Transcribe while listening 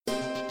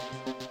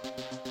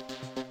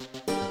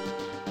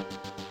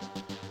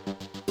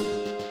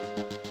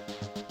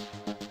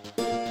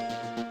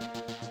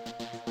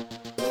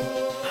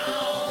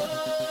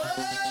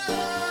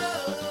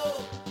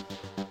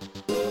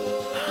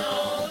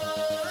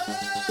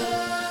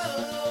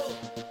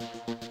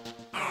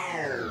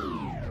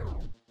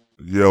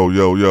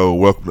Yo,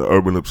 welcome to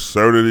Urban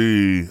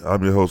Absurdity.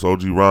 I'm your host,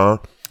 OG Ron.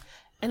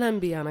 And I'm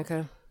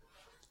Bianca.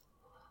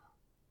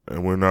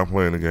 And we're not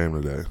playing the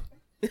game today.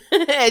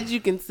 As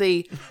you can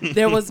see,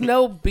 there was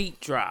no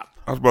beat drop.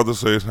 I was about to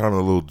say it sounded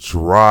a little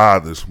dry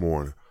this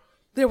morning.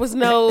 There was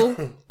no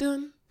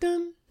dun,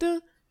 dun,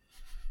 dun.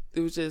 It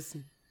was just,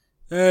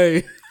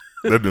 hey.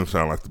 That didn't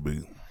sound like the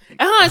beat.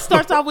 It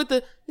starts off with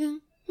the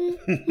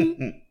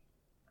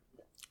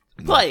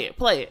Play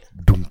it.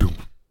 Doom, doom.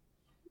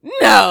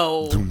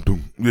 No. Doom, doom.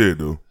 Yeah,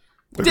 dude.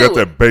 They Do got it.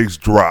 that bass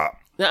drop.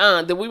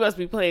 Then we must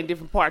be playing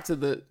different parts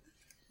of the.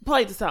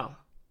 Play the song.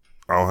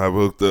 I don't have it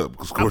hooked up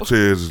because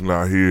Cortez is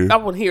not here. I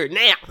want to hear it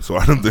now. So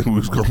I didn't think we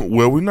was going to.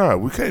 Well, we're not.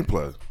 We can't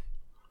play.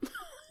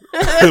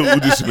 We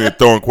just sitting there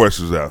throwing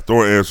questions out,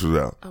 throwing answers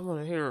out. I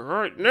want to hear it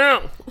right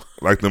now.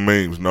 Like the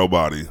memes,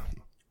 nobody.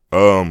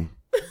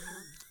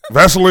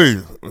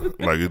 Vaseline.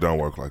 Like, it don't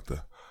work like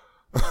that.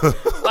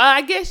 Well,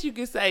 I guess you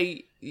could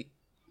say.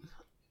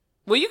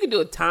 Well, you can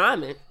do a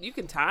timing. You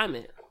can time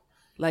it.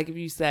 Like if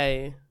you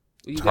say.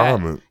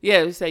 Time it?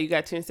 Yeah, you say you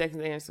got 10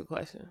 seconds to answer the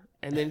question.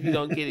 And then if you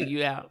don't get it,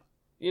 you out.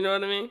 You know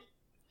what I mean?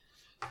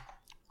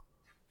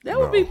 That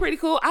would be pretty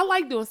cool. I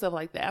like doing stuff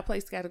like that. I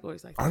play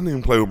categories like that. I didn't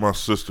even play with my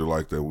sister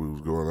like that when we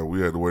was growing up. We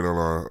had to wait on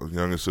our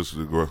youngest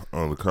sister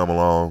to come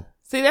along.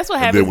 See, that's what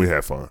and happens. Then we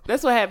had fun.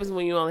 That's what happens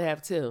when you only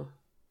have two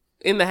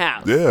in the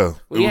house. Yeah. It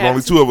was have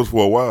only two of us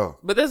for a while.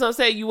 But that's what I'm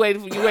saying. You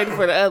waiting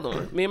for the other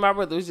one. Me and my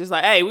brother was just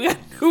like, hey, we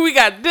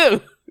got to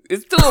do?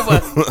 It's two of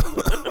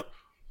us.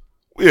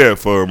 We had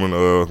fun when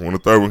the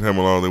third one came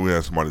along. Then we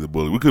had somebody to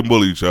bully. We couldn't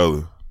bully each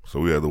other, so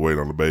we had to wait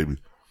on the baby.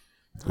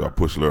 So I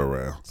pushed her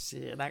around.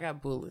 Shit, I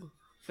got bullied.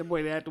 That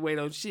boy didn't have to wait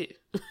on shit.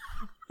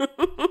 That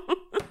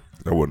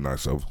wasn't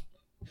nice of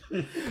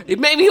her. It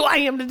made me who I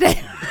am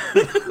today.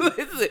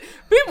 Listen,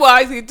 people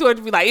always get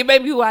tortured me like, it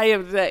made me who I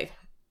am today.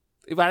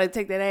 If I didn't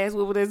take that ass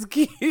whooping as a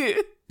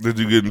kid. Did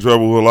you get in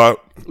trouble a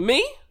lot?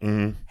 Me?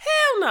 Mm-hmm.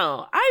 Hell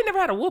no. I ain't never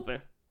had a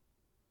whooping.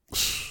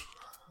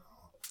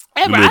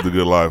 You lived a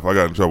good life. I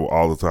got in trouble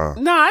all the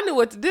time. No, I knew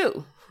what to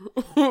do.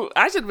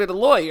 I should have been a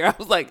lawyer. I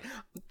was like,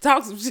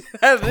 talk some shit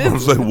out of this. I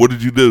was like, what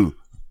did you do?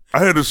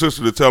 I had a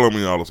sister that telling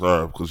me all the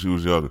time because she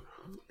was younger.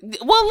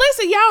 Well,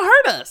 listen, y'all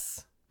hurt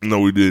us.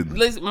 No, we didn't.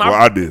 Listen,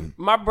 I didn't.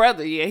 My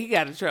brother, he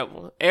got in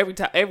trouble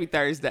every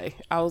Thursday.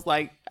 I was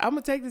like, I'm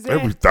gonna take this ass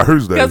Every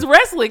Thursday because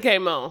wrestling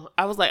came on.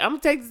 I was like, I'm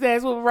gonna take this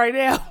ass whooping right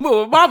now.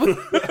 But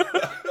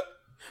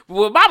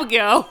when Mama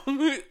get on,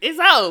 it's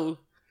on.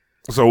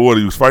 So what?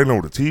 He was fighting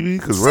over the TV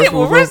because Shit,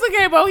 when wrestling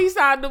came on, he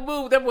started to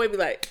move. That boy be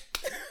like,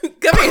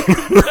 "Come here."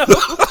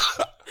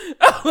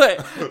 I'm like,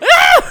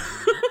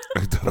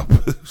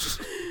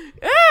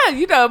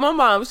 yeah, my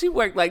mom, she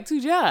worked like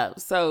 2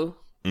 jobs, so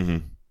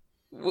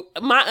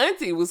my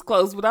auntie was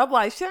close, but I'm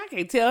like, shit, I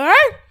can't tell her.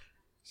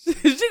 She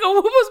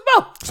gonna whoop us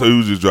both. So he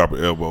was just dropping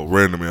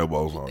random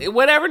elbows on him.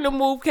 Whatever the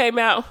move came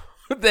out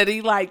that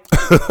he liked.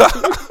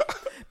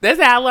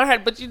 That's how I learned how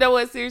to, but you know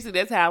what? Seriously,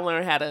 that's how I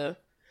learned how to,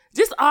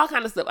 just all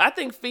kind of stuff. I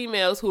think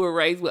females who are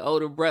raised with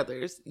older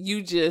brothers,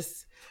 you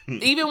just,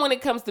 even when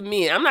it comes to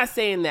men, I'm not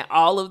saying that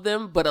all of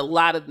them, but a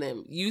lot of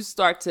them, you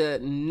start to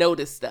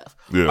notice stuff.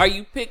 Yeah. Or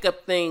you pick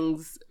up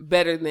things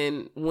better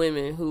than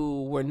women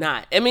who were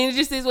not. I mean, it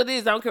just is what it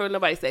is. I don't care what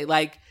nobody say.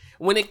 Like,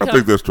 when it comes, I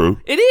think that's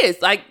true. It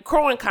is. Like,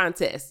 crowing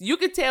contests. You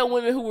could tell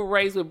women who were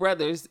raised with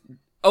brothers,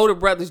 older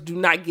brothers do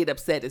not get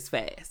upset as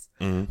fast.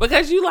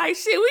 Because you like,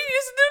 shit, we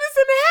used to do this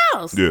in the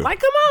house. Yeah. Like,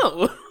 come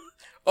on.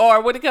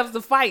 Or when it comes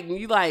to fighting,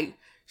 you like,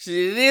 shit,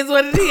 it is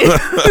what it is.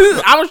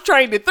 I was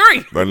trained at 3.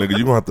 Like, nigga,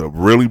 you gonna have to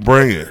really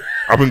bring it.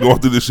 I've been going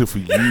through this shit for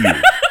years.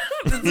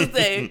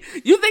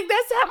 You think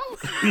that's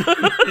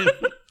something?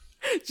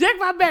 Check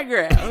my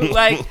background.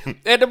 Like,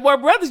 and the more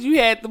brothers you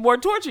had, the more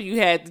torture you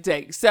had to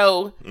take.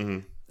 So,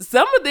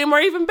 some of them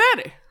are even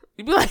better.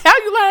 You'd be like, how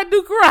you learn to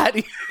do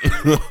karate?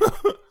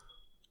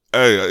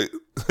 Hey,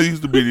 I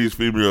used to be these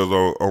females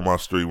on my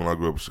street when I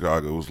grew up in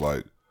Chicago. It was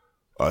like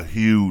a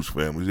huge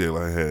family. Yeah,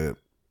 I had,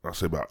 I'd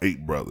say about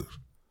 8 brothers.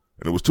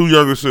 And it was 2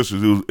 younger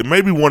sisters. It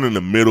may be one in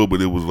the middle,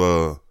 but it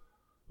was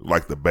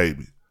like the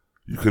baby.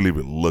 You couldn't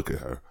even look at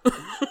her.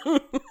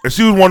 And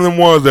she was one of them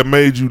ones that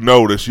made you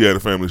know that she had a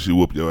family. She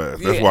whooped your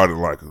ass. That's why I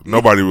didn't like her.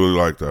 Nobody really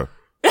liked her.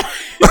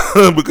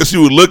 Because she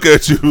would look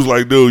at you, it was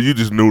like, dude, you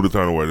just knew to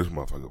turn away. This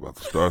motherfucker about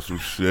to start some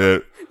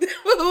shit.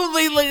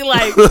 Looking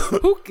like,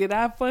 who can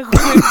I fuck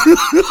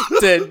with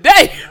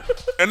today?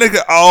 And they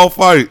could all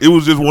fight. It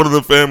was just one of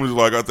the families,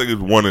 like, I think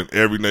it's one in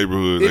every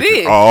neighborhood.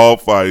 They could all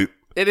fight.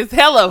 It is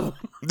hell of them.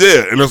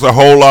 Yeah, and there's a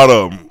whole lot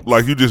of them.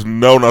 Like, you just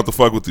know not to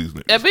fuck with these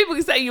niggas. And people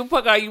can say you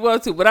fuck all you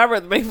want to, but I'd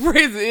rather make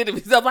friends and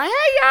enemies. I'm like,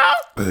 hey,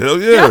 y'all.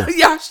 Hell yeah.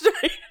 Y'all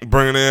straight.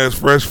 Bringing their ass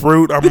fresh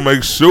fruit. I'm going to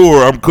make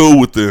sure I'm cool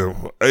with them.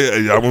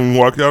 Hey, y'all want me to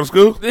walk y'all to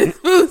school? This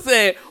fool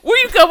said,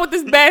 where you come with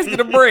this basket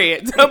of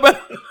bread?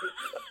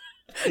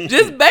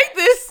 Just bake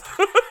this.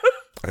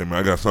 Hey, man,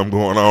 I got something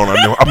going on.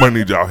 I know I might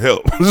need y'all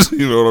help.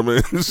 You know what I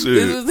mean?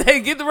 Shit.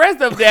 Hey, get the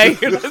rest of them down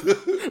here.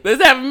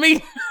 Let's have a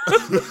meeting.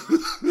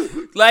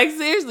 Like,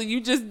 seriously,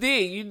 you just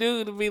did. You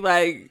knew to be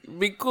like,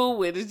 be cool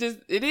with. It's just,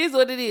 it is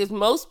what it is.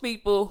 Most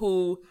people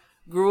who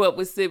grew up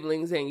with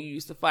siblings and you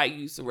used to fight, you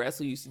used to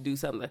wrestle, you used to do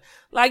something,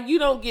 like, you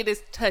don't get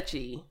as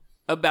touchy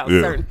about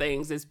certain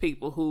things as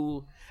people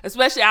who,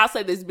 especially, I'll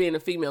say this being a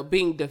female,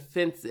 being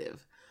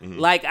defensive. Mm-hmm.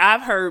 Like,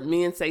 I've heard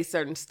men say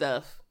certain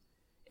stuff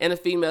and a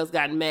female's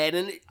gotten mad,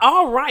 and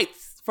all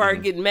rights for her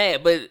getting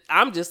mad, but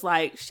I'm just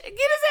like, shit, get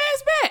his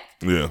ass back.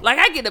 Yeah. Like,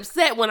 I get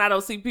upset when I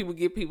don't see people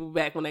get people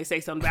back when they say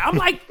something bad. I'm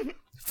like,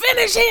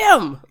 finish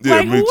him. Yeah,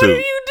 like, what are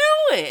you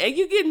doing? And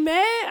you get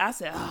mad? I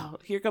said, oh,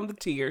 here come the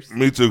tears.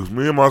 Me too. 'Cause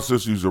me and my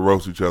sister used to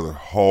roast each other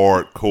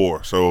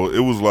hardcore. So it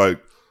was like,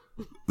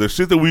 the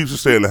shit that we used to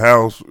say in the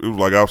house, it was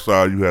like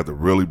outside, you had to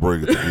really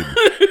bring it together.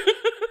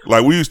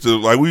 Like we used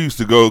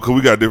to go, because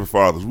we got different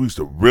fathers. We used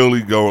to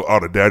really go, all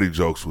the daddy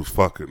jokes was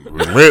fucking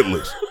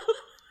relentless.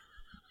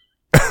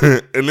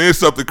 And then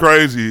something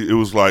crazy, it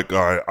was like,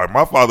 all right,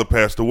 my father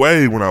passed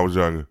away when I was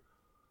younger.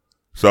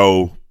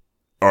 So,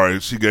 all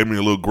right, she gave me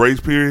a little grace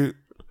period.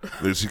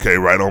 Then she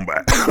came right on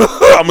back.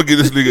 I'm going to give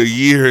this nigga a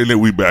year, and then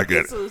we back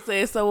at it. So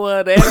saying,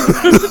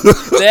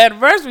 the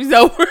anniversary's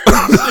over.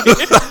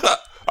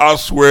 I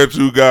swear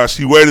to God,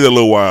 she waited a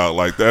little while.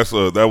 Like that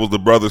was the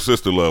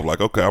brother-sister love.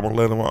 Like, okay, I'm gonna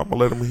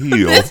let him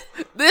heal.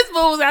 This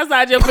fool was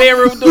outside your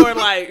bedroom door,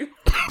 like,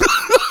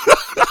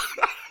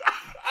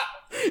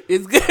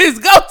 it's good. It's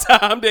go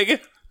time, nigga. And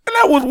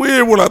that was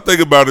weird when I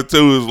think about it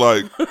too. Is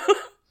like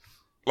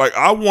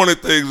I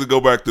wanted things to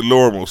go back to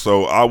normal,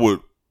 so I would,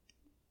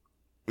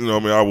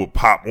 I would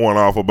pop one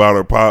off about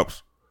her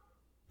pops,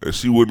 and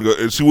she wouldn't go,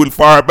 and she wouldn't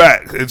fire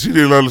back, and she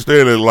didn't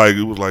understand it. Like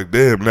it was like,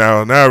 damn,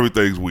 now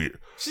everything's weird.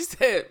 She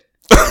said,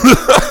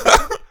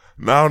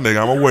 "Now,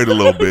 nigga, I'm gonna wait a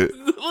little bit."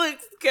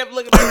 Kept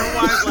looking at her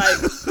watch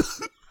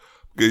like,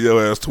 "Get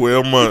your ass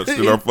 12 months,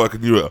 and I'm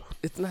fucking you up."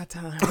 It's not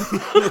time.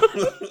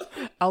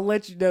 I'll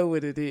let you know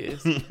what it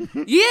is.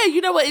 Yeah, you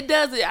know what it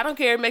does. I don't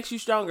care. It makes you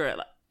stronger.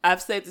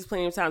 I've said this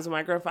plenty of times.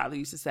 My grandfather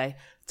used to say,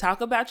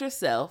 "Talk about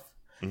yourself,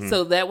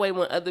 so that way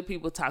when other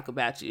people talk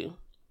about you,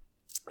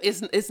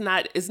 it's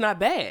not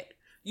bad."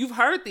 You've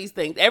heard these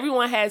things.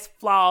 Everyone has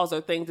flaws or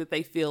things that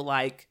they feel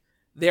like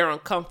they're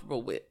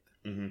uncomfortable with.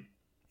 Mm-hmm.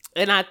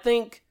 And I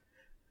think,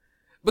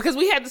 because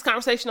we had this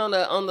conversation on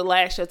the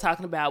last show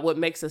talking about what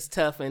makes us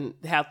tough and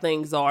how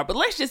things are, but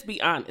let's just be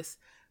honest.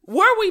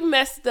 Were we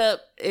messed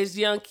up as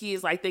young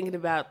kids, like thinking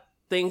about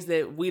things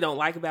that we don't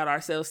like about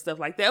ourselves, stuff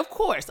like that? Of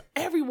course,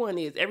 everyone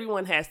is.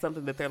 Everyone has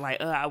something that they're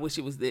like, I wish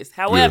it was this.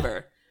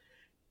 However,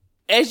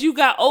 as you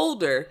got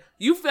older,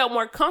 you felt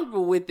more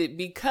comfortable with it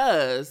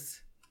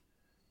because,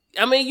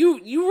 I mean,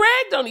 you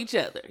ragged on each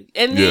other.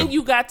 And then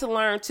you got to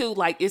learn, too,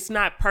 like, it's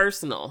not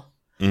personal.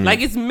 Mm-hmm.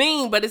 Like, it's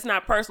mean, but it's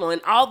not personal.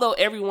 And although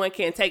everyone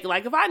can't take it,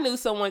 like, if I knew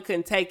someone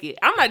couldn't take it,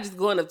 I'm not just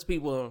going up to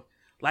people,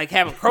 like,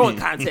 having crowing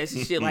contests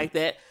and shit like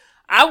that.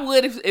 I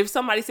would if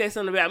somebody said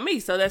something about me,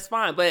 so that's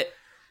fine. But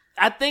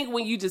I think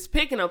when you just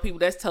picking on people,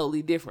 that's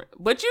totally different.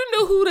 But you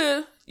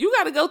knew you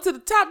got to go to the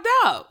top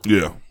dog.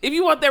 Yeah. If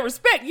you want that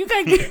respect, you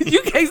can't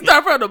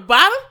start from the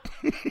bottom.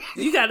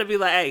 You got to be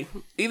like, hey,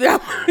 either I'm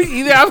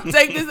gonna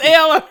take this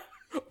L or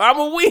I'm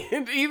gonna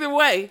win. Either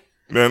way.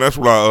 Man, that's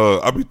what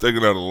I be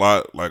thinking that a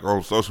lot. Like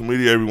on social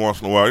media, every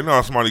once in a while, you know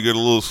how somebody get a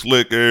little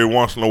slick every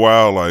once in a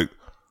while. Like,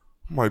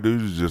 I'm like,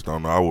 dude, you just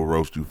don't know. I will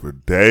roast you for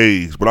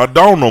days, but I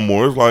don't no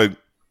more. It's like,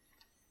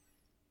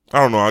 I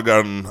don't know. I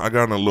gotten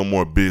a little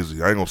more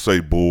busy. I ain't gonna say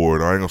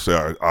bored. I ain't gonna say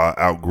I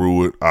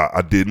outgrew it.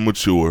 I didn't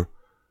mature.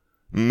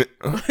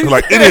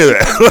 Like any of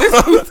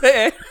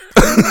that.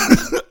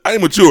 I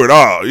ain't mature at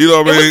all. You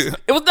know what I mean?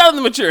 It was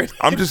nothing maturity.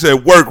 I'm just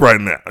at work right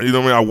now. You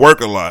know what I mean? I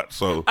work a lot,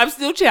 so I'm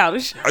still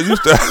childish. I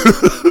used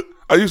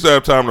to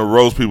have time to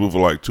roast people for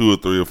like 2 or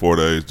 3 or 4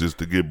 days just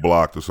to get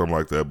blocked or something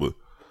like that. But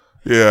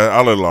yeah,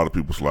 I let a lot of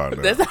people slide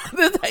now. That's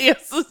how your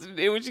sister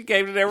did when she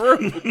came to that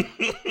room.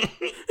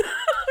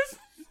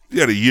 You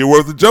had a year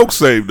worth of jokes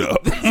saved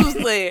up. That's what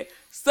I'm saying.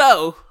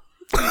 So,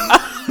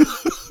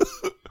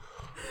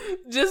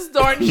 just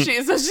starting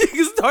shit so she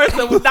can start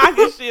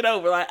knocking shit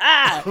over. Like,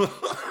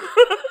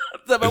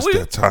 so, it's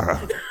that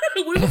time.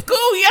 We was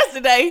cool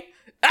yesterday.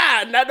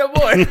 Not no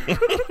more.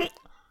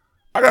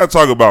 I got to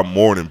talk about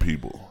morning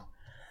people.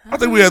 I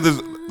think we had this,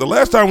 the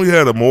last time we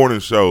had a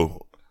morning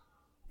show,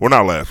 well,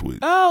 not last week.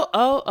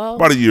 Oh.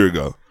 About a year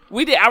ago.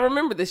 We did. I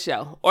remember the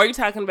show. Or are you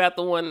talking about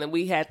the one that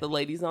we had the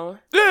ladies on?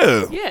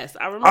 Yeah. Yes,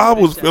 I remember. I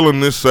was feeling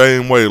this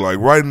same way. Like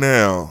right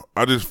now,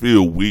 I just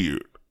feel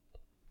weird.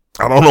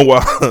 I don't know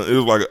why. It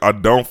was like I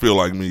don't feel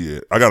like me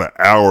yet. I got an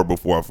hour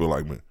before I feel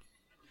like me.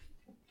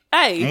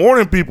 Hey.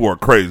 Morning people are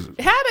crazy.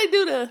 How they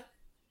do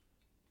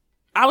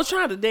I was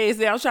trying to dance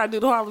there. I was trying to do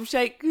the Harlem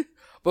Shake.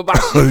 But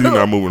you're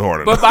not moving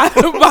hard enough. But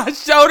my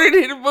shoulder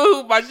didn't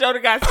move. My shoulder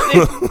got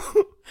stiff.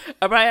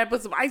 I probably had to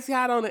put some icy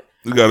hot on it.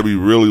 You got to be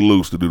really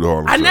loose to do the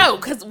Harlem Shake. I know,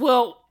 because,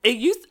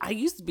 I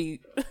used to be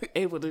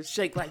able to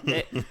shake like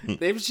that.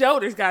 Their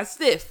shoulders got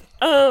stiff.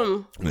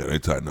 Yeah, they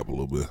tighten up a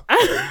little bit.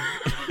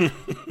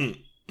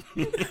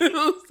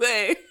 I'm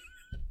saying.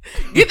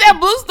 Get that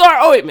Blue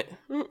Star ointment.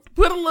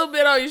 Put a little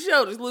bit on your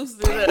shoulders, loosen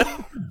it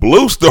up.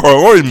 Blue Star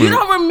ointment. You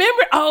don't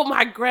remember? Oh,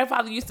 my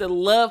grandfather used to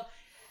love.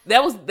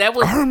 That was.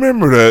 I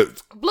remember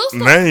that Blue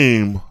Star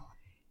name.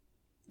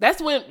 That's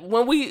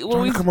when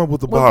we come up with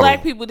the when bottle.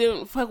 black people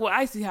didn't fuck with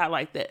Icy Hot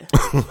like that.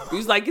 He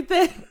was like, get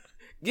that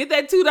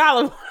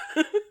 $2.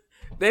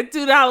 That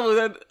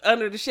 $2 was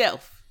under the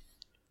shelf.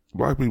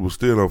 Black people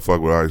still don't fuck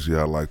with Icy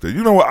Hot like that.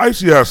 You know what?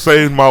 Icy Hot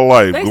saved my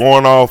life.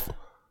 Going off.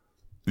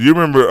 You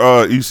remember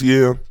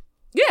ECM?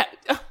 Yeah.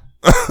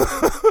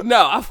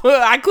 No,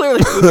 I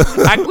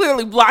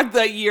clearly blocked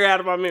that year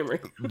out of my memory.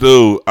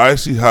 Dude,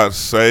 Icy Hot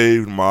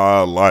saved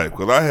my life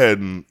because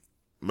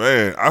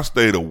I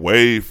stayed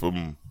away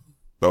from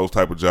those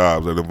type of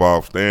jobs that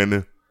involve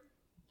standing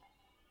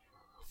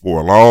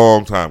for a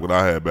long time because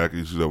I had back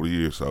issues over the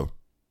years. So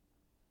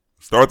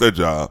start that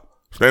job,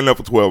 standing up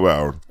for 12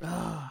 hours.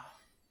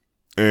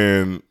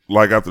 And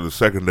like after the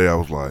second day, I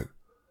was like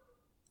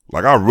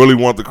I really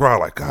want to cry.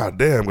 Like, God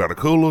damn, got a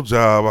cool little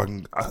job.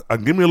 I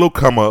can give me a little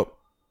come up,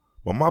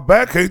 but my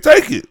back can't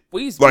take it.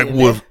 Was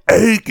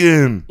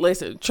aching.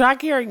 Listen, try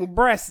carrying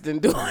breasts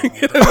and doing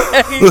it.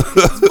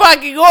 It's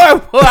fucking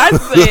horrible. I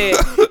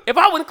said, if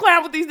I would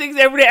clown with these things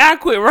every day, I'd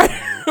quit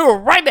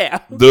right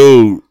now.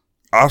 Dude,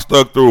 I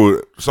stuck through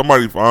it.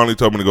 Somebody finally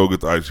told me to go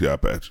get the Icy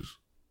Hot patches.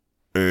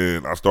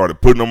 And I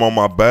started putting them on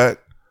my back.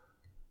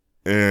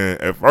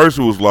 And at first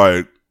it was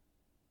like,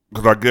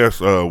 because I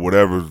guess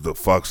whatever the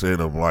fuck's in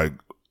them, like,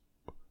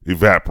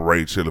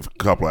 evaporates in a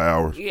couple of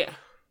hours. Yeah.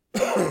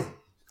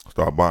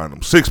 Start buying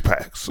them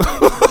 6-packs.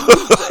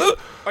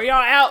 Are y'all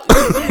out?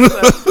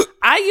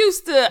 I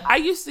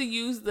used to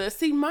use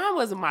mine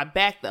wasn't my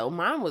back though.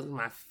 Mine was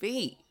my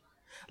feet.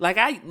 Like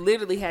I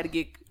literally had to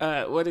get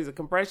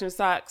compression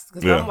socks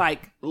because I'm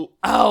like,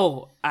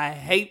 oh, I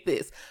hate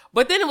this.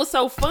 But then it was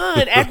so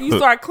fun after you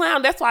start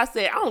clowning. That's why I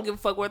said I don't give a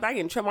fuck whether I get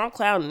in trouble. I'm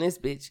clowning this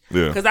bitch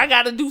because I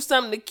got to do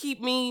something to keep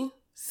me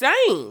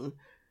sane.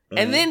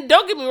 And then,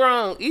 don't get me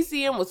wrong,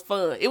 ECM was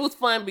fun. It was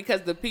fun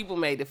because the people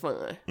made it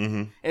fun.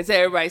 Mm-hmm. And so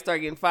everybody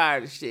started getting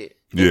fired and shit.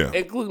 Yeah.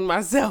 Including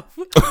myself.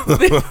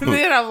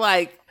 Then I'm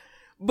like,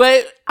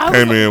 but I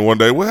came in one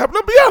day, what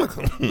happened to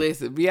Bionica?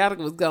 Listen, Bionica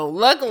was gone.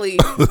 Luckily,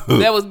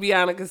 that was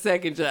Bionica's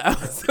second job.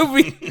 So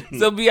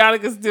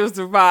Bionica still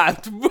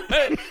survived.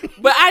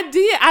 But I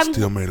did. I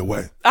still made a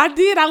way. I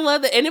did. I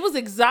loved it. And it was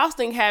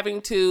exhausting having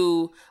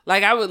to,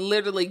 like, I would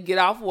literally get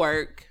off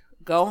work,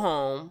 go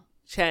home,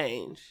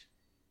 change.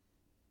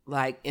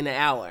 Like in an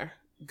hour,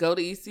 go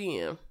to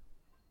ECM,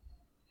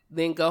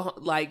 then go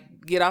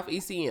get off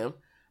ECM.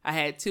 I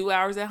had 2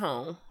 hours at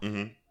home,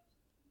 and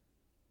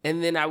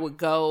then I would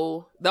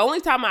go. The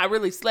only time I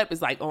really slept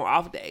is like on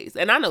off days,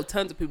 and I know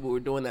tons of people were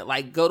doing that.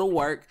 Like go to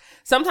work.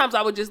 Sometimes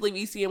I would just leave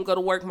ECM, go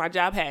to work. My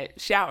job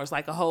had showers,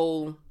 like a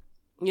whole,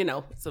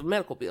 it's a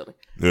medical building.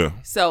 Yeah.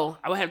 So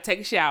I would have to take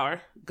a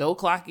shower, go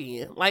clock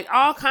in, like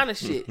all kind of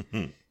shit.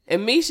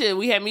 And Misha,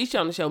 we had Misha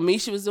on the show.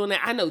 Misha was doing that.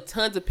 I know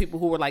tons of people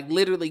who were like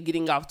literally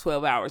getting off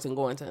 12 hours and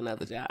going to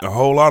another job. A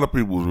whole lot of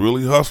people was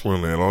really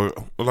hustling there.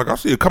 Like I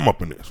see it come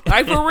up in this.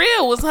 Like for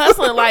real, was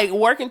hustling, like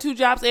working 2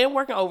 jobs and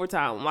working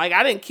overtime. Like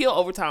I didn't kill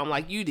overtime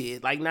like you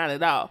did. Like not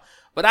at all.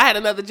 But I had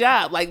another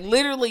job, like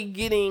literally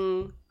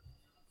getting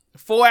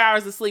 4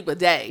 hours of sleep a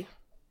day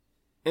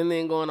and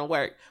then going to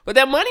work. But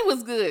that money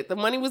was good. The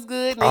money was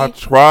good. I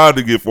tried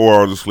to get 4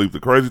 hours of sleep. The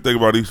crazy thing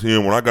about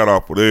ECM, when I got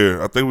off of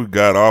there, I think we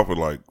got off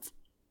at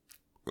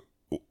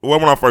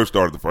when I first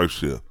started the first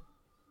shift,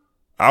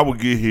 I would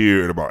get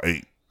here at about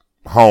 8,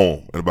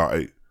 home at about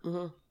 8.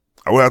 Mm-hmm.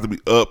 I would have to be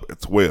up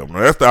at 12.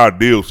 Now, that's the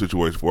ideal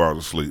situation, 4 hours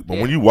of sleep. But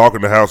when you walk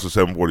in the house at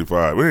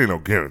 7:45, it ain't no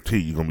guarantee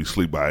you're going to be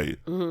asleep by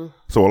 8. Mm-hmm.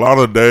 So a lot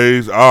of the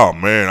days, oh,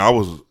 man,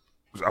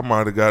 I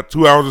might have got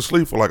 2 hours of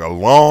sleep for like a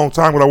long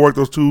time when I worked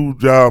those 2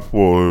 jobs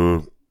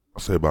for, I'll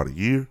say about a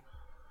year.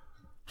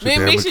 Me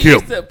and Misha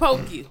used to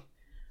poke you.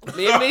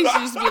 Me and Misha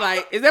used to be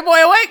like, is that boy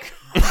awake?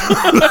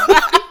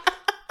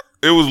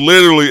 It was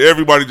literally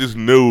everybody just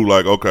knew,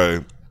 like, okay,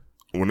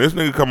 when this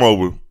nigga come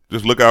over,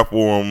 just look out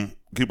for him,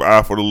 keep an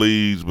eye for the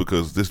leads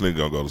because this nigga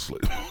gonna go to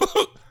sleep.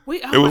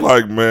 It was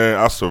like, man,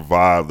 I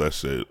survived that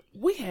shit.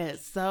 We had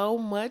so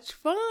much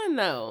fun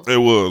though. It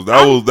was.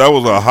 That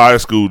was a high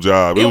school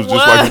job. It was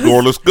just like you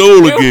going to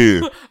school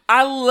again.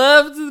 I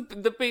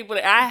loved the people.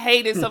 I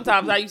hated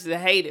sometimes. I used to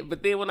hate it,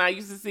 but then when I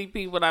used to see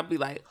people, I'd be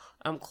like,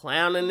 I'm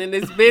clowning in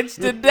this bitch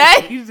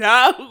today,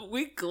 dog.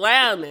 We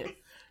clowning.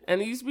 And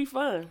it used to be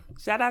fun.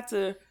 Shout out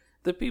to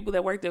the people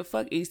that worked at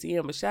fuck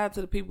ECM, but shout out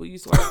to the people who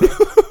used to work there.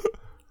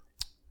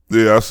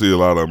 Yeah, I see a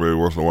lot of them every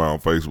once in a while on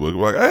Facebook.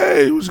 Like,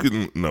 hey, we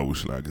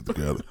should not get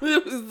together.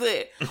 This was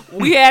it.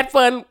 We had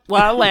fun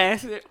while it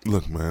lasted.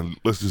 Look, man,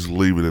 let's just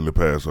leave it in the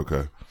past,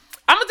 okay?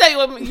 I'm going to tell you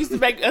what used to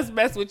make us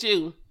mess with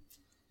you.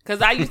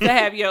 Because I used to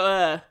have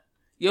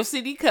your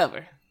CD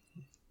cover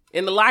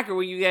in the locker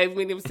where you gave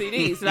me them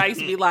CDs. And I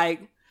used to be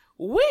like,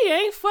 we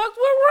ain't fucked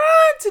with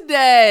Ron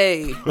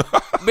today.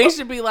 Bitch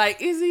should be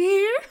like, is he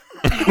here?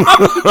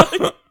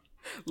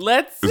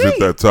 Let's see. Is it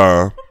that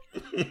time?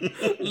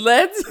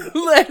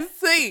 Let's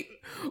see.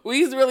 We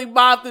used to really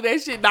mob through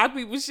that shit, knock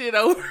people's shit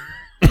over.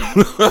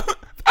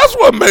 That's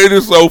what made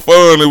it so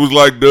fun. It was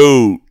like,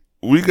 dude,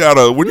 when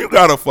you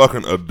got a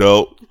fucking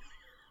adult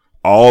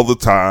all the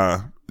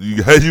time,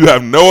 you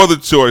have no other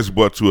choice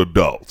but to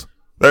adult.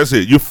 That's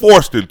it. You're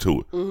forced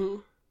into it. Mm-hmm.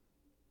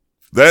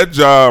 That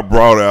job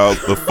brought out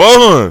the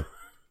fun.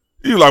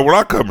 You like, when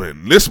I come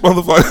in, this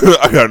motherfucker,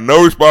 I got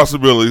no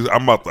responsibilities.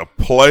 I'm about to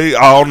play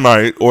all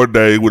night or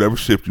day, whatever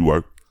shift you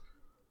work.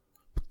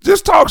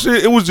 Just talk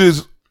shit. It was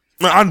just,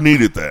 man, I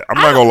needed that. I'm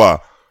not gonna lie.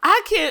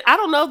 I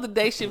don't know if the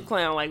day shift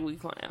clown like we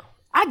clown.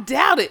 I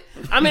doubt it.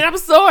 I mean, I'm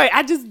sorry.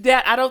 I just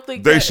doubt. I don't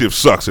think day shift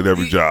sucks at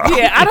every job.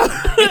 Yeah,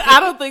 I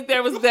don't think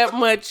there was that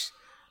much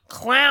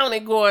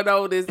clowning going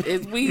on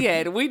as we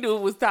had. We knew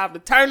it was time to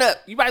turn up.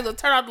 You might as well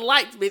turn off the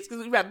lights, bitch, because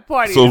we about to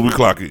party. So we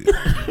clock in.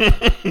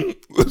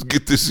 Let's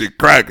get this shit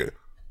cracking.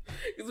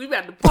 Because we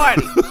about to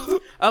party.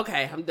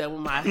 Okay, I'm done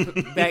with my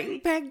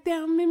back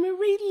down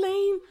memory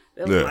lane.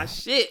 That was my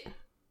shit.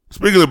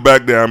 Speaking of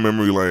back down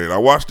memory lane, I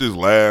watched this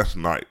last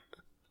night.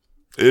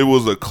 It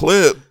was a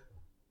clip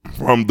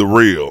from The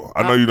Real.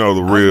 I know you know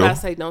The Real. I was about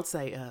to say, don't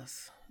say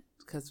us.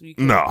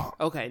 No.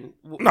 Okay.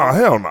 No,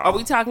 hell no. Are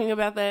we talking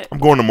about that? I'm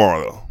going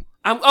tomorrow,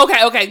 though.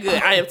 Okay,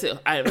 good. I am too.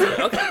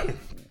 Okay.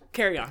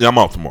 Carry on. Yeah, I'm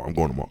off tomorrow. I'm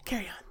going tomorrow.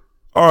 Carry on.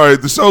 All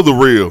right, the show The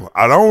Real.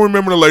 I don't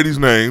remember the ladies'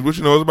 names, but it's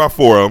about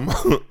 4 of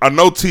them. I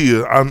know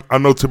Tia. I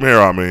know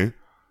Tamara,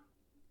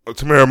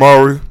 Tamara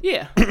Mowry.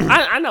 Yeah,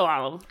 I know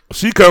all of them.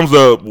 She comes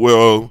up,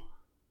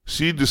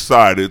 she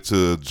decided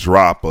to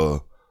drop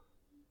an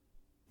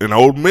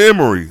old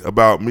memory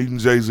about meeting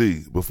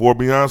Jay-Z before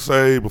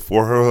Beyonce,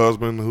 before her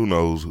husband. Who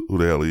knows who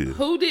the hell he is?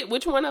 Who did?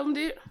 Which one of them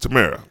did?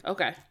 Tamara.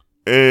 Okay.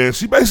 And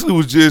she basically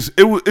was just,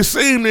 it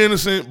seemed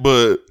innocent,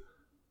 but,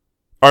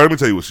 all right, let me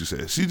tell you what she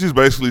said. She just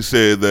basically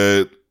said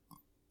that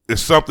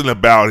it's something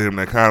about him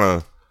that kind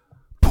of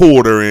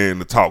pulled her in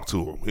to talk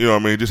to him. You know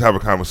what I mean? Just have a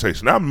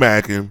conversation. Not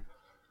macking.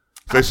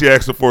 Say she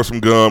asked her for some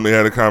gum. They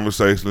had a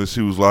conversation, and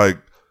she was like,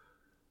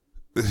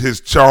 his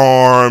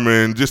charm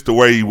and just the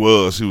way he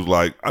was, she was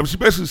like, she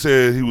basically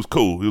said he was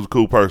cool. He was a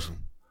cool person.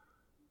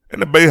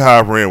 And the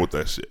Bayhive ran with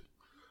that shit.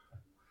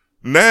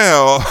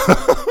 Now,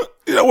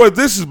 you know what?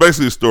 This is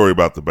basically a story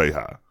about the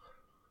Bayhive.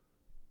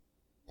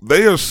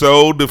 They are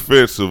so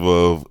defensive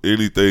of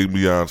anything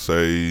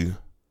Beyonce,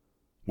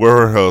 with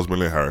her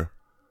husband and her.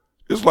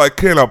 It's like,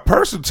 can a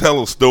person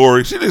tell a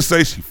story? She didn't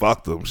say she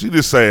fucked him. She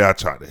just say, I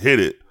tried to hit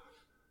it.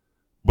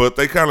 But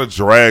they kind of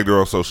dragged her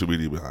on social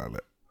media behind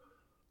that.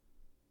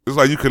 It's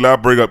like you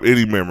cannot bring up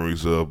any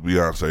memories of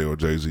Beyonce or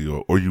Jay-Z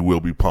or you will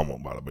be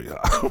pummeled by the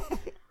Bayhive.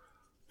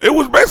 It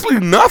was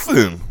basically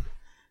nothing.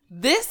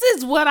 This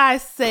is what I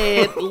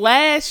said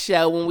last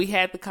show when we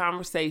had the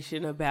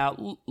conversation about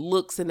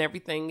looks and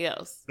everything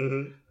else.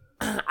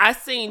 Mm-hmm. I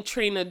seen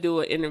Trina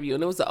do an interview,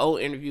 and it was an old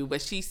interview,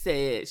 but she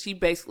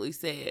basically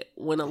said,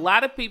 when a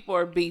lot of people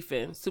are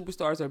beefing,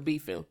 superstars are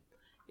beefing,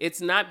 it's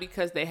not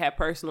because they have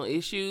personal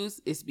issues,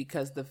 it's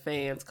because the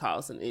fans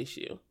cause an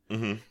issue.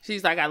 Mm-hmm.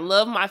 She's like, I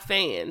love my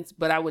fans,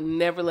 but I would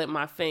never let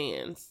my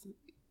fans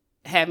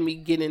have me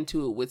get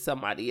into it with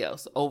somebody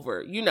else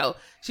over,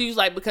 she was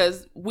like,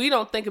 because we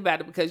don't think about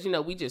it because,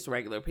 we just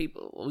regular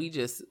people. We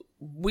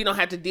don't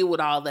have to deal with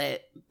all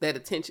that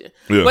attention.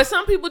 Yeah. But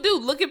some people do.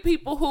 Look at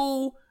people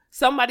who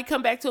somebody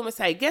come back to them and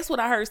say, guess what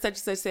I heard such and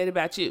such said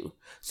about you.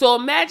 So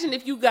imagine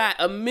if you got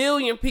 1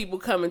 million people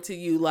coming to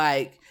you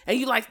and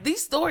you like,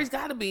 these stories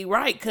got to be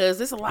right because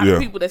there's a lot of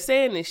people that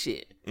saying this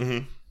shit.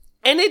 Mm-hmm.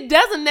 And it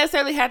doesn't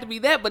necessarily have to be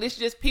that, but it's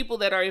just people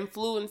that are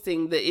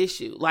influencing the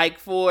issue. Like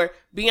for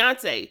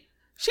Beyonce,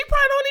 she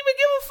probably don't even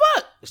give a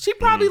fuck. She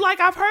probably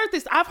I've heard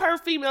this. I've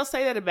heard females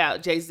say that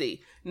about Jay-Z.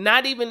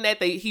 Not even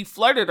that he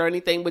flirted or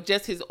anything, but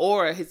just his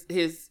aura,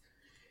 his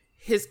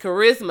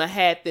charisma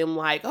had them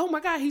like, oh my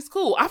God, he's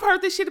cool. I've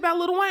heard this shit about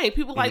Lil Wayne.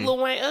 People like Lil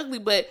Wayne ugly,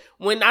 but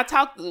when I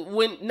watch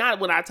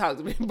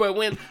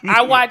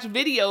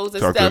videos and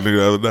stuff. Talked to a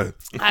nigga the other day.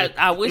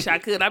 I wish I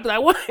could. I'd be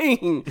like,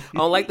 Wayne, I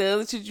don't like the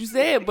other shit you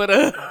said, but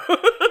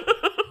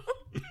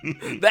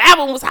the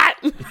album was hot.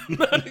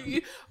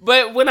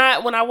 But when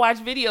I watch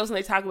videos and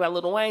they talk about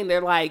Lil Wayne,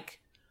 they're like,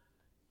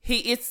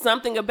 it's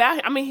something about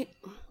him. I mean,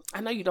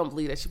 I know you don't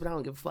believe that shit, but I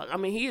don't give a fuck. I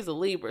mean, he is a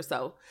Libra,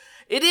 so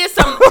it is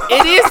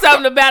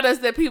something about us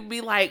that people be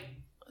like,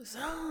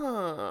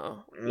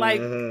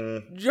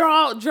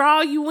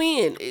 draw you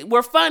in.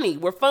 We're funny.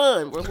 We're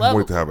fun. We're lovable.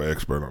 Wait to have an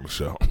expert on the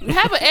show. We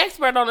have an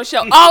expert on the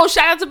show. Oh,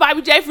 shout out to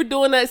Bobby J for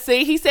doing that.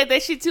 See, he said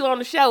that shit too on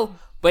the show.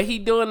 But he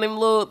doing them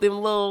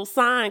little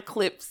sign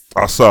clips.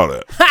 I saw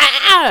that.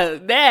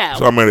 Now.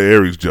 So I made an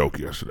Aries joke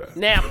yesterday.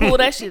 Now, pull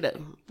that shit up.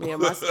 Yeah,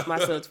 my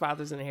son's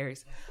father's an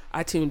Aries.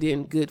 I tuned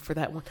in good for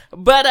that one.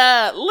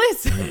 But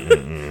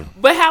listen.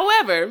 But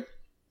however,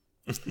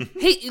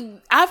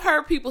 I've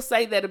heard people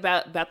say that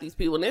about these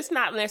people. And it's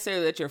not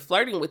necessarily that you're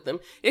flirting with them.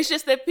 It's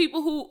just that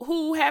people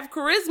who have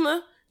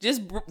charisma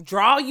just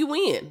draw you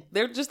in.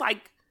 They're just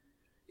like,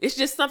 it's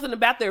just something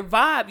about their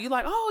vibe. You're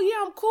like, oh,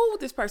 yeah, I'm cool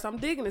with this person. I'm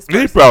digging this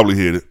person. He probably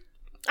hit it.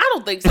 I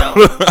don't think so.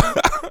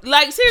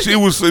 Like,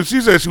 seriously.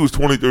 She said she was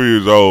 23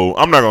 years old.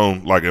 I'm not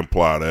gonna like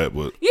imply that,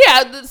 but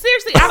yeah,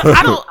 seriously,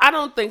 I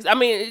don't think so. I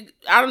mean,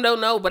 I don't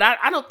know, but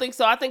I don't think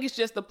so. I think it's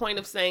just the point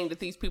of saying that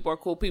these people are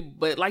cool people.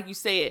 But like you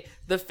said,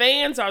 the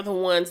fans are the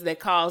ones that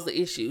cause the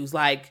issues.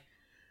 Like,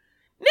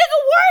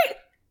 nigga,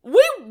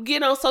 we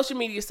get on social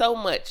media so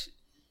much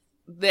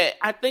that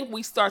I think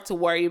we start to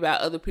worry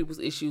about other people's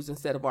issues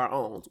instead of our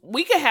own.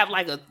 We could have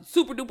like a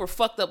super duper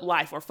fucked up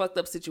life or fucked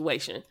up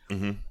situation,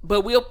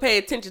 but we'll pay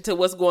attention to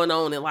what's going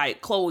on in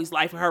like Chloe's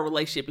life and her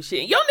relationship and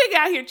shit. And your nigga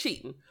out here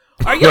cheating,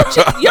 or your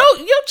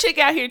chick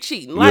out here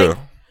cheating. Like, yeah.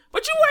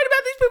 But you worried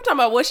about these people talking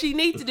about what she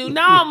needs to do?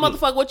 Nah,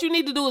 motherfucker, what you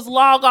need to do is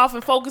log off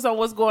and focus on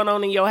what's going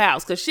on in your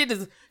house, because shit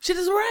is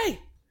right.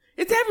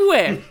 It's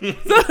everywhere.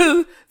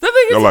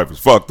 Your life is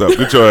fucked up.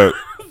 Get your ass.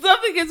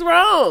 Something is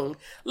wrong.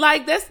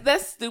 Like,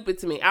 that's stupid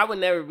to me. I would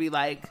never be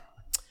like,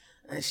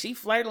 she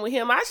flirting with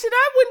him. I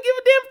wouldn't give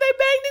a damn if they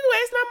banged anyway.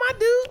 It's not my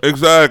dude.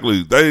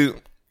 Exactly.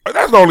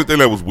 That's the only thing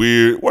that was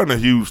weird. It wasn't a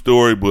huge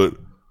story, but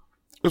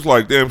it's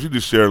like, damn, she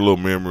just shared a little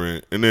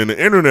memory. And then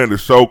the internet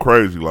is so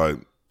crazy. Like,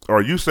 all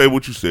right, you say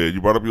what you said.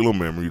 You brought up your little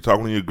memory. You're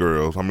talking to your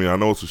girls. I mean, I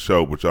know it's a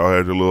show, but y'all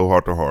had your little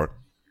heart-to-heart.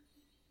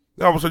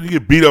 Then all of a sudden, you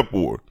get beat up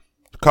for it.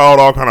 Called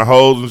all kind of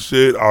hoes and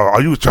shit. Oh,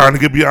 you was trying to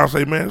get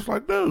Beyonce, man. It's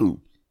like, dude.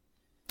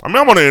 I mean,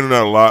 I'm on the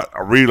internet a lot.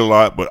 I read a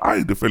lot, but I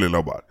ain't defending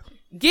nobody.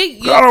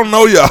 I don't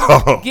know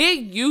y'all. Get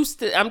used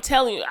to. I'm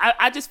telling you.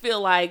 I just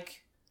feel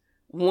like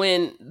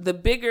when the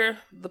bigger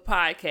the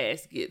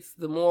podcast gets,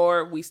 the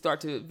more we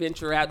start to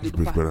venture out.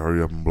 Bitch better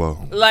hurry up and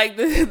blow. Like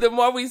the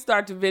more we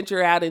start to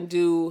venture out and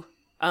do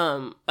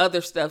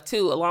other stuff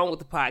too, along with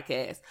the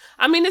podcast.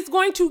 I mean, it's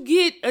going to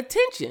get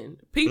attention.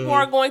 People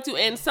are going to,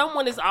 and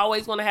someone is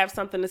always going to have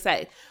something to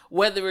say,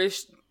 whether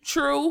it's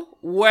true,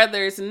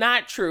 whether it's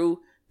not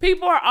true.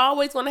 People are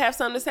always going to have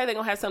something to say. They're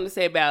going to have something to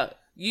say about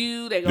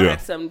you. They're going to have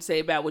something to say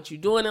about what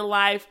you're doing in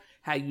life,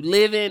 how you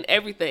living,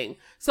 everything.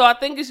 So I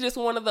think it's just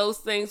one of those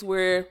things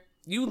where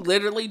you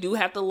literally do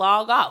have to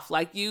log off.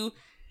 Like and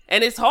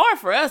it's hard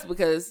for us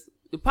because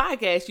the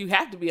podcast, you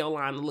have to be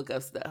online to look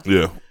up stuff.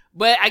 Yeah.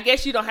 But I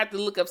guess you don't have to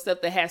look up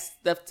stuff that has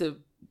stuff to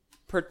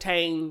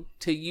pertain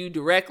to you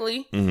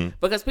directly.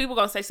 Because people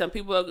going to say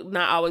something. People are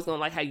not always going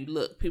to like how you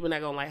look. People are not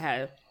going to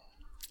like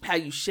how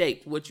you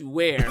shape, what you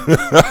wear.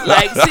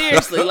 Like,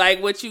 seriously,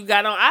 like what you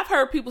got on. I've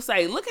heard people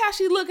say, look how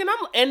she looking.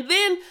 And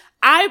then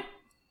I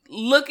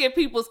look at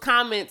people's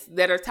comments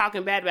that are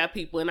talking bad about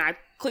people, and I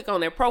click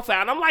on their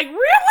profile, and I'm like,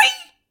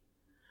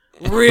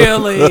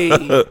 really?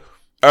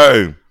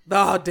 Hey. The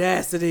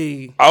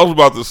audacity. I was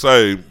about to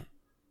say,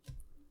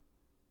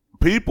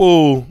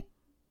 people,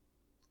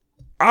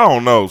 I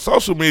don't know,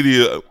 social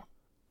media,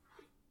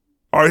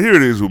 all right, here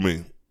it is with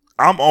me.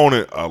 I'm on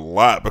it a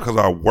lot because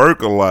I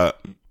work a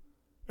lot.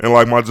 And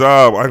like my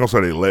job, I ain't gonna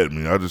say they let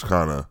me. I just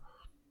kind of,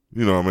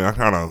 you know what I mean? I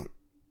kind of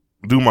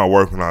do my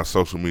work when I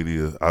social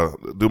media. I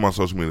do my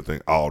social media thing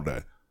all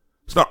day.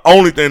 It's the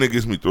only thing that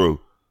gets me through.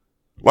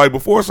 Like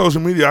before social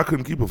media, I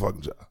couldn't keep a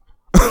fucking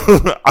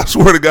job. I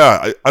swear to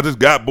God, I just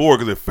got bored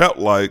because it felt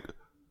like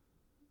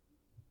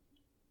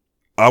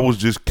I was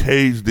just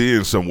caged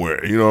in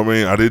somewhere. You know what I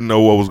mean? I didn't know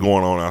what was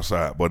going on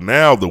outside. But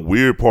now the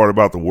weird part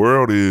about the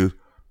world is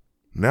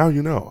now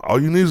you know.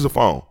 All you need is a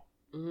phone.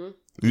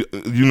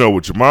 You know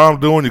what your mom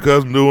doing, your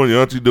cousin doing,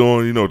 your auntie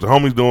doing, you know what your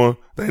homies doing.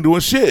 They ain't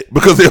doing shit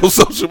because they're on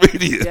social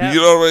media. Yep.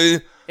 You know what I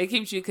mean? It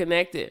keeps you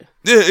connected.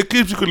 Yeah, it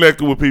keeps you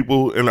connected with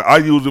people, and I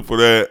use it for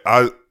that.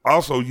 I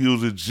also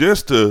use it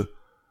just to,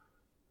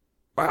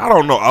 I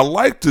don't know, I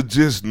like to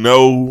just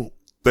know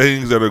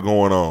things that are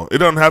going on. It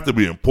doesn't have to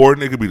be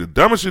important. It could be the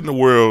dumbest shit in the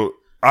world.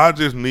 I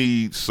just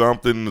need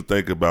something to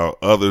think about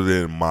other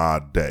than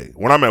my day.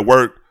 When I'm at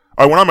work,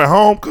 or when I'm at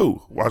home,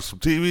 cool. Watch some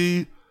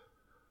TV.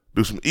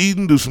 Do some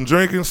eating, do some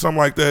drinking, something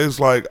like that. It's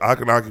like I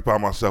can occupy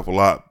myself a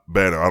lot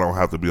better. I don't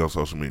have to be on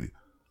social media.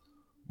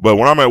 But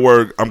when I'm at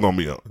work, I'm gonna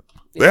be on it.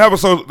 Yeah.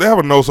 They have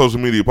a no social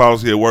media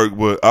policy at work,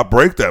 but I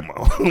break that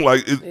mode.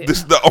 This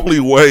is the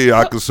only way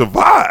I can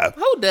survive.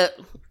 Hold up.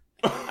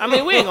 I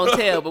mean, we ain't gonna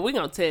tell, but we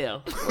gonna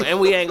tell, and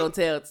we ain't gonna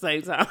tell at the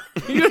same time.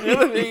 You know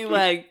what I mean?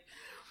 Like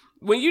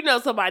when you know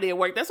somebody at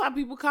work, that's why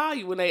people call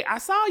you when I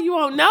saw you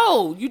on.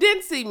 No, you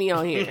didn't see me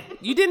on here.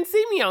 You didn't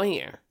see me on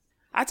here.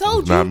 I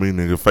told you. Not me,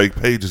 nigga. Fake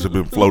pages have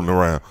been floating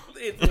around.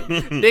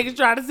 Niggas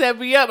trying to set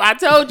me up. I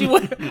told you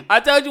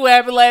what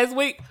happened last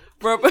week.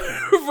 From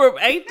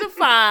 8 to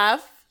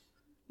 5.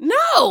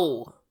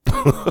 No.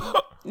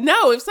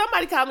 No, if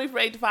somebody called me from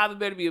 8 to 5, it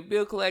better be a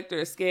bill collector,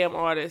 a scam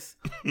artist,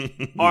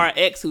 or an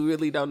ex who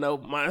really don't know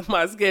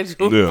my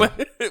schedule. Yeah.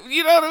 But,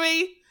 you know what I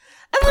mean?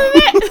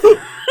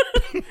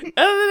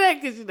 Other than that,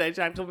 because you know,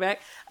 trying to come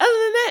back. Other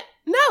than that,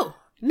 no.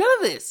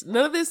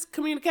 None of this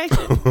communication.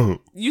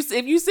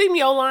 If you see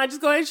me online,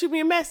 just go ahead and shoot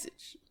me a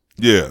message.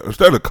 Yeah,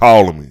 instead of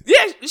calling me.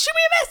 Yeah, shoot me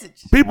a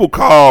message. People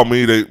call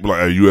me, they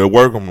like, are you at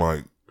work? I'm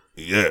like,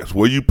 yes.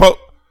 Where you post?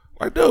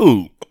 Like,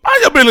 dude, mind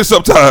your business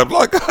sometimes.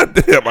 Like,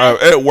 goddamn, I'm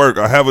at work.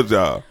 I have a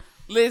job.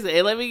 Listen,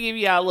 and let me give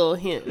y'all a little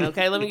hint,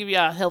 okay? Let me give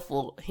y'all a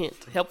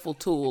helpful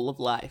tool of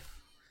life.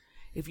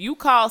 if you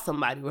call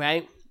somebody,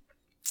 right,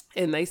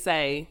 and they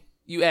say,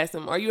 you ask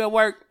them, are you at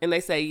work? And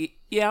they say,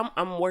 yeah,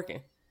 I'm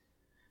working.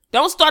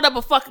 Don't start up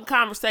a fucking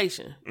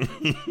conversation.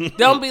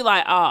 Don't be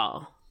like,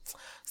 oh.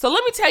 So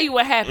let me tell you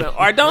what happened.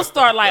 Or don't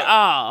start like,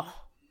 oh.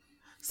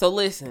 So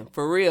listen,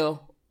 for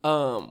real,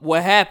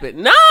 what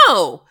happened?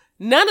 No,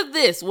 none of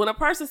this. When a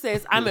person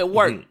says, I'm at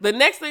work, the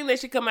next thing that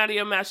should come out of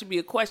your mouth should be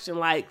a question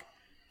like,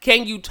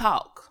 can you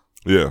talk?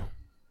 Yeah.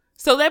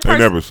 So that person,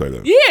 they never say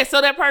that. Yeah,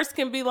 so that person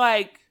can be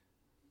like,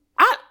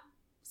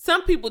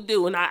 some people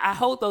do, and I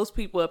hold those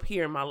people up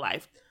here in my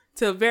life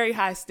to a very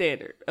high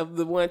standard of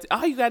the ones.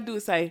 All you gotta do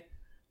is say,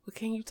 well,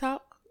 can you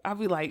talk? I'll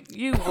be like,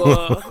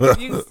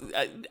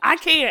 I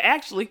can't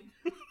actually.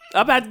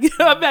 I'm about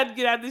to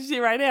get out this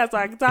shit right now so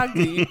I can talk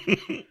to you.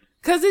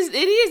 Cause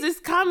it's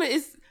common.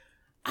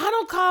 I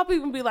don't call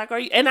people and be like, are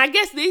you? And I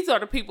guess these are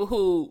the people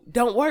who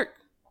don't work.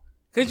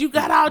 Cause you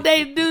got all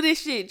day to do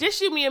this shit. Just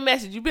shoot me a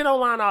message. You've been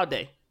online all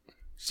day.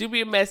 Shoot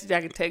me a message.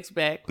 I can text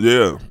back.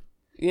 Yeah.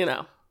 You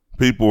know.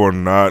 People are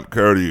not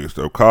courteous.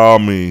 They'll call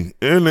me,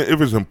 and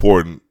if it's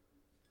important,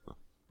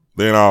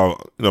 then I'll,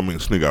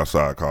 sneak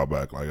outside, call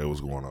back, like, hey,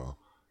 what's going on?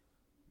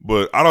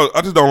 But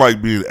I just don't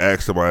like being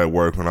asked about at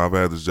work when I've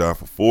had this job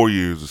for 4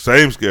 years, the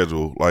same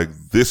schedule. Like,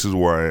 this is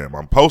where I am.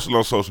 I'm posting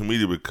on social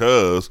media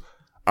because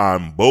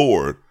I'm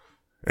bored.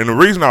 And the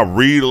reason I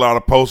read a lot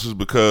of posts is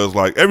because,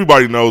 like,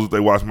 everybody knows if they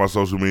watch my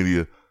social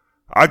media,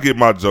 I get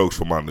my jokes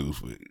from my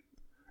newsfeed.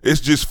 It's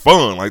just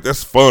fun. Like,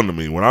 that's fun to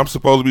me. When I'm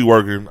supposed to be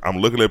working, I'm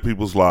looking at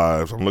people's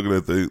lives. I'm looking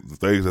at the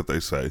things that they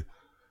say.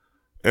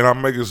 And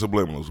I'm making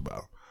subliminals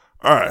about them.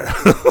 All right.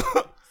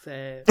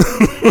 Sad.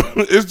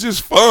 It's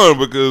just fun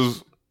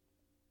because,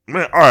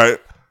 man, all right.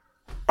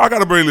 I got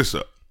to bring this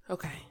up.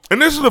 Okay.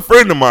 And this is a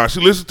friend of mine. She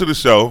listens to the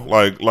show.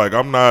 Like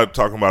I'm not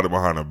talking about it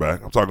behind her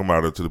back. I'm talking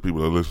about it to the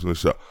people that listen to the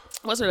show.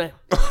 What's her name?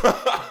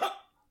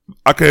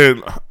 I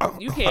can't.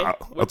 You can.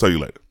 I'll tell you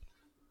later.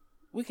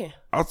 We can.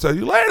 I'll tell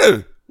you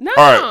later. No.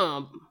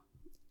 All right.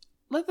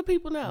 Let the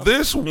people know.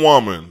 This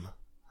woman,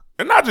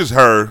 and not just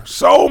her,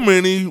 so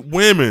many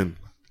women.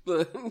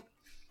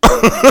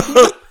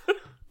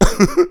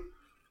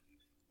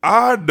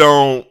 I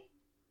don't.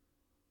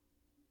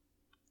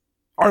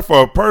 All right,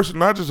 for a person,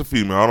 not just a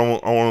female, I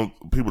don't want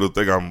people to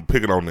think I'm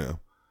picking on them.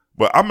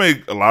 But I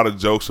make a lot of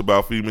jokes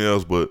about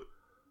females, but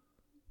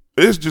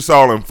it's just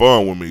all in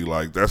fun with me.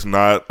 Like, that's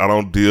not, I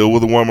don't deal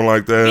with a woman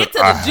like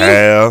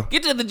that.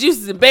 Get to the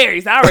juices and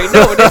berries. I already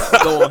know where this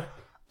is going.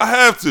 I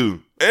have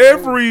to.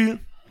 Every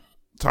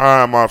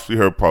time I see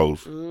her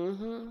post,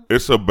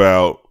 it's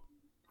about,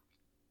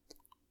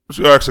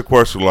 she asks a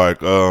question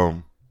like,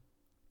 do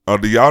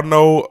y'all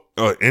know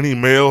any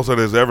males that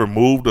has ever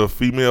moved a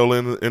female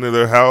into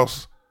their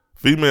house?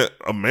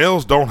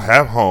 Males don't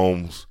have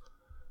homes.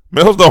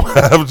 Males don't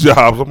have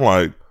jobs. I'm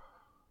like,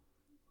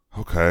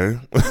 okay.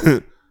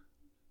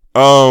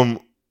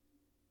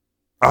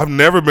 I've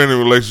never been in a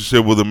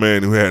relationship with a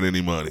man who had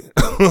any money.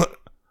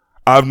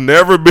 I've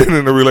never been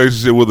in a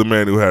relationship with a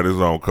man who had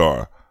his own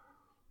car.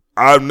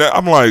 I'm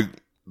like,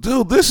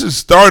 dude, this is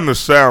starting to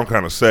sound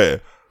kind of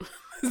sad.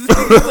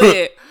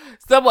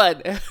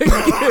 Someone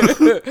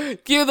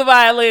cue the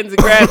violins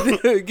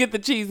and get the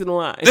cheese in the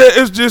line.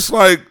 It's just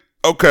like,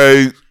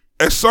 okay,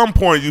 at some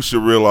point you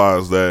should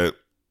realize that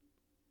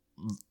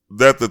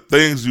the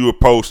things you are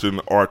posting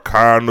are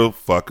kind of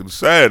fucking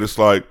sad. It's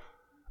like,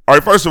 all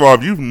right, first of all,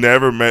 if you've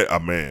never met a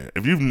man,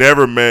 if you've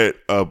never met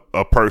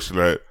a person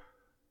that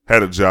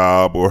had a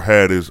job or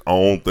had his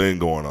own thing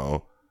going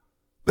on,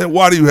 then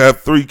why do you have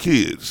 3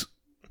 kids?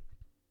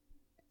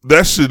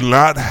 That should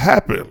not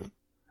happen.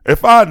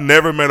 If I had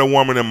never met a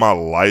woman in my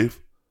life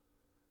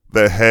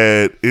that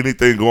had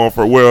anything going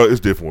for her, well, it's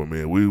different with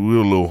men. We're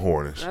a little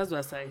hornish. I was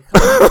about to say.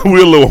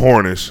 We're a little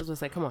hornish. I was about to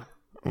say, come on.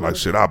 I'm like,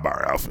 shit, I'll buy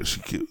her outfit.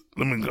 She cute.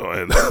 Let me go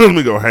ahead. Let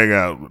me go hang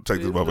out.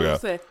 Take this motherfucker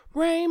out. Say,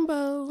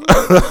 rainbow.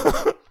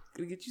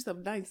 Gonna get you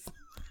something nice.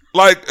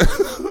 Like,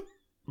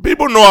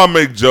 people know I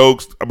make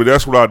jokes. I mean,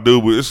 that's what I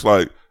do. But it's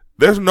like,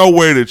 there's no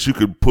way that you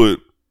could put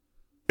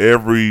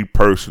every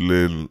person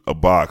in a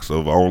box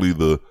of only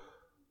the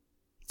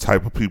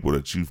type of people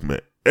that you've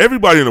met.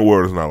 Everybody in the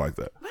world is not like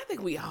that. I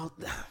think we've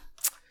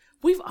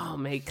all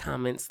made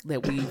comments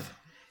that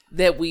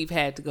we've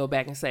had to go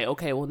back and say,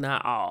 okay, well,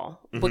 not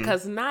all,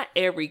 because not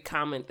every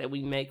comment that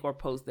we make or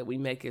post that we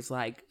make is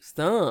like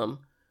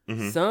some.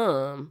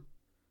 Sometimes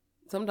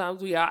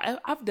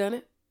I've done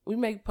it. We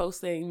make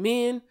posts saying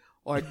men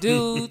or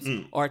dudes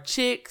or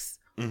chicks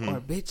or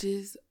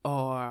bitches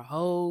or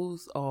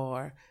hoes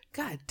or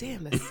god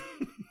damn it,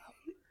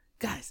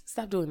 guys,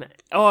 stop doing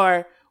that.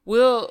 Or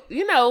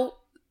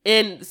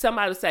and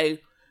somebody will say,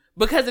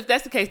 because if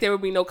that's the case, there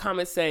would be no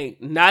comments saying,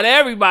 not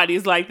everybody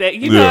is like that.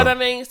 You know what I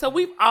mean? So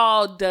we've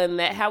all done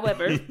that.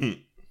 However,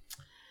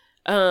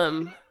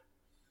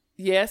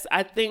 yes,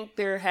 I think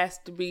there has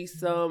to be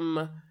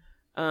some,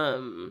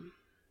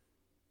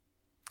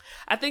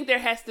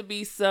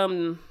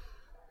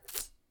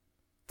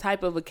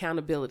 type of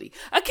accountability.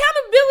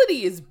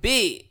 Accountability is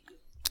big.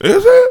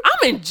 Is it?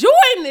 I'm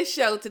enjoying this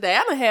show today.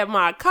 I done had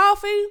my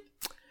coffee.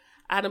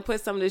 I done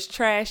put some of this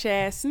trash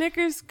ass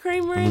Snickers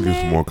creamer Let in me get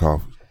there. some more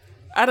coffee.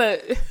 I done.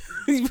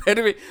 You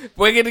better be.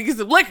 We're gonna get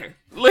some liquor.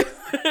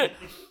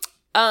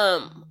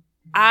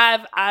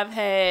 I've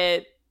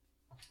had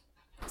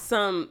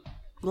some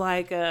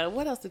like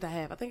what else did I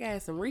have? I think I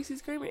had some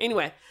Reese's creamer.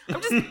 Anyway,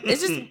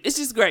 it's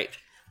just great.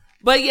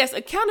 But yes,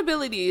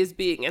 accountability is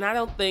big, and I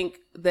don't think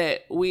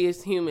that we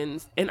as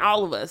humans, and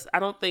all of us, I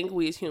don't think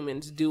we as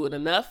humans do it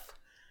enough.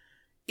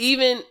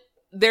 Even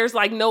there's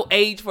like no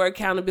age for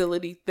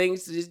accountability.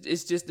 Things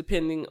it's just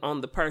depending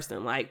on the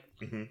person. Like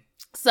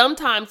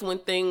sometimes when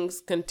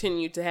things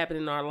continue to happen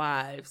in our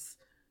lives,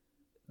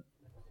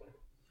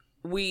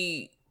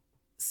 we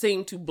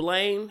seem to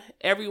blame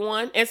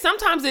everyone, and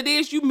sometimes it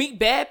is you meet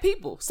bad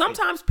people.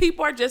 Sometimes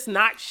people are just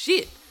not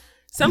shit.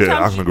 Sometimes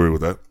I can agree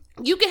with that.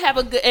 You can have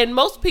a good, and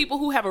most people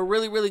who have a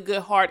really, really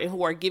good heart and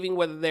who are giving,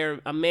 whether they're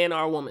a man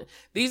or a woman,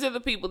 these are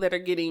the people that are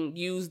getting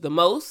used the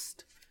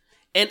most.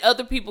 And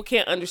other people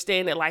can't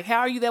understand it. Like, how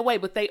are you that way?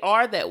 But they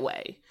are that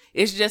way.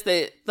 It's just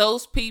that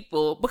those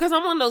people, because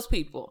I'm one of those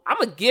people, I'm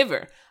a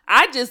giver.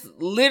 I just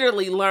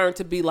literally learned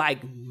to be like,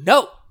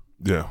 no.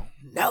 Yeah.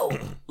 No.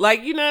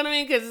 Like, you know what I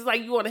mean? Because it's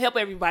like you want to help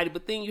everybody,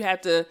 but then you have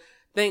to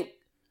think,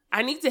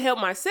 I need to help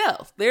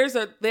myself. There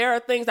are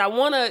things I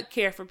want to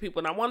care for people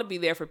and I want to be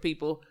there for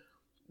people.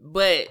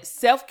 But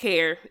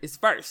self-care is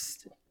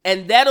first.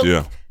 And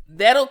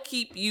that'll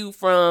keep you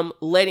from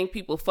letting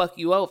people fuck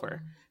you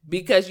over.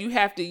 Because you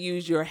have to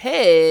use your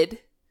head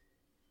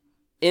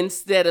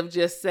instead of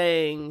just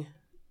saying,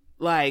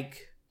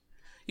 like,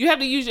 you have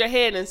to use your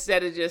head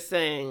instead of just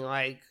saying,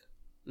 like,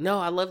 no,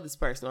 I love this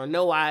person. Or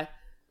no, I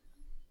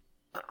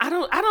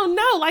don't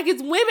know. Like,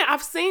 it's women.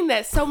 I've seen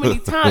that so many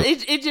times.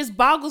 It just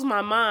boggles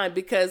my mind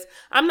because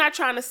I'm not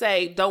trying to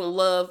say don't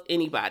love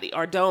anybody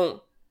or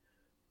don't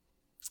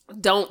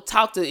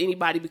talk to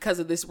anybody because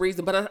of this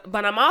reason.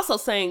 But I'm also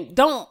saying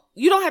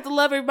you don't have to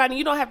love everybody.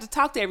 You don't have to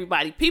talk to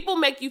everybody. People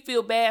make you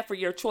feel bad for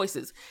your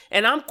choices.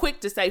 And I'm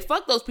quick to say,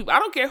 fuck those people. I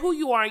don't care who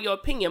you are in your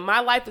opinion. My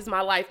life is my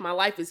life. My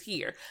life is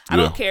here. I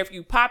don't care if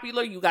you're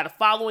popular, you got a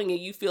following and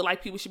you feel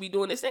like people should be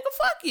doing this. Nigga,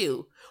 fuck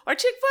you. Or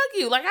chick, fuck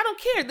you. Like, I don't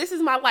care. This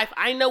is my life.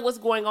 I know what's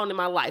going on in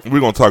my life. We're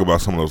going to talk about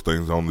some of those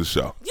things on this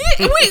show.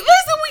 Yeah,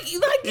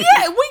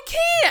 we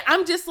can.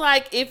 I'm just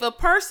like, if a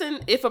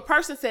person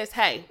says,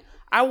 hey,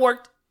 I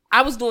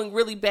was doing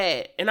really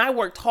bad and I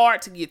worked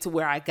hard to get to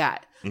where I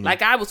got. Mm-hmm.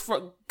 Like I was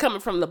coming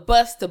from the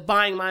bus to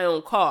buying my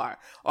own car,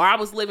 or I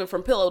was living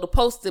from pillow to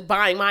post to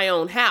buying my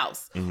own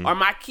house, or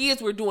my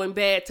kids were doing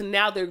bad to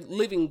now they're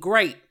living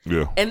great.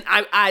 Yeah. And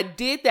I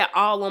did that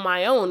all on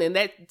my own and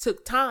that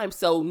took time.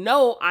 So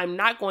no, I'm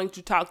not going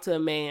to talk to a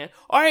man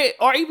or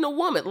even a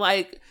woman.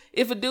 Like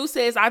if a dude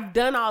says I've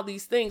done all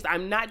these things,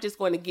 I'm not just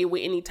going to get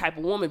with any type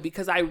of woman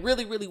because I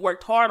really, really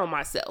worked hard on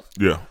myself.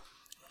 Yeah.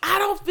 I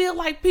don't feel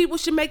like people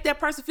should make that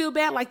person feel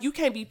bad. Like you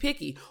can't be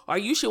picky, or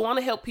you should want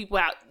to help people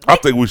out. I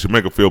think we should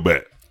make them feel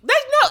bad.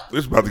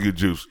 It's about to get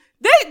juicy.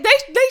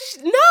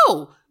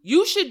 No.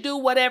 You should do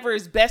whatever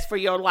is best for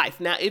your life.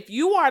 Now, if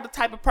you are the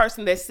type of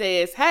person that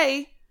says,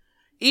 "Hey,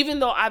 even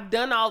though I've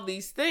done all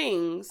these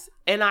things,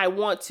 and I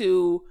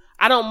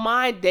don't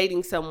mind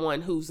dating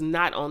someone who's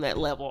not on that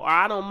level, or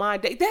I don't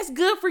mind that's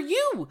good for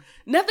you.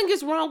 Nothing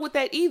is wrong with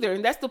that either."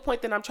 And that's the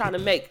point that I'm trying to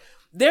make.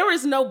 There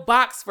is no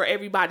box for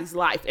everybody's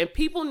life, and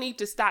people need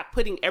to stop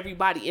putting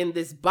everybody in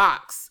this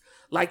box.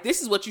 Like,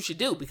 this is what you should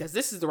do because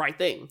this is the right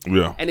thing.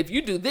 Yeah. And if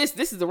you do this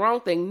is the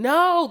wrong thing.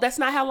 No, that's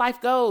not how life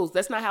goes.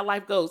 That's not how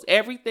life goes.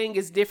 Everything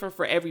is different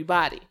for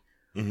everybody.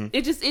 Mm-hmm.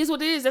 It just is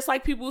what it is. That's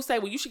like people who say,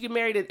 well, you should get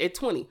married at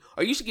 20,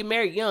 or you should get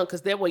married young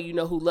because that way you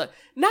know who love.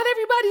 Not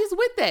everybody is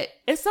with that,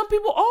 and some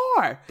people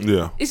are.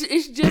 Yeah.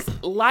 It's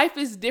just life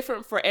is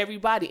different for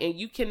everybody, and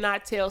you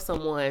cannot tell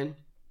someone.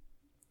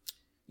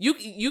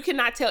 You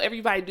cannot tell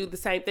everybody to do the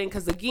same thing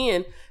because,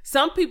 again,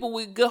 some people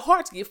with good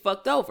hearts get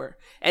fucked over.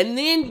 And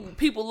then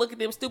people look at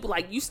them stupid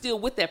like you still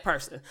with that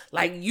person.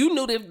 Like you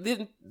knew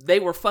that they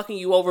were fucking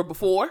you over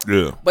before.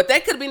 Yeah. But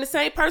that could have been the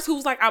same person who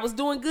was like, I was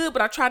doing good,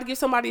 but I tried to give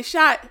somebody a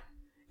shot.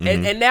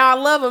 Mm-hmm. And now I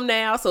love them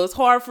now, so it's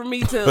hard for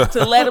me to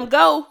let them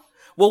go.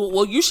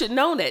 Well, you should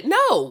know that.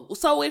 No.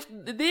 So if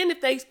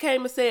they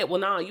came and said, well,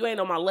 no, you ain't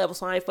on my level,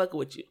 so I ain't fucking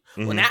with you.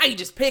 Mm-hmm. Well, now you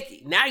just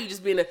picky. Now you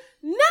just being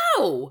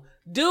no.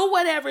 Do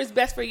whatever is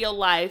best for your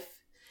life,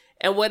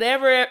 and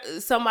whatever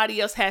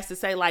somebody else has to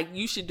say, like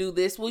you should do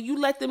this, well, you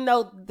let them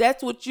know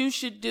that's what you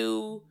should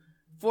do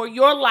for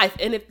your life.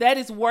 And if that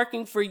is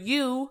working for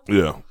you,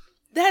 yeah,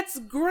 that's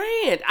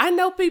grand. I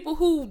know people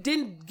who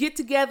didn't get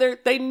together.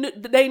 They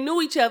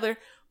knew each other,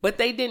 but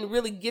they didn't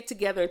really get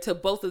together until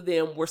both of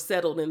them were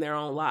settled in their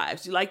own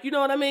lives. You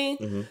know what I mean?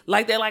 Mm-hmm.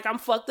 Like they're like, I'm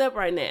fucked up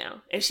right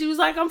now. And she was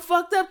like, I'm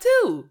fucked up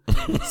too.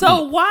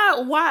 So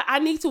why I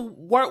need to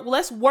work?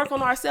 Let's work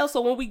on ourselves.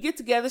 So when we get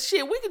together,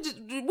 shit,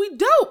 we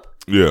dope.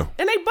 Yeah.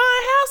 And they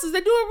buying houses.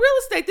 They're doing real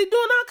estate. They're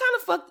doing all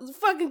kind of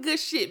fucking good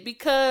shit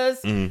because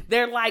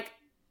they're like,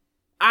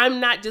 I'm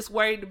not just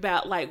worried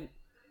about like,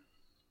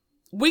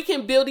 we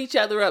can build each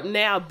other up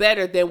now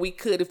better than we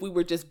could if we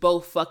were just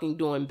both fucking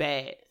doing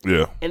bad.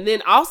 Yeah. And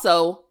then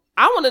also,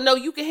 I want to know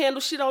you can handle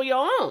shit on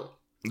your own.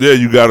 Yeah,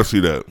 you got to see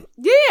that.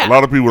 Yeah. A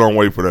lot of people don't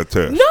wait for that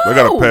test. No. They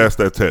got to pass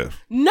that test.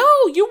 No,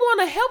 you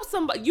want to help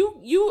somebody.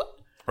 You.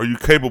 Are you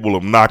capable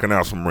of knocking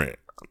out some rent?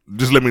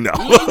 Just let me know.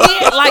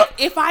 Yeah, like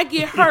if I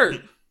get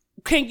hurt,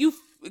 can you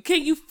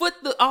foot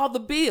all the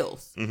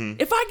bills? Mm-hmm.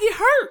 If I get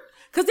hurt,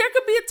 because there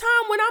could be a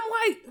time when I'm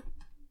like,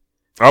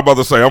 I'm about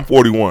to say I'm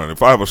 41.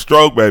 If I have a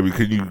stroke, baby,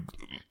 can you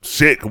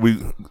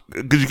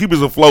could you keep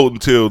us afloat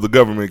until the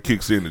government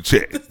kicks in the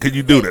check? Can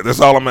you do that? That's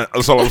all I'm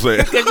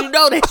saying. Because you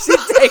know that shit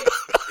take.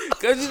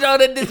 Because you know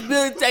that this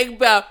bill take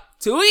about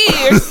 2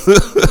 years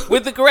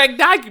with the correct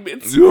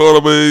documents. You know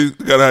what I mean?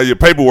 You gotta have your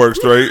paperwork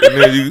straight, and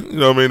then you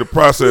know what I mean. The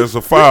process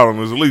of filing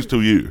is at least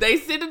 2 years. They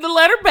send the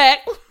letter back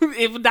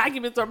if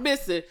documents are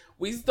missing.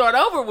 We start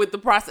over with the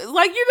process.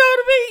 Like, you know what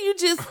I mean? You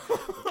just,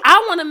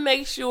 I want to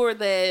make sure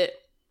that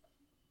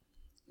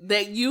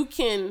you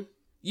can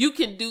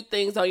do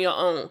things on your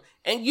own,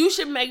 and you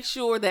should make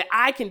sure that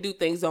I can do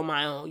things on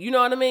my own. You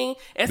know what I mean?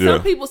 And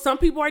some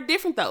people are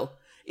different though.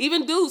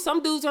 Even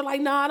some dudes are like,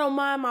 no, I don't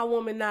mind my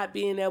woman not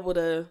being able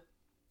to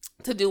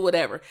do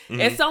whatever. Mm-hmm.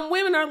 And some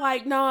women are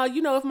like, no,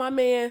 you know, if my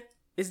man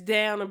is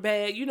down or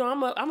bad, you know, I'm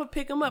gonna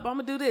pick him up. I'm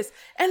gonna do this.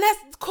 And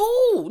that's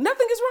cool.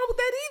 Nothing is wrong with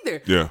that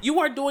either. Yeah. You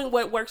are doing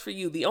what works for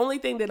you. The only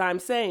thing that I'm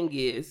saying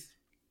is,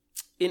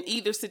 in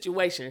either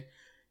situation,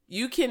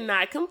 you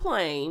cannot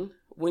complain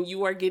when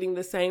you are getting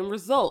the same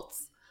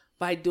results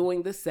by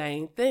doing the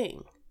same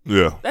thing.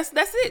 Yeah. That's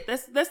it.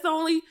 That's the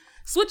only,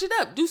 switch it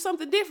up. Do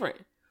something different.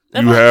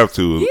 You have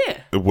to.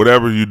 Yeah. If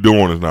whatever you're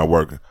doing is not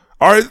working.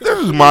 All right, this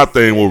is my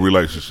thing with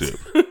relationship.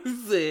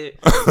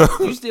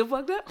 You still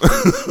fucked up?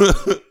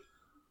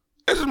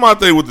 This is my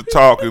thing with the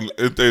talk and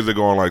things that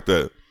go on like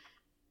that.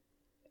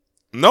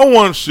 No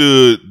one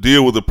should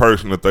deal with a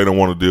person that they don't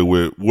want to deal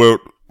with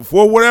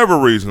for whatever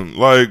reason,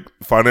 like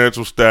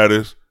financial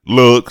status,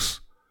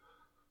 looks,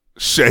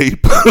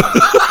 shape.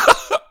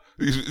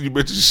 You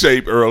mentioned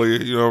shape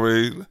earlier, you know what I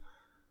mean?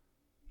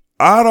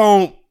 I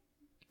don't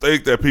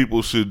think that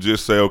people should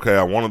just say, okay,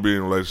 I want to be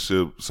in a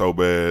relationship so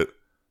bad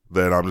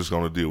that I'm just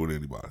going to deal with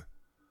anybody.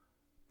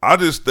 I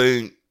just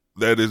think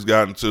that it's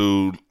gotten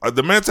to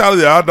the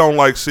mentality that I don't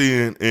like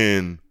seeing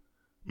in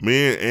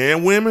men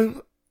and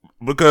women,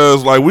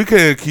 because like we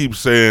can't keep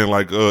saying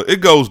like it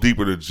goes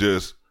deeper than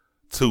just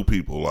two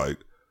people. Like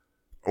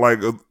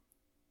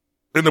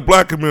in the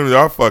black community,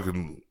 our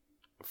fucking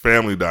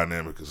family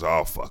dynamic is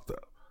all fucked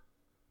up.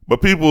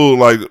 But people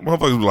like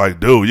motherfuckers be like,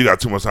 dude, you got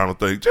too much time to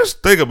think.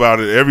 Just think about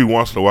it every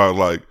once in a while.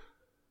 Like,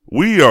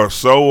 we are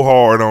so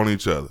hard on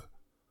each other.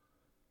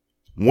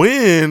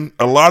 When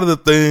a lot of the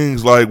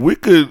things, like, we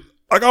could,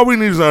 like, all we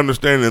need is an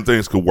understanding that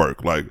things could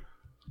work. Like,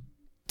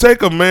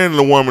 take a man and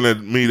a woman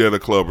that meet at a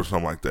club or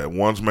something like that.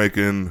 One's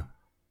making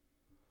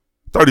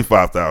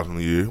 $35,000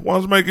 a year.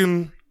 One's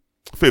making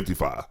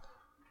 $55,000.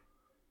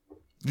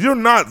 You're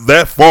not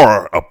that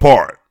far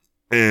apart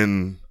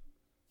in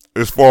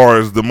as far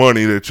as the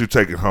money that you're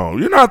taking home.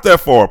 You're not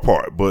that far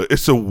apart, but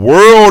it's a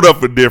world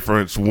of a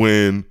difference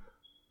when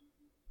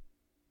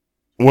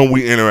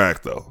we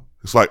interact, though.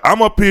 It's like,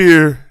 I'm up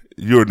here,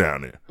 you're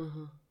down there.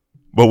 Mm-hmm.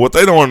 But what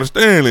they don't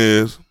understand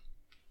is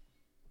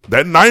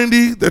that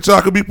 90 that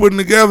y'all could be putting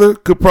together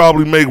could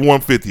probably make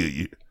 150 a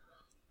year.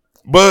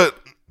 But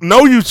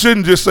no, you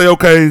shouldn't just say,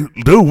 okay,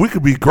 dude, we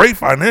could be great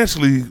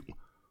financially,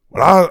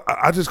 but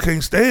I just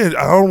can't stand.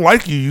 I don't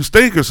like you. You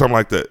stink or something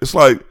like that. It's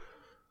like,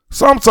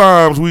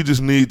 sometimes we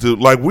just need to,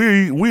 like,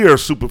 we are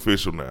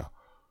superficial now.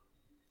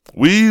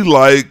 We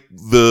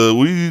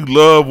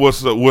love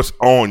what's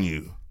on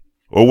you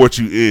or what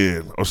you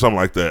in or something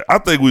like that. I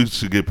think we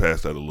should get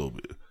past that a little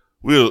bit.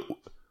 We'll,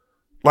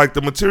 like,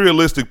 the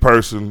materialistic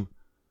person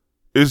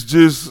is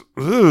just,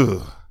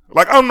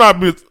 like, I'm not,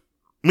 me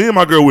and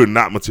my girl, we're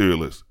not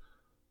materialistic.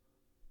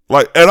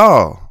 Like, at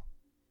all.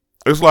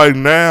 It's like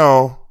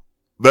now,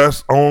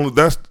 it's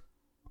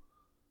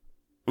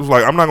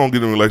like, I'm not going to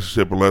get in a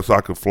relationship unless I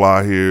can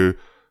fly here,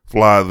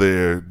 fly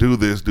there, do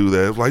this, do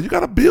that. It's like, you got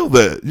to build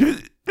that. You're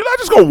not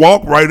just going to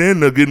walk right in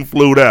there getting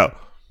flued out.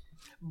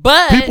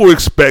 But people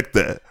expect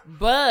that.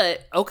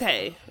 But,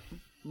 okay,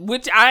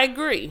 which I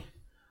agree.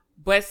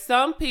 But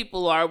some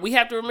people we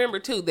have to remember,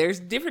 too, there's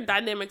different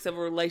dynamics of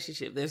a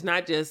relationship. There's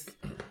not just,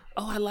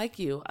 oh, I like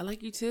you. I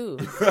like you, too.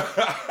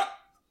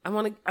 I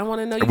want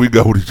to know you. We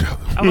go with each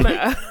other.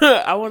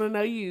 I want to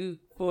know you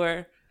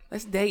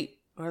let's date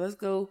or let's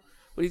go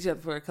with each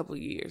other for a couple of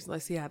years.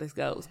 Let's see how this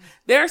goes.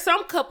 There are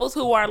some couples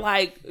who are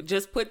like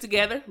just put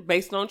together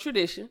based on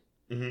tradition.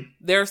 Mm-hmm.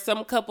 There are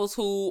some couples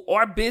who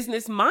are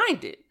business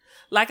minded.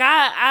 Like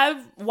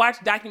I've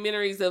watched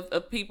documentaries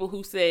of people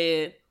who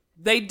said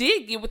they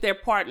did get with their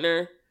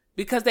partner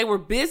because they were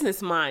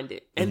business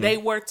minded, and mm-hmm. they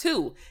were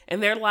too.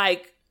 And they're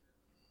like,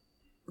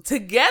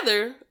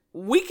 together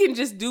we can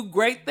just do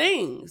great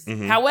things.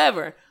 Mm-hmm.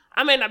 However,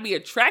 I may not be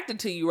attracted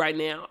to you right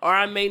now, or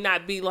I may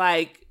not be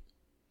like,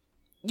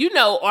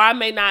 or I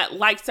may not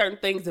like certain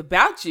things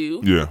about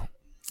you. Yeah.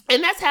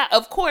 And that's how,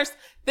 of course,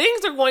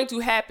 things are going to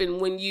happen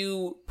when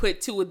you put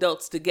two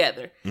adults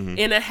together mm-hmm.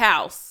 in a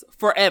house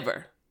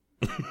forever.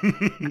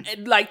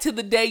 Like to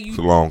the day you. It's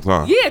a long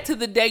time. Yeah, to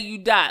the day you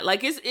die.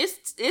 Like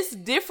it's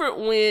different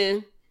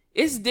when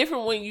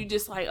you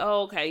just like,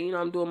 oh, okay, you know,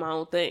 I'm doing my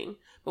own thing.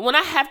 But when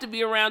I have to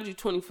be around you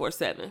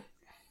 24/7,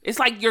 it's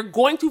like you're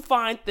going to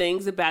find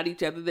things about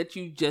each other that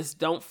you just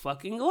don't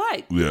fucking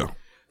like. Yeah.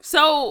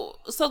 So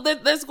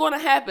that's going to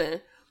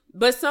happen.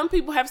 But some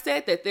people have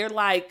said that they're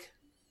like,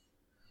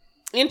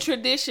 in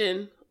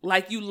tradition,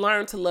 like you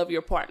learn to love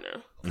your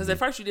partner. Because at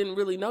first you didn't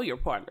really know your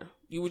partner.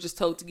 You were just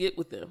told to get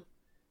with them.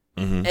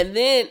 Mm-hmm. And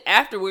then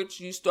afterwards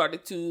you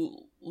started to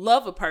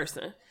love a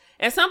person.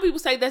 And some people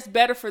say that's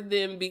better for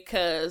them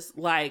because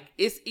like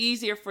it's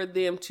easier for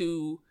them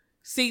to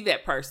see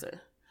that person.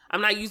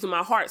 I'm not using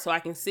my heart so I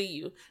can see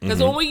you.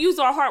 Because when we use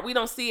our heart, we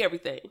don't see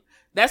everything.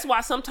 That's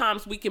why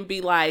sometimes we can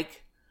be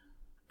like,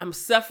 I'm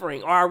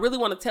suffering, or I really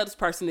want to tell this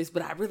person this,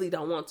 but I really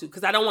don't want to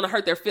because I don't want to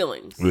hurt their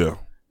feelings. Yeah.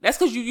 That's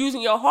because you're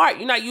using your heart.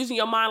 You're not using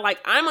your mind like,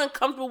 I'm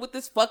uncomfortable with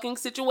this fucking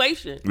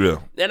situation. Yeah.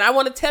 And I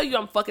want to tell you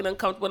I'm fucking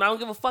uncomfortable and I don't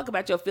give a fuck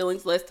about your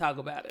feelings. Let's talk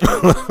about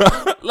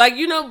it. Like,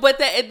 you know, but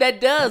that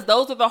does.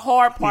 Those are the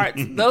hard parts.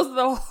 Those are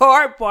the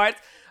hard parts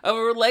of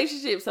a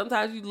relationship.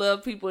 Sometimes you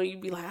love people and you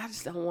be like, I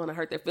just don't want to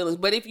hurt their feelings.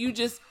 But if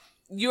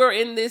you're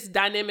in this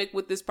dynamic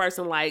with this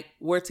person, like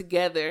we're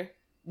together,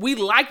 we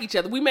like each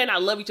other. We may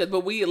not love each other,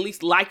 but we at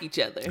least like each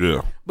other.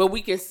 Yeah. But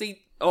we can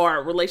see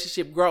our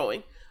relationship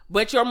growing.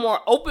 But you're more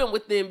open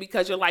with them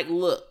because you're like,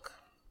 look,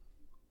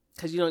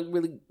 because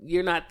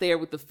you're not there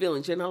with the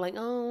feelings. You're not like,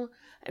 oh,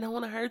 I don't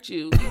want to hurt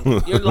you.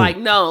 You're like,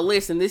 no,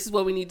 listen, this is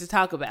what we need to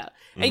talk about.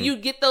 And you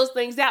get those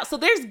things out. So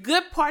there's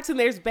good parts and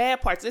there's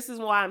bad parts. This is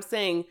why I'm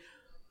saying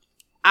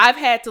I've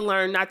had to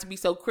learn not to be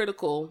so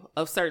critical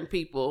of certain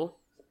people,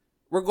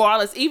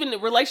 regardless, even the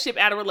relationship,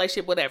 out of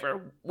relationship,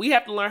 whatever. We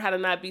have to learn how to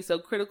not be so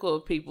critical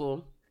of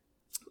people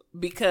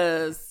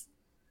because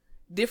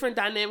different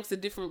dynamics of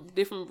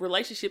different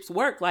relationships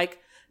work. Like,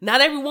 not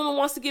every woman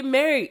wants to get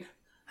married.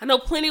 I know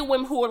plenty of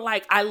women who are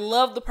like, I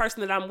love the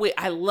person that I'm with.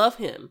 I love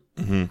him.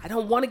 I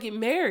don't want to get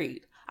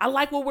married. I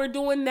like what we're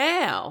doing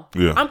now.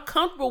 Yeah. I'm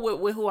comfortable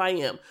with who I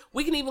am.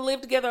 We can even live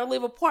together or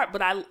live apart,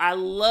 but I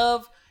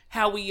love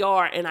how we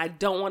are, and I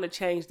don't want to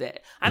change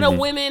that. I know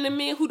women and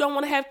men who don't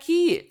want to have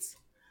kids.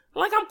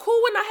 Like, I'm cool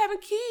with not having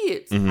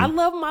kids. I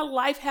love my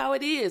life how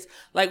it is.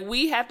 Like,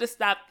 we have to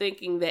stop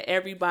thinking that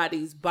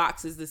everybody's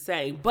box is the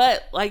same.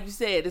 But, like you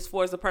said, as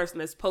far as the person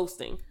that's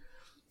posting,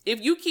 if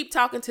you keep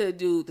talking to a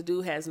dude, the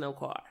dude has no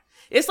car.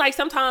 It's like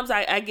sometimes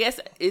I guess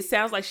it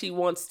sounds like she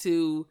wants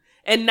to,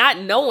 and not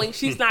knowing,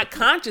 she's not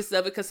conscious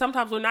of it, because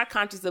sometimes we're not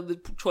conscious of the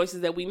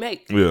choices that we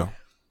make. Yeah.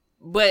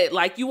 But,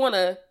 like, a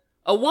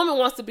woman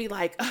wants to be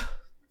like, oh,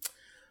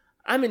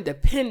 I'm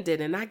independent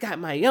and I got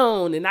my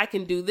own and I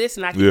can do this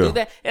and I can do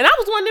that. And I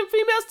was one of them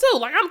females too.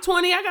 Like, I'm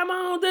 20, I got my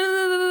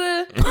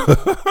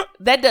own.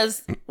 That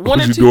does one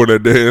or two. You doing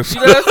that dance?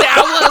 You know what I'm saying?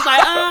 I was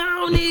like, oh, I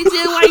don't need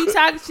you. Why you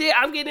talking shit?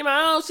 I'm getting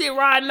my own shit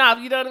riding off.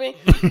 You know what I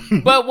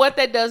mean? But what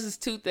that does is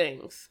two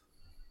things.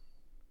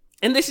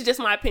 And this is just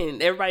my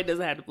opinion. Everybody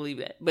doesn't have to believe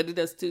that. But it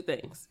does two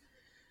things.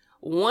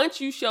 Once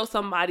you show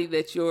somebody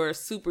that you're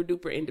super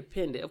duper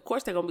independent, of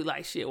course they're going to be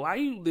like, shit, why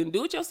you didn't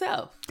do it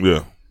yourself?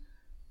 Yeah.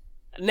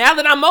 Now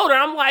that I'm older,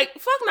 I'm like,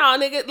 fuck no,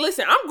 nigga.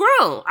 Listen, I'm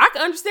grown. I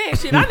can understand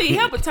shit. I need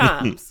help at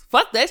times.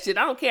 Fuck that shit.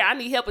 I don't care. I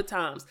need help at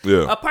times.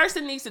 Yeah. A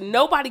person needs to,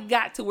 nobody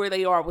got to where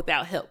they are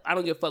without help. I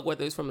don't give a fuck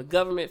whether it's from the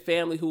government,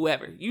 family,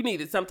 whoever. You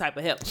needed some type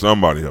of help.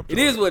 Somebody help. It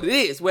is what it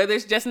is. Whether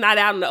it's just not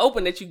out in the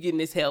open that you're getting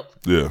this help.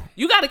 Yeah.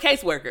 You got a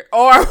caseworker.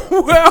 Or,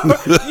 well,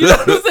 you know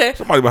what I'm saying?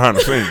 Somebody behind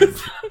the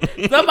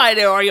scenes. Somebody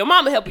there, or your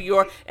mama helping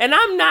you. And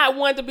I'm not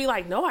one to be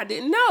like, no, I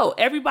didn't know.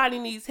 Everybody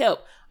needs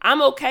help.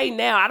 I'm okay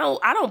now. I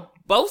don't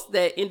boast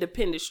that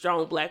independent,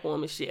 strong black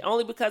woman shit.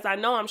 Only because I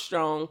know I'm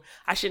strong,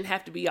 I shouldn't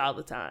have to be all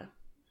the time.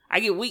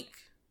 I get weak.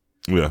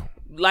 Yeah.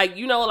 Like,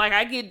 you know, like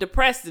I get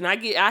depressed and I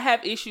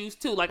have issues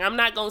too. Like, I'm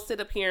not going to sit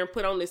up here and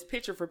put on this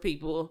picture for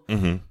people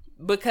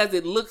because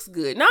it looks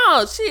good.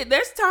 No, shit,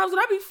 there's times when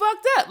I be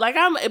fucked up. Like,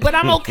 but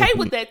I'm okay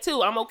with that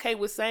too. I'm okay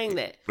with saying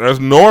that. That's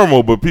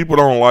normal, but people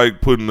don't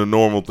like putting the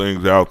normal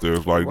things out there.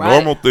 It's like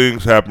normal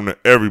things happen to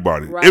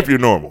everybody. Right. If you're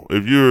normal.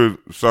 If you're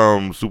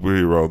some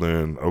superhero,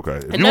 then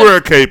okay. If you wear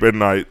a cape at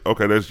night,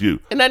 okay, that's you.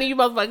 And none of you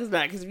motherfuckers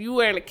not, because if you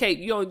wearing a cape,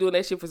 you only doing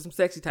that shit for some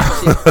sexy type of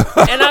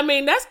shit. And I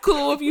mean, that's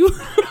cool if you,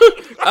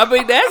 I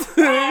mean,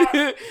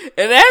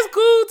 and that's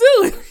cool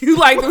too.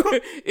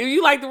 If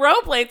you like the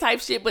role play type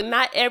shit, but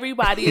not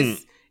everybody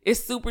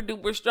is super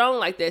duper strong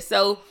like that.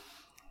 So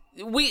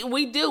we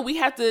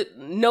have to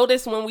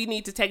notice when we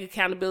need to take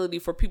accountability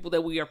for people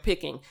that we are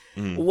picking.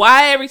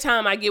 Why every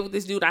time I get with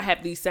this dude I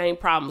have these same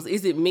problems?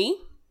 Is it me?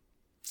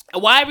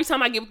 Why every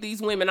time I get with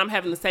these women I'm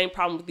having the same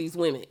problem with these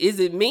women? Is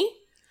it me?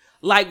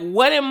 Like,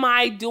 what am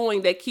I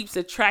doing that keeps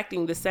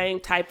attracting the same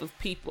type of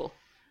people?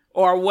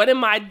 Or what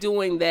am I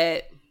doing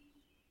that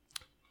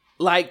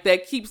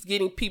keeps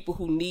getting people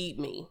who need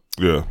me?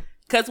 Yeah.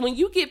 Because when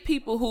you get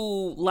people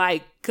who,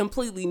 like,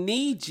 completely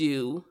need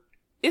you,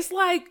 it's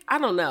like, I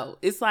don't know.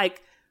 It's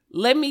like,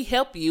 let me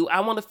help you.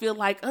 I want to feel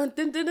like,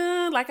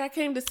 like I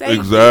came to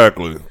save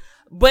you.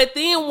 But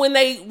then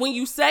when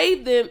you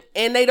save them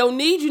and they don't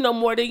need you no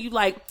more, then you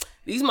like,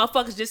 these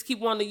motherfuckers just keep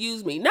wanting to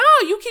use me. No,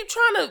 you keep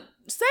trying to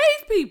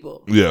save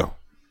people. Yeah.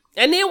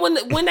 And then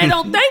when they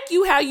don't thank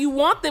you how you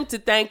want them to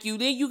thank you,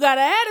 then you got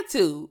an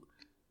attitude.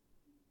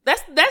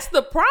 That's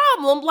the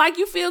problem. Like,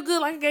 you feel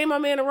good like I gave my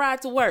man a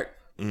ride to work.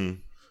 Mm.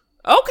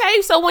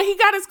 Okay, so when he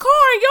got his car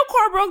and your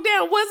car broke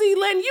down, was he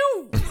letting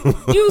you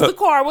use the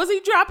car? Was he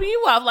dropping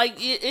you off? Like,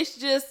 it's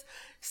just,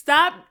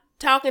 stop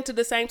talking to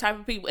the same type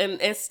of people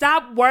and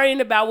stop worrying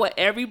about what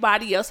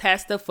everybody else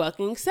has to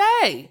fucking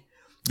say.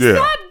 Yeah.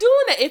 Stop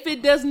doing that. If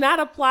it does not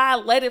apply,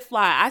 let it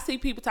fly. I see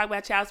people talk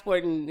about child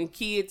support and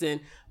kids and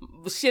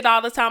shit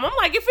all the time. I'm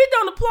like, if it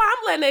don't apply,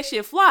 I'm letting that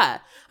shit fly.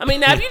 I mean,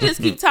 now if you just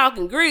keep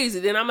talking greasy,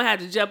 then I'm gonna have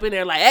to jump in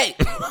there like, hey.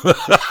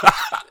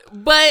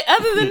 But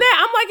other than that,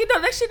 I'm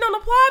like, that shit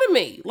don't apply to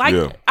me. Like,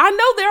 yeah. I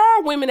know there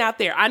are women out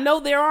there. I know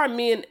there are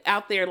men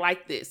out there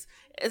like this.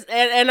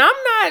 And I'm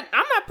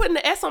not putting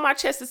the S on my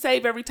chest to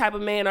save every type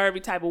of man or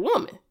every type of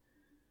woman.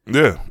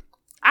 Yeah.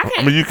 I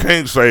mean, you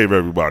can't save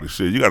everybody.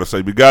 Shit, you got to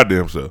save your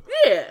goddamn self.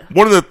 Yeah.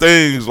 One of the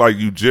things, like,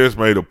 you just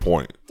made a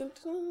point,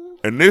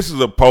 and this is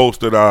a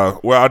post that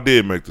I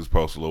did make this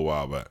post a little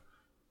while back.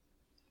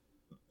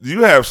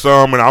 You have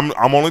some, and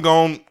I'm only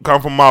going to come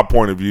from my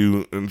point of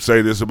view and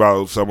say this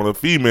about some of the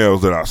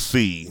females that I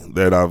see,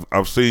 that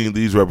I've seen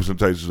these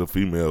representations of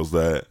females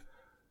that,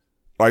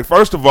 like,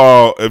 first of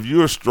all, if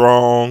you're a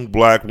strong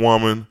black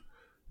woman,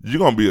 you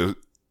can be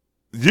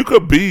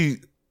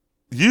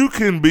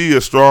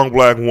a strong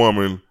black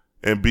woman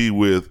and be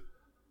with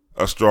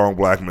a strong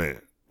black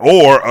man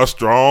or a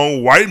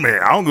strong white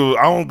man. I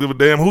don't give a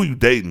damn who you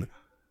dating.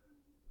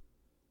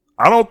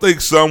 I don't think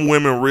some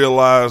women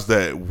realize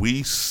that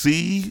we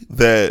see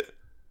that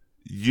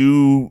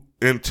you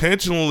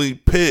intentionally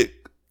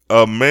pick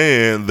a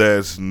man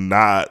that's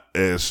not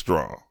as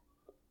strong.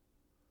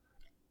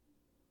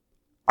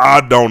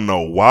 I don't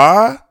know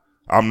why.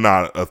 I'm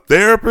not a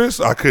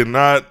therapist. I could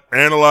not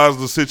analyze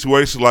the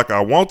situation like I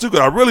want to,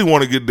 because I really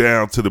want to get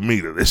down to the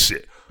meat of this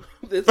shit.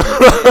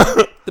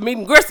 The meat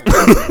and gristle.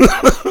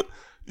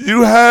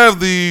 You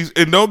have these,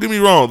 and don't get me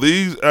wrong,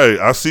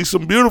 I see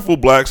some beautiful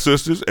black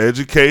sisters,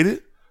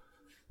 educated,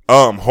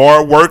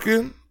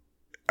 hardworking,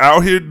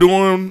 out here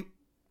doing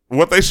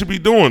what they should be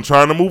doing,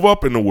 trying to move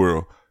up in the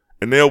world.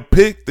 And they'll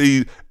pick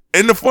these.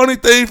 And the funny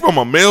thing, from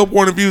a male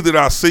point of view that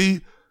I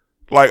see,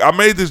 like, I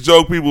made this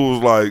joke, people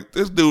was like,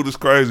 this dude is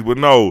crazy. But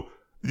no,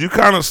 you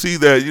kind of see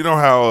that, you know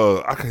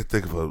how, I can't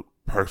think of a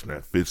person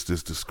that fits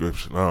this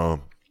description.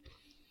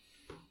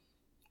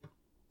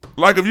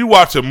 Like, if you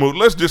watch a movie,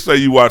 let's just say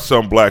you watch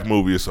some black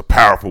movie, it's a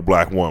powerful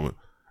black woman,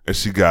 and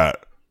she got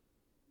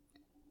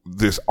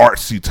this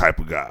artsy type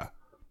of guy.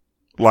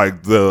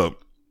 Like, the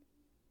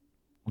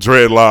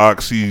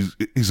dreadlocks,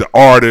 he's an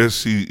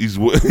artist, he's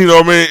you know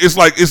what I mean? It's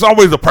like, it's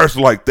always a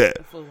person like that.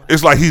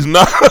 It's like, he's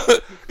not,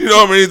 you know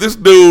what I mean? This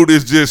dude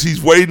is just,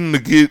 he's waiting to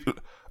get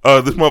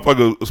this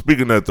motherfucker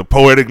speaking at the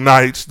poetic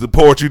nights, the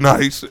poetry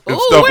nights, and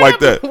stuff like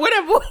that.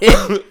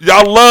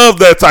 Y'all love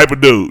that type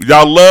of dude.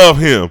 Y'all love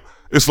him.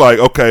 It's like,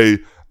 okay,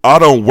 I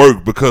don't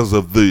work because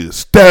of the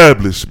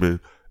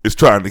establishment is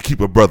trying to keep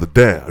a brother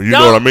down. You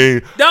know what I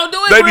mean? Don't do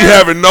it, They be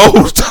having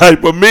those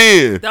type of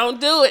men. Don't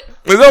do it.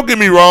 And don't get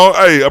me wrong.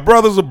 Hey, a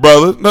brother's a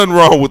brother. Nothing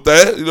wrong with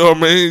that. You know what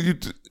I mean?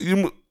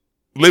 You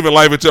living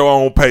life at your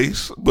own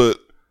pace. But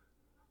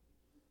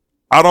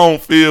I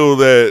don't feel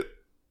that.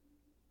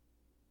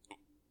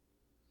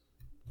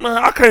 Man,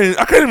 I can't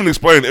even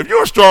explain it. If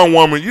you're a strong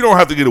woman, you don't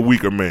have to get a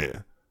weaker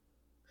man.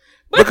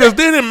 Because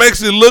then it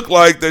makes it look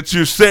like that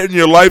you're setting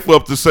your life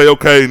up to say,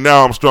 okay,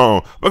 now I'm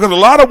strong. Because a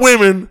lot of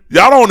women,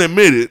 y'all don't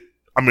admit it.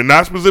 I mean,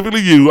 not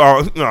specifically you.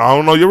 I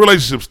don't know your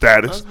relationship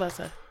status. I was about to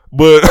say.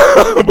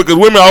 But because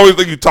women always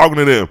think you're talking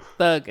to them.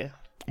 Thugging.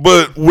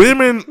 But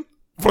women,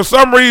 for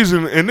some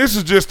reason, and this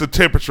is just the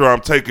temperature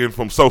I'm taking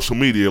from social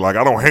media. Like,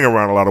 I don't hang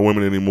around a lot of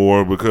women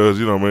anymore because,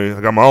 you know what I mean,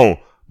 I got my own.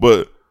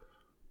 But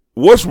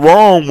what's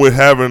wrong with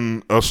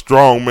having a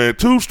strong man?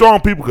 Two strong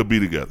people could be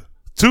together.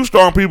 Two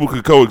strong people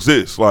could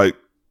coexist. Like,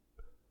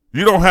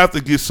 you don't have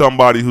to get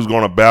somebody who's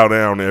going to bow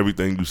down to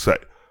everything you say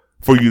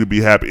for you to be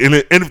happy. And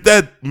if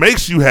that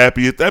makes you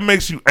happy, if that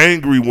makes you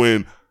angry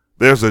when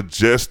there's a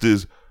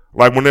justice,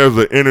 like when there's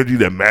an energy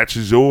that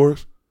matches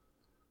yours,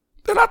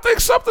 then I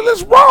think something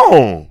is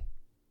wrong.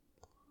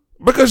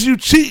 Because you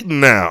cheating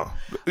now.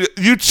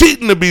 You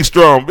cheating to be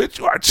strong, bitch.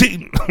 You are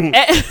cheating.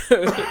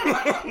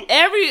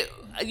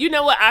 You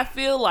know what? I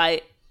feel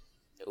like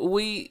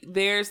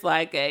there's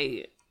like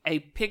a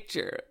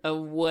picture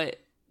of what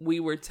we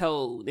were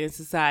told in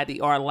society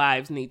our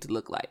lives need to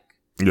look like.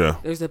 Yeah.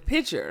 There's a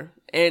picture.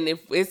 And if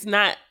it's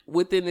not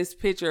within this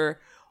picture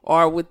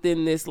or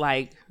within this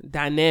like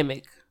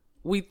dynamic,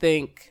 we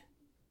think,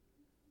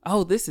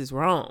 oh, this is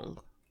wrong.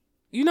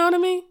 You know what I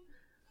mean?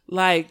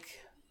 Like,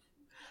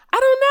 I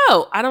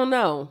don't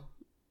know.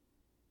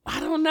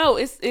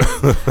 It's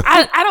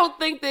I don't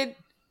think that,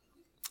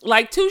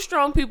 like, two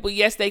strong people,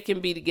 yes, they can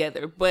be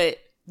together, but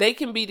they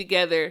can be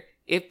together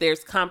if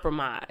there's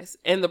compromise.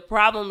 And the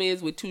problem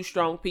is with two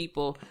strong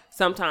people,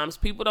 sometimes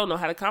people don't know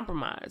how to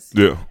compromise.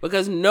 Yeah.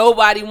 Because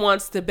nobody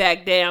wants to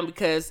back down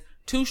because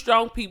two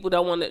strong people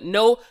don't want to.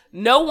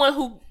 No one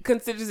who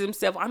considers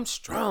himself, I'm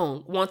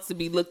strong, wants to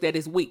be looked at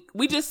as weak.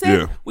 We just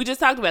said, we just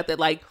talked about that.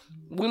 Like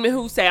women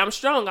who say, I'm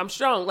strong.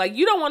 Like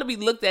you don't want to be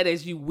looked at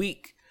as you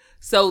weak.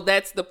 So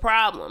that's the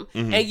problem.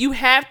 Mm-hmm. And you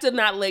have to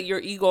not let your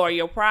ego or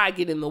your pride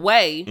get in the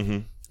way. Mm-hmm.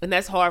 And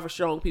that's hard for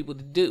strong people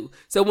to do.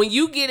 So when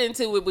you get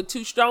into it with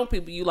two strong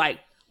people, you like,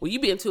 well, you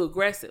being too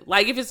aggressive.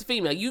 Like if it's a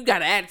female, you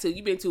got an attitude,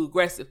 you being too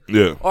aggressive.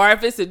 Yeah. Or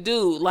if it's a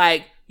dude,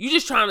 like you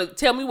just trying to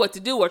tell me what to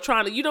do or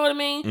trying to, you know what I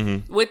mean?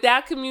 Mm-hmm.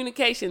 Without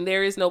communication,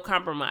 there is no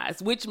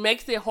compromise, which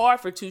makes it hard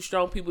for two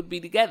strong people to be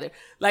together.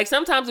 Like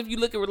sometimes if you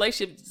look at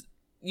relationships,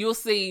 you'll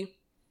see,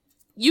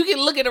 you can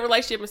look at a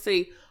relationship and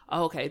see,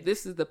 oh, okay,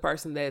 this is the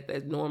person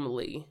that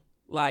normally,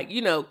 like,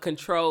 you know,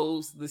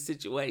 controls the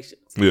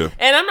situations. Yeah.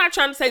 And I'm not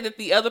trying to say that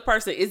the other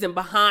person isn't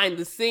behind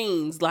the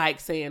scenes, like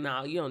saying,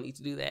 no, you don't need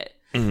to do that.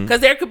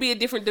 Because there could be a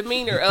different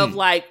demeanor of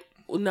like,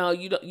 no,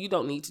 you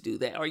don't need to do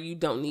that. Or you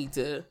don't need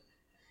to.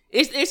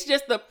 It's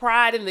just the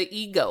pride and the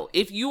ego.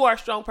 If you are a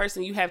strong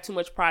person, you have too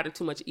much pride or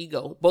too much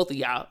ego, both of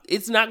y'all,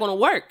 it's not going to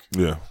work.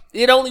 Yeah.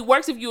 It only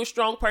works if you're a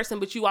strong person,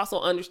 but you also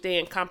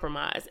understand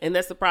compromise. And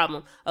that's the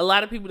problem. A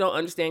lot of people don't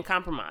understand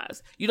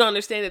compromise. You don't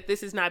understand that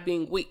this is not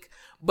being weak.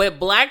 But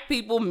black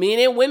people, men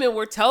and women,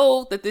 were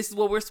told that this is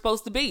what we're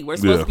supposed to be. We're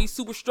supposed to be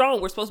super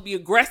strong. We're supposed to be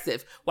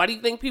aggressive. Why do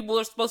you think people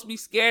are supposed to be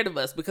scared of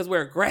us? Because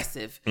we're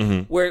aggressive.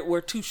 Mm-hmm.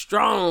 We're too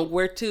strong.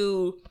 We're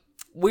too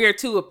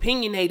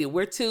opinionated.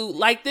 We're too,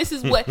 like, this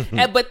is what,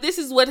 but this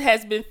is what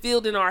has been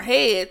filled in our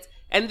heads.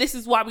 And this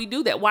is why we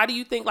do that. Why do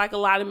you think, like, a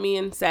lot of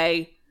men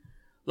say,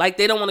 like,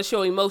 they don't want to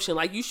show emotion?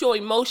 Like, you show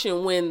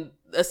emotion when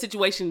a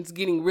situation's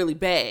getting really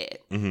bad.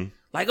 Mm-hmm.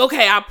 Like,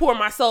 okay, I pour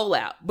my soul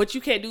out. But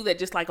you can't do that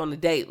just, like, on the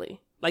daily.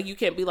 Like, you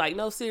can't be like,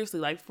 no, seriously,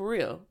 like, for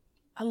real,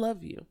 I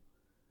love you.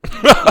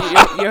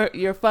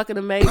 you're fucking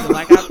amazing.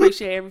 Like, I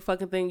appreciate every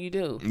fucking thing you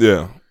do.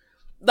 Yeah.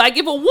 Like,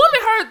 if a woman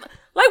hurt,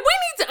 like, we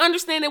need to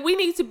understand that we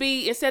need to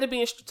be, instead of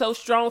being so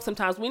strong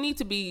sometimes, we need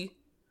to be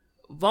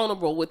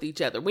vulnerable with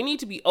each other. We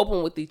need to be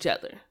open with each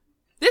other.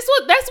 That's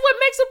what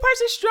makes a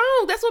person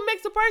strong. That's what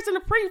makes a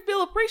person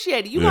feel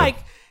appreciated. You like,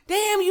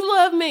 damn, you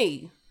love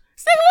me.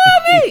 Still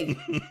love me.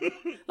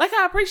 Like,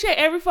 I appreciate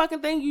every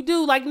fucking thing you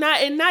do. Like,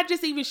 not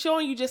just even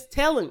showing you, just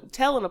telling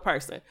a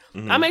person.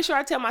 Mm-hmm. I make sure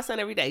I tell my son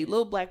every day,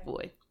 little black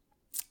boy,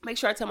 make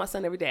sure I tell my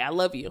son every day, I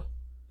love you.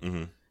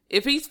 Mm-hmm.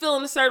 If he's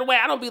feeling a certain way,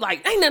 I don't be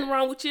like, ain't nothing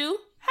wrong with you.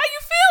 How you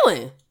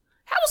feeling?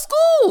 How was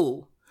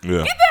school?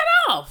 Yeah. Get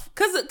that off.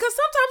 Cause sometimes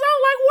I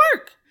don't like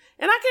work.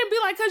 And I can't be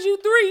like, cause you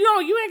 3,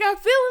 you ain't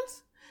got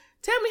feelings.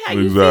 Tell me how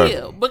you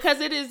feel.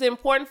 Because it is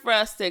important for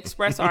us to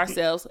express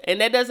ourselves.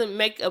 And that doesn't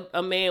make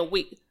a man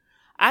weak.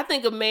 I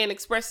think a man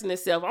expressing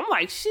himself, I'm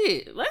like,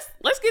 shit, let's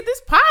get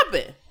this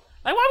popping.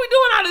 Like, why we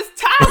doing all this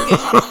talking?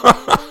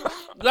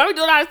 Why we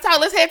doing all this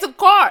talking? Let's head to the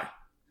car.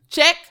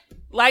 Check.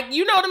 Like,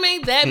 you know what I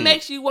mean? That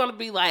makes you want to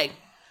be like,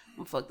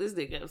 fuck this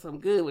nigga up some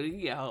good with it,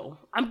 yo.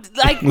 I'm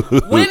like,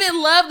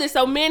 women love this.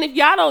 So, men, if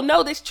y'all don't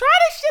know this, try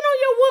this shit on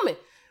your woman.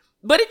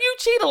 But if you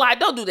cheat a lot,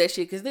 don't do that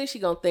shit, because then she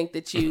gonna think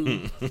that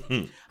you,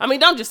 I mean,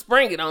 don't just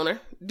spring it on her.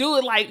 Do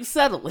it like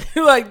subtly.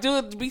 Like, do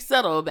it, be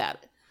subtle about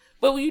it.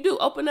 But when you do,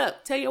 open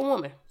up. Tell your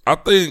woman. I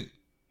think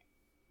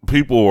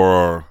people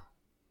are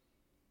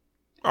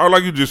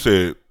like you just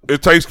said,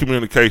 it takes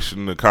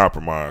communication to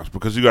compromise,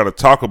 because you got to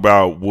talk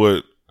about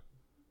what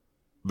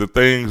the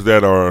things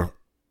that are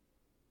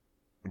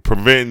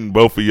preventing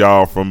both of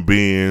y'all from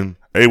being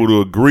able to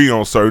agree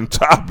on certain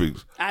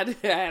topics. I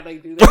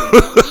like do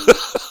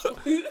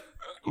that.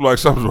 Like,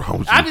 something's wrong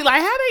with you. I'd be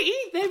like, how they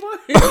eat?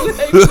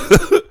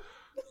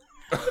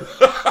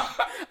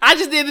 I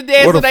just did the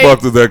dance. Where the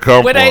fuck did that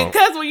come from?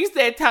 Because when you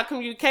said talk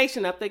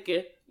communication, I'm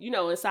thinking, you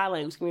know, in sign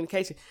language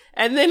communication.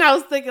 And then I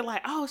was thinking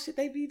like, oh, should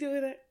they be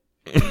doing that?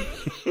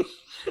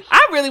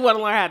 I really want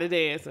to learn how to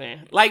dance,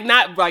 man. Like,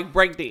 not like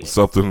break dance.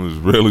 Something is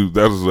really,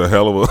 that is a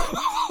hell of a...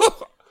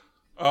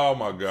 Oh,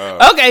 my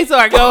God. Okay,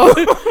 sorry, go.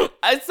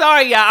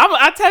 Sorry, y'all.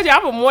 I tell you,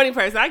 I'm a morning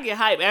person. I get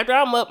hyped. After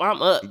I'm up, I'm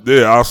up.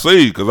 Yeah, I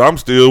see, because I'm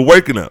still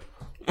waking up.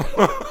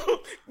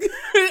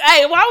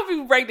 Hey, why would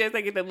people break dance?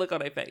 They get that look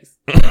on their face.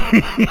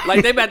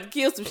 Like, they about to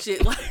kill some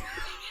shit. Like,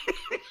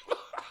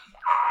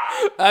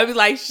 I'd be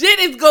like, shit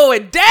is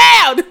going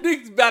down. The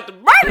niggas about to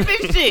murder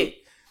this shit.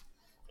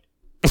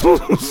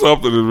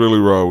 Something is really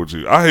wrong with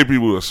you. I hate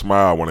people that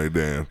smile when they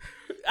dance.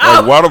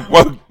 Like, why the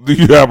fuck do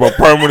you have a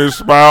permanent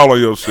smile on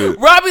your shit?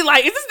 Robbie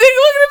like, is this nigga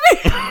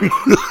looking at me?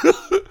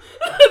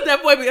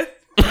 That boy be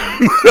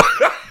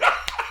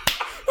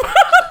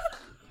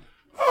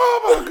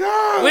oh my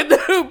God. With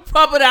the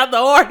pumping out the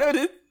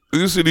horn.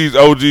 You see these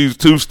OGs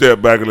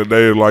two-step back in the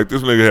day, like,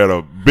 this nigga had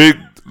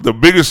the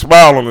biggest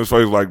smile on his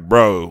face, like,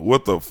 bro,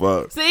 what the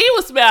fuck? See, he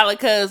was smiling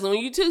because when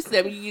you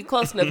two-step, you get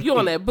close enough, you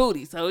on that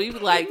booty. So he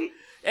was like,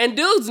 and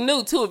dudes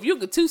knew too, if you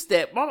could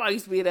two-step, my mom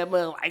used to be in that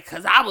mother like,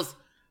 because I was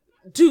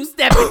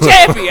two-stepping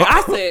champion.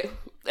 I said,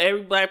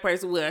 every black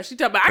person will. She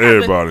talking about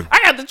Everybody. I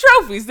got the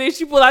trophies. Then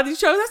she pulled out these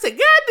trophies. I said,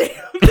 God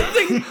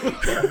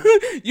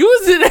damn, you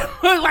was in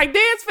that like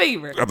dance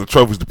fever. Got the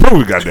trophies to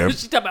prove it, goddamn.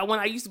 She talking about when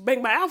I used to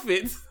bang my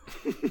outfits.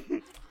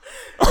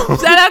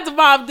 Shout out to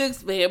Bob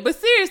Dukes, man. But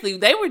seriously,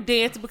 they were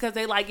dancing because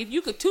they like, if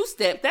you could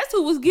two-step, that's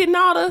who was getting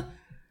all the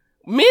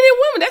men and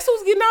women. That's who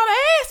was getting all the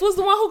ass, was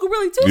the one who could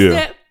really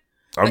two-step.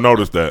 Yeah, I've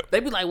noticed that. They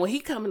be like, when he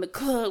come in the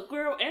club,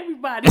 girl,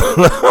 everybody.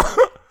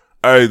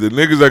 Hey, the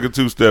niggas that can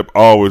two-step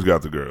always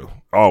got the girl.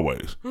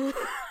 Always.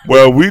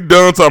 Well, we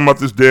done talking about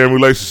this damn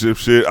relationship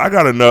shit. I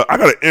got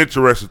an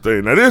interesting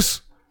thing. Now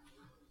this,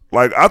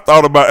 like, I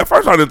thought about, at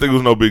first I didn't think it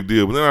was no big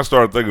deal, but then I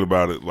started thinking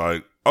about it,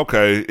 like,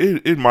 okay,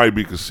 it might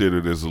be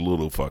considered as a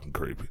little fucking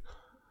creepy.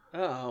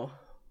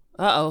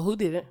 Uh-oh, who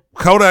did it?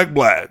 Kodak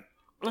Black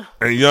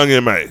and Young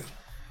M.A.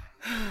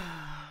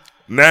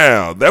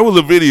 Now, there was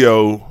a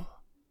video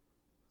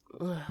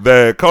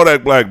that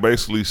Kodak Black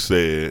basically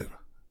said,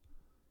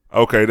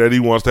 okay, that he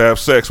wants to have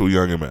sex with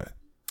Young M.A.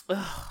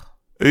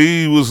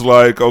 He was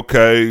like,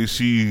 okay,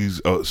 she's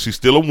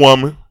still a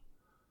woman.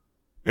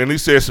 And he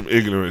said some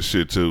ignorant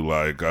shit too,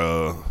 like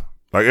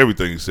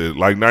everything he said,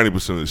 like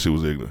 90% of the shit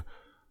was ignorant.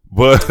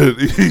 But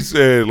he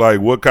said, like,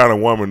 what kind of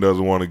woman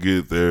doesn't want to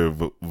get their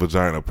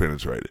vagina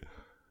penetrated?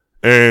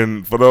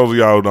 And for those of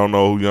y'all who don't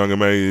know who Young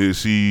M.A. is,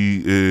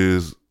 she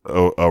is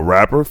a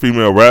rapper,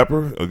 female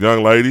rapper, a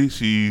young lady.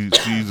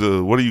 She's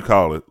a, what do you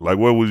call it? Like,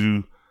 what would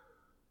you,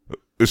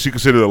 is she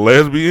considered a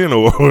lesbian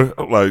or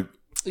like?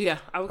 Yeah,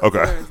 I would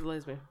consider her as a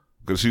lesbian.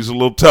 Because she's a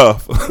little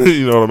tough,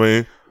 you know what I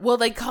mean? Well,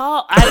 they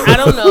call, I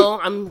don't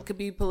know, could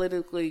be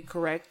politically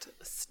correct,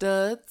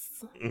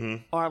 studs,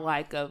 or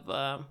like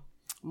of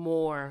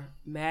more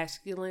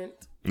masculine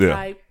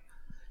type.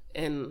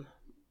 And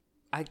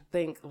I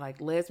think like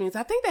lesbians,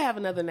 I think they have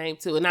another name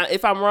too. And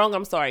if I'm wrong,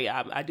 I'm sorry.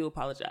 I do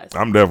apologize.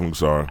 I'm definitely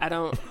sorry.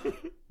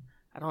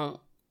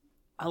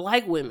 I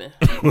like women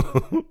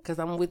because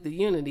I'm with the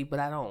unity, but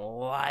I don't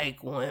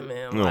like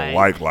women. You don't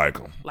like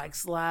them. Like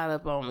slide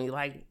up on me.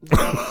 Like,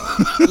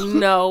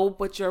 no,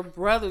 but your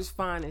brother's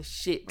fine as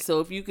shit. So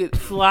if you could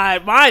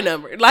slide my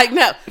number, like,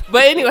 no.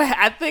 But anyway,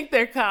 I think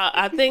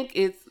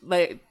it's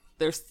like,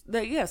 they're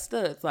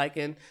studs. Like,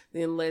 and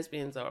then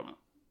lesbians are.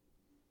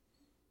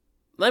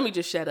 Let me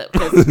just shut up.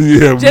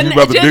 Yeah, you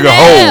about to dig a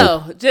hole.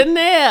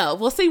 Janelle.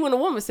 Well, see, when a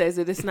woman says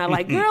it, it's not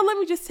like, girl, let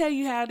me just tell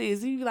you how it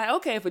is. You be like,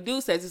 okay. If a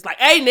dude says it's like,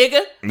 hey,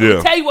 nigga, let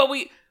me tell you what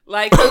we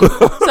like.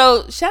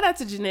 So shout out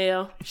to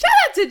Janelle. Shout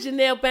out to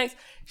Janelle Banks.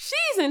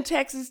 She's in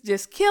Texas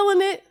just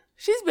killing it.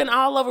 She's been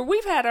all over.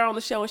 We've had her on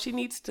the show and she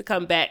needs to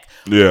come back.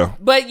 Yeah.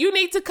 But you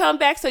need to come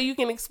back so you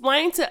can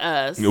explain to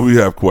us. We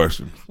have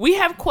questions. We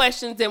have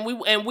questions and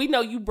we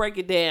know you break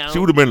it down. She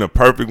would have been the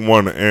perfect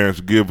one to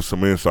answer, give us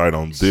some insight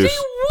on this.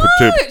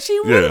 She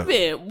would have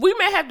been. We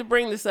may have to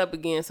bring this up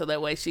again so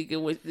that way she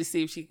can to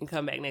see if she can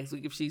come back next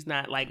week if she's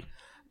not like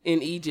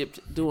in Egypt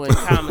doing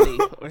comedy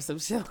or some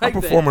shit like that.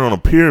 I'm performing on a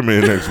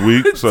pyramid next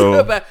week. So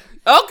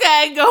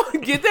okay, go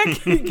get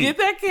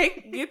that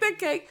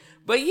cake.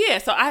 But yeah,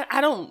 so I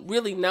don't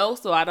really know,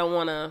 so I don't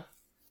want to.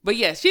 But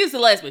yeah, she's a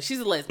lesbian. She's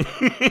a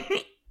lesbian.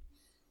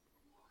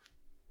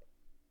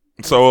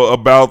 So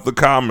about the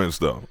comments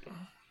though,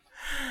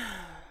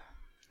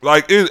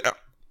 like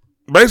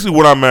basically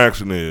what I'm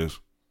asking is,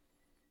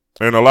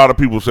 and a lot of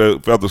people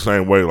felt the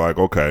same way. Like,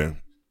 okay,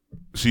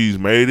 she's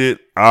made it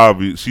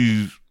obvious.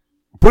 She's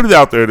put it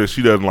out there that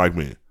she doesn't like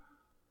men,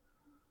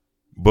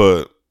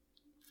 but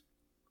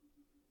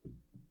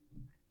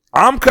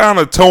I'm kind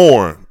of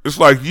torn. It's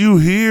like you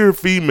hear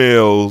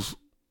females,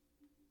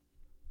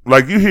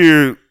 like you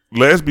hear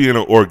lesbian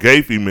or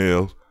gay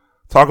females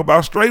talk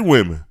about straight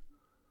women.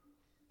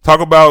 Talk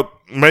about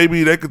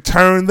maybe they could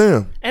turn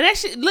them. And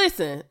actually,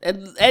 listen,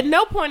 at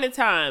no point in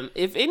time,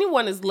 if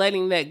anyone is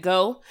letting that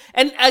go,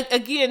 and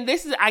again,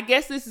 I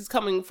guess this is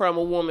coming from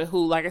a woman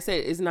who, like I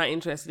said, is not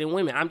interested in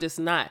women. I'm just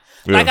not.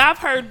 Yeah. Like I've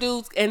heard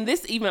dudes, and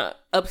this even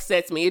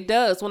upsets me. It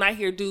does when I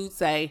hear dudes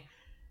say,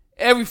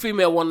 every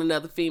female want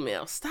another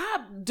female.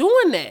 Stop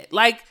doing that.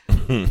 Like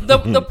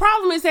the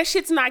problem is that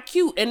shit's not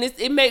cute, and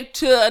it may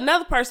to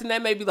another person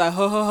that may be like,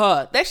 ha ha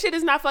ha. That shit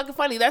is not fucking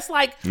funny. That's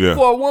like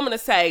for a woman to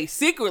say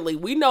secretly,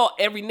 we know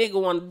every nigga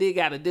want to dig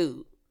out a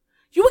dude.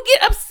 You would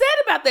get upset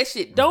about that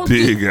shit. Don't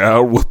dig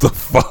out. What the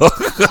fuck?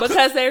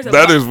 Because there's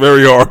that is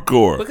very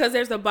hardcore. Because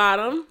there's a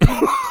bottom,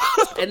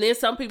 and then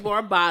some people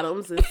are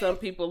bottoms, and some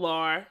people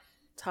are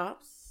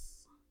tops.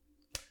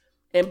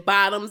 And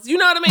bottoms, you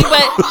know what I mean?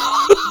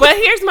 But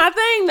here's my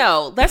thing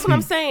though. That's what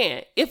I'm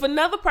saying. If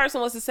another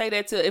person was to say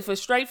that if a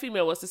straight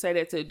female was to say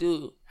that to a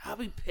dude, I'll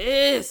be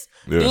pissed.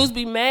 Yeah. Dudes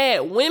be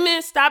mad.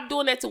 Women, stop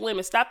doing that to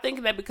women. Stop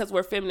thinking that because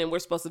we're feminine, we're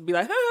supposed to be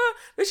like,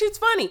 this shit's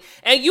funny.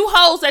 And you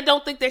hoes that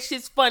don't think that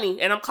shit's funny,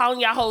 and I'm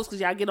calling y'all hoes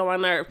because y'all get on my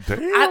nerve.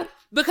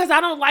 Because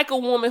I don't like a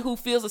woman who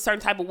feels a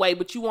certain type of way,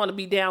 but you want to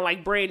be down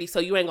like Brandy,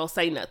 so you ain't gonna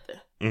say nothing.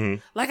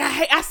 Mm-hmm. Like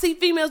I see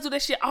females do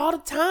that shit all the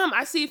time.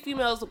 I see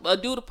females, a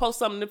dude to post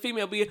something, the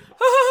female be, you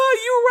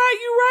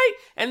right,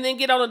 and then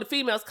get on the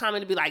females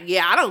comment and be like,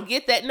 yeah, I don't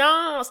get that.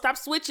 No, stop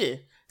switching.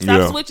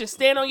 Stop switching.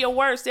 Stand on your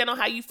word. Stand on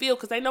how you feel,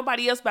 because ain't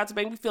nobody else about to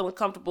make me feel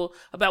uncomfortable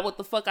about what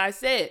the fuck I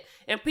said.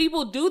 And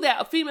people do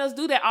that. Females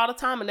do that all the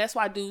time, and that's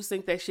why dudes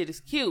think that shit is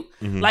cute.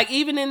 Mm-hmm. Like,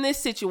 even in this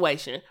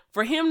situation,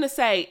 for him to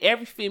say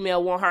every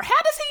female want her,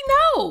 how does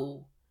he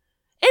know?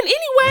 And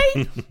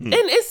anyway,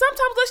 and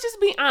sometimes, let's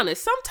just be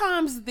honest,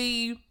 sometimes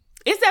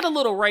is that a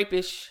little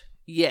rapish?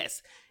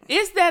 Yes.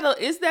 Is that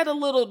a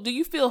little, do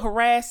you feel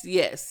harassed?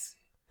 Yes.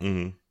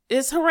 Mm-hmm.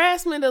 Is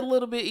harassment a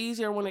little bit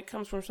easier when it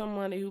comes from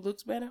somebody who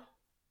looks better?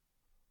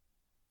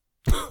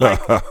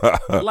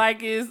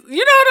 Like is,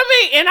 you know what I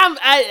mean?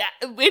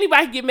 And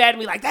anybody get mad at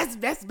me like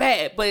that's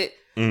bad, but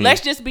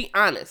let's just be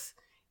honest.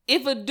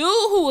 If a dude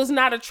who is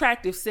not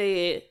attractive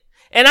said,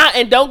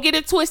 and don't get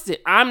it twisted,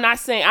 I'm not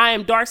saying, I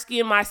am dark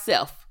skinned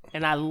myself,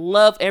 and I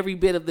love every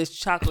bit of this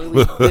chocolate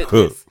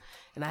goodness,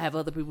 and I have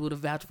other people who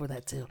vouch for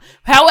that too.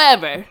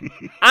 However,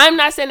 I'm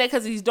not saying that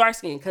because he's dark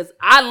skinned, because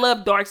I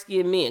love dark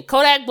skinned men.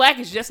 Kodak Black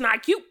is just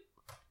not cute.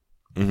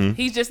 Mm-hmm.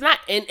 He's just not,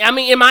 and I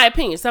mean, in my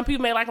opinion, some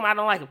people may like him, I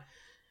don't like him.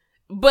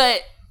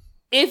 But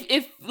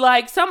if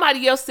like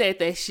somebody else said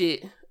that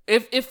shit,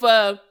 if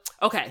a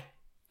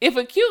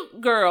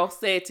cute girl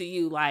said to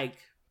you like,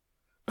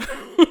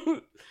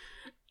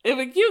 if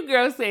a cute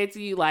girl said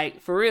to you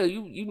like, for real,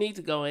 you need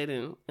to go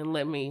in and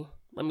let me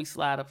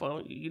slide up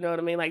on you, you know what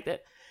I mean, like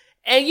that,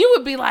 and you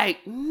would be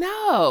like,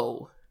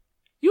 no,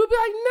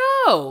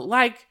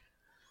 like,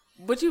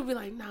 but you'd be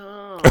like,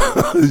 no,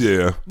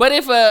 yeah. But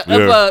if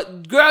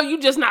a girl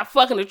you just not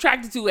fucking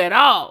attracted to at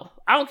all,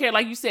 I don't care.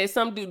 Like you said,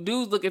 some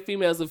dudes look at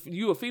females. If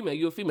you a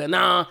female,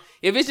 Nah,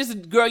 if it's just a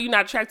girl you're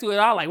not attracted to at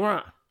all, like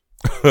run.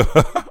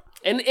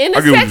 And in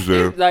the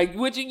section, like, you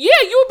would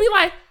be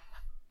like,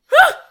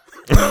 huh?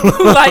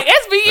 Like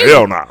SVU,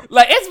 hell no.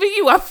 Like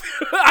SVU,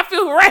 I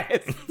feel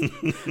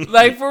harassed.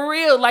 Like for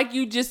real, like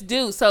you just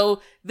do.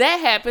 So that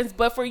happens.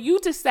 But for you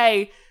to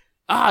say,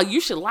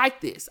 you should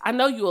like this. I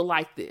know you will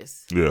like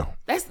this. Yeah,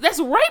 that's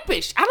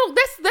rapish.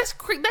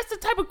 That's the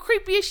type of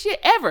creepiest shit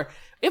ever.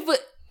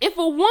 If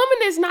a woman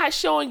is not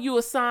showing you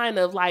a sign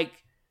of like,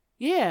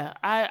 yeah,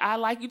 I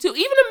like you too.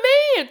 Even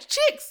a man,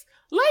 chicks,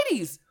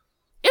 ladies.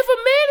 If a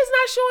man is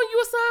not showing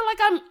you a sign like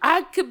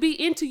I could be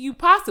into you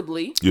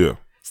possibly. Yeah.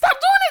 Stop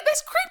doing it.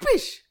 That's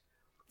creepish.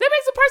 That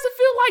makes a person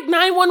feel like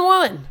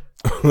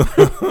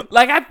 911.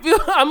 Like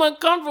I'm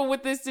uncomfortable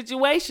with this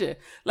situation.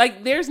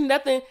 Like there's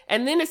nothing,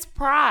 and then it's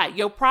pride.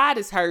 Your pride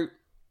is hurt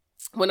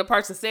when a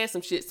person says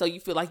some shit, so you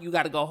feel like you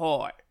got to go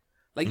hard.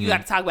 Like you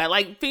got to talk about it.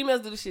 Like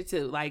females do this shit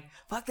too. Like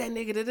fuck that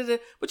nigga,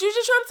 but you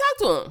just trying to talk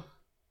to him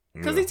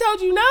because he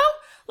told you no.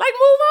 Like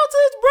move on to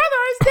his brother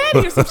or his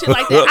daddy or some shit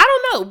like that. I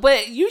don't know,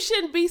 but you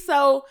shouldn't be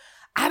so.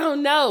 I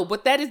don't know,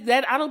 but that.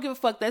 I don't give a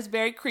fuck. That's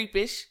very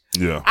creepish.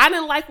 Yeah, I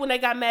didn't like when they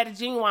got mad at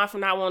Genuine for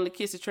not wanting to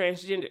kiss a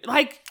transgender.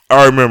 Like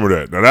I remember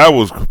that. Now that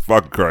was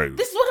fucking crazy.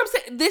 This is what I'm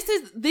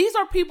saying. These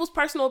are people's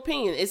personal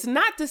opinion. It's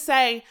not to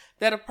say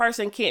that a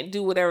person can't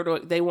do whatever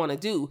they want to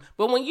do,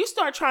 but when you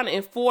start trying to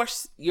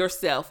enforce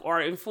yourself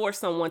or enforce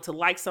someone to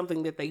like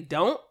something that they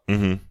don't,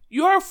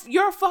 you're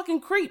a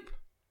fucking creep.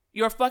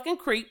 You're a fucking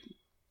creep.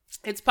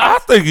 It's possible. I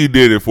think he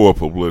did it for a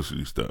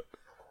publicity stunt.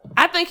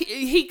 I think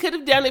he could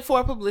have done it for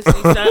a publicity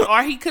stunt,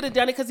 or he could have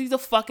done it because he's a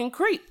fucking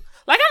creep.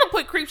 Like, I don't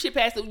put creep shit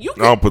past him. I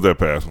don't put that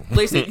past him.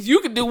 Listen, you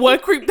could do one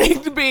creep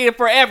thing to be in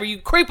forever. You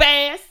creep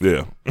ass.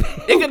 Yeah.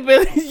 It could have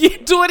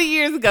been 20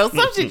 years ago.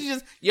 Some shit you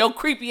just, yo,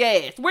 creepy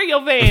ass. Where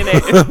your van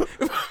at?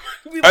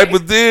 Hey,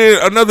 but then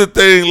another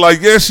thing,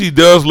 like, yes, she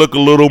does look a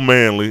little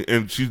manly,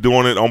 and she's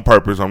doing it on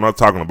purpose. I'm not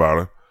talking about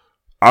her.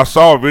 I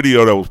saw a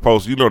video that was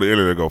posted. You know the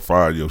internet go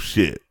find your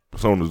shit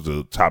as soon as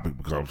the topic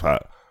becomes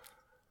hot.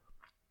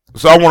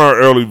 So I one of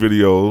her early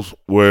videos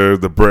where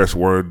the breasts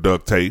were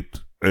duct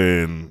taped,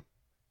 and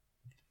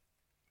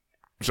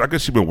I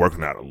guess she's been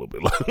working out a little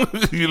bit.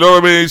 You know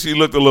what I mean? She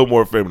looked a little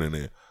more feminine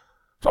then.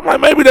 So I'm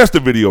like, maybe that's the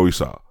video he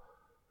saw.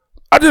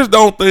 I just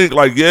don't think,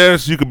 like,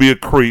 yes, you could be a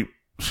creep.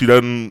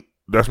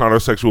 That's not her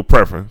sexual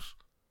preference.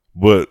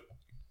 But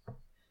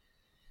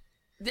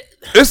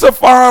it's a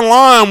fine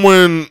line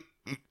when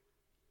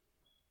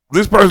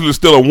this person is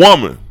still a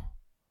woman.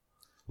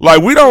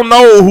 Like, we don't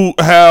know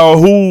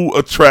who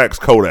attracts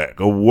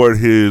Kodak or what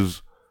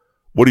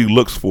he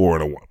looks for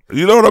in a woman.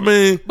 You know what I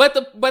mean? But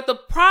the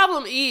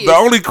problem is, the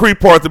only creep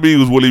part to me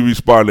was when he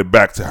responded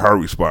back to her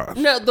response.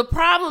 No, the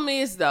problem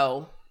is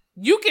though,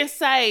 you can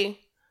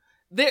say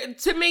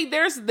to me,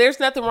 there's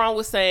nothing wrong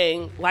with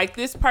saying like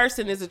this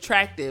person is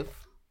attractive.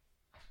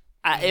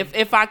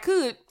 If I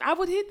could, I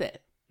would hit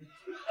that.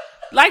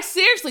 Like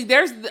seriously,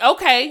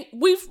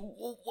 who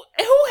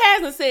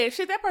hasn't said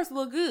shit that person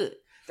look good?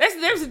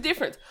 There's a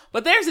difference,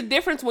 but there's a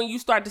difference when you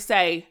start to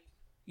say,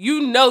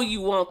 you know,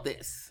 you want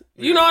this.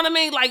 You know what I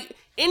mean? Like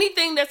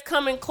anything that's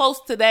coming close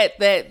to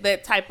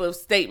that type of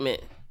statement,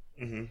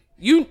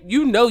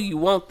 you know you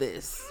want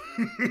this.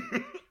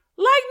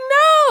 Like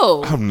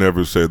no, I've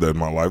never said that in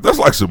my life. That's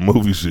like some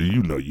movie shit.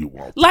 You know you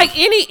want this. Like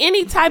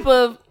any type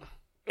of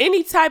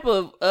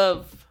I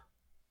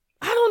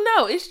don't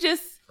know. It's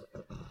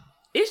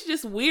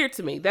just weird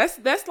to me.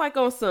 That's like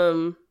on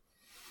some.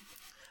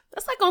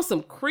 That's like on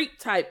some creep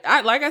type.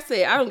 Like I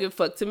said, I don't give a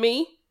fuck. To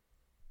me,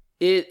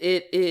 it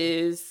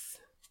is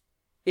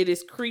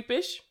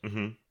creepish.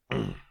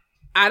 Mm-hmm.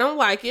 I don't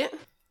like it,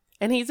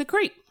 and he's a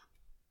creep.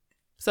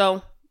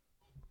 So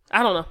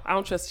I don't know. I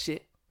don't trust the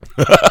shit.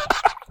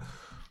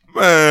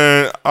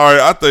 Man, all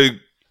right. I think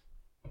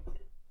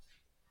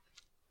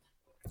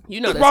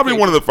it's probably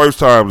one of the first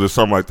times that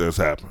something like this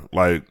happened.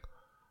 Like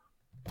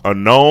a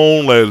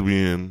known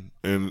lesbian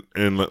and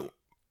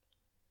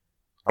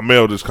a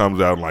male just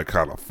comes out and like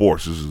kind of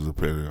forces his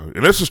opinion.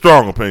 And it's a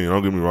strong opinion,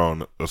 don't get me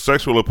wrong. A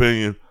sexual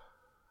opinion,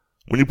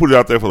 when you put it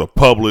out there for the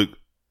public,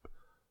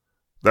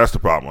 that's the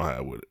problem I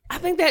have with it. I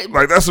think that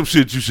that's some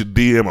shit you should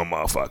DM a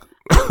motherfucker.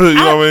 You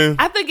know what I mean?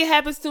 I think it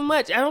happens too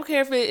much. I don't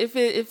care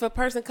if a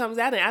person comes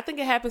out and I think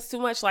it happens too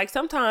much. Like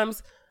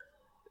sometimes,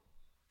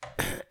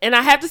 and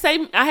I have to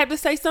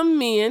say some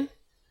men,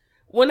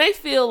 when they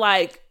feel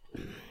like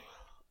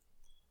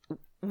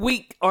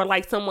weak or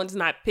like someone's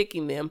not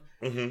picking them,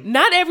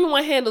 not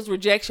everyone handles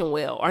rejection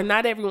well, or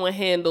not everyone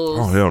handles.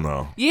 Oh hell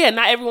no! Yeah,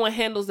 not everyone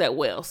handles that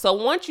well. So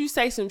once you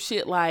say some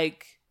shit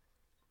like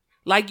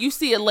you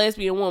see a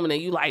lesbian woman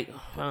and you like,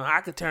 I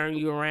could turn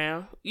you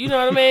around. You know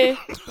what I mean?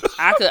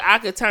 I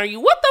could turn you.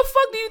 What the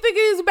fuck do you think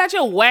it is about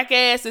your whack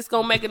ass that's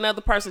gonna make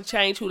another person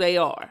change who they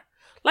are?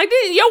 Like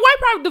your wife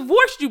probably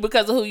divorced you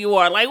because of who you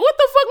are. Like what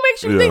the fuck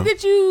makes you think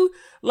that you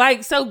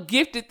like so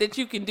gifted that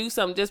you can do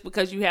something just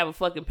because you have a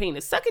fucking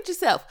penis? Suck it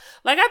yourself.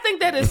 Like I think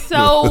that is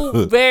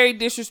so very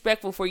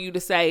disrespectful for you to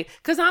say,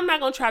 because I'm not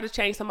gonna try to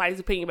change somebody's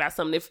opinion about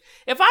something.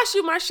 If I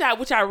shoot my shot,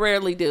 which I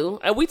rarely do,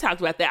 and we talked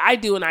about that, I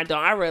do and I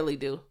don't. I rarely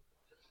do.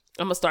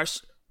 I'm gonna start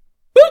shooting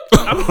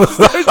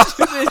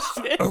this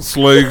shit. A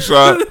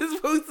slingshot. This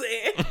fool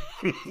said.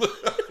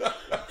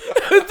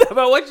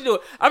 About what you doing?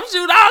 I'm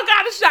shooting all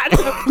kind of shots.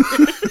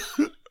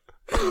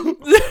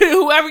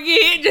 Whoever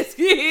get hit, just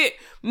get hit.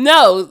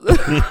 No.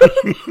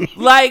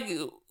 Like,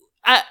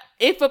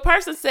 if a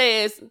person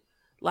says,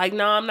 like,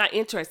 no, I'm not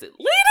interested,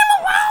 leave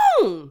them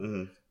alone.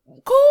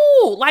 Mm-hmm.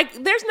 Cool.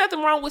 Like, there's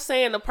nothing wrong with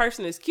saying a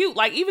person is cute.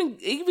 Like,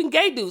 even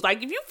gay dudes,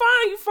 like, if you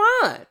fine, you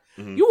fine.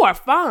 Mm-hmm. You are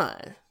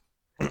fine.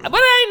 But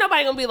ain't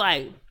nobody gonna be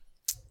like,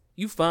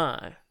 you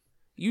fine.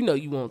 You know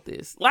you want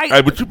this. Like,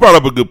 hey, but you brought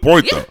up a good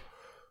point though.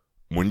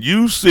 When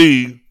you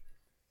see,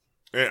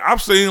 and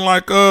I've seen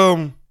like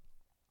let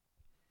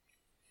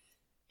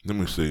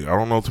me see. I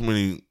don't know too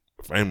many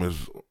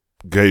famous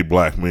gay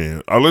black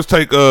men. Let's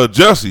take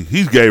Jussie.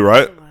 He's gay,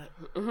 right?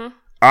 Mm-hmm.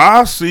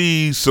 I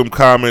see some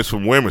comments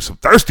from women, some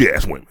thirsty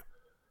ass women,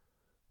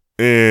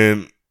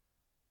 and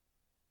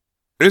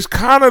it's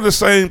kind of the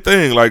same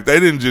thing. Like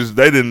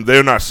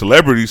they're not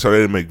celebrities, so they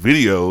didn't make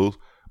videos.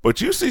 But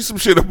you see some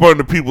shit up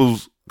under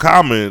people's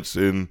comments,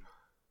 and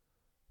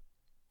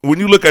when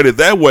you look at it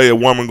that way, a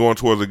woman going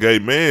towards a gay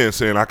man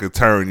saying, I could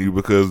turn you,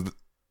 because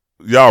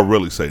y'all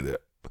really say that.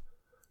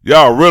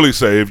 Y'all really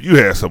say, if you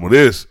had some of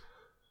this,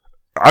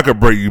 I could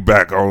bring you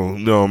back on,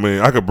 you know what I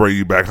mean? I could bring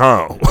you back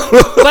home.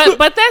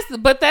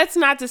 but that's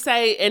not to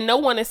say, and no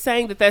one is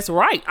saying that that's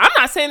right. I'm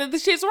not saying that the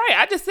shit's right.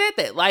 I just said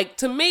that. Like,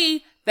 to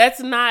me, that's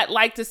not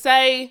like to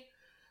say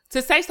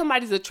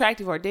somebody's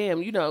attractive or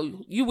damn, you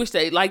know, you wish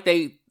they.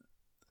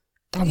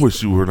 I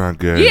wish you were not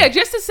gay. Yeah,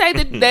 just to say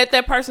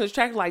that person is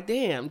attractive, like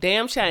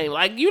damn shame.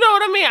 Like, you know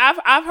what I mean?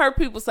 I've heard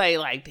people say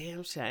like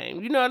damn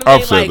shame. You know what I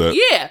mean? I've said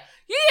that.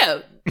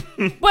 Yeah.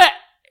 But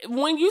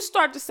when you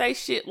start to say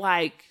shit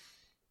like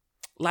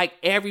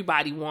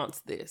everybody wants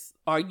this,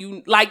 or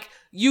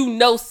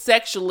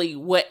sexually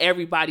what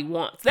everybody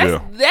wants.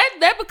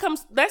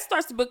 That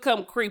starts to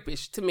become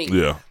creepish to me.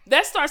 Yeah.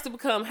 That starts to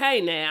become,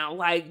 hey now,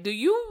 like, are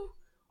you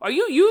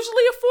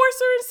usually a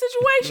forcer in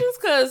situations?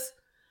 Because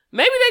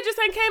maybe they just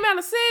ain't came out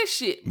and said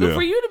shit. But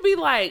for you to be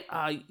like,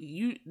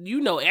 you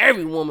know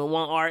every woman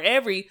want, or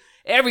every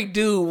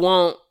dude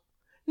want.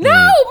 No,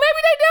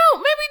 maybe they don't.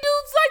 Maybe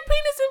dudes like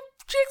penis and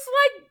chicks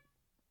like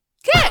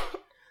cat.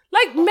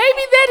 Like, maybe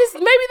that is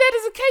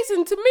the case,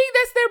 and to me,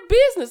 that's their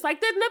business.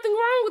 Like, there's nothing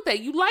wrong with that.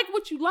 You like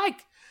what you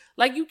like.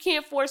 Like, you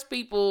can't force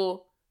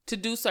people to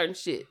do certain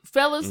shit.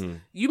 Fellas,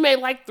 you may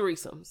like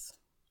threesomes.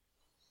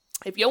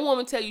 If your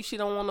woman tell you she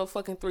don't want no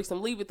fucking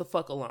threesome, leave it the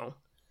fuck alone.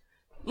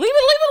 Leave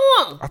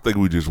it alone. I think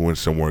we just went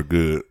somewhere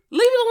good.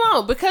 Leave it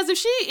alone, because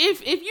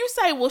if you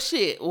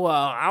say, well,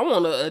 I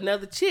want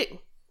another chick,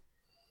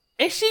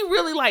 and she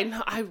really like,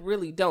 no, I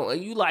really don't,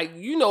 and you like,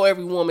 you know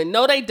every woman,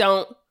 no, they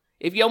don't.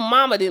 If your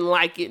mama didn't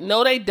like it,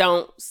 no, they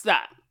don't.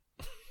 Stop.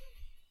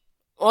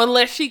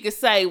 Unless she could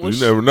say, well,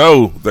 you never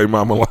know. They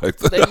mama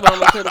liked it. They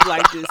mama could have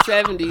liked it.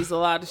 70s, a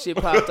lot of shit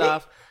popped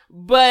off.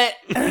 But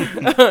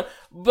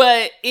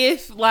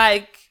if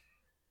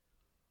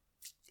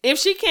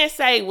she can't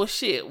say,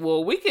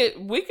 well, we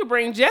could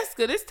bring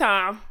Jessica this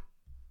time,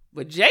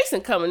 but Jason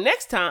coming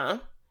next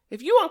time.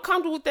 If you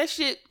uncomfortable with that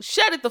shit,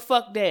 shut it the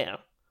fuck down.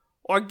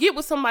 Or get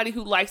with somebody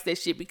who likes that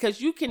shit,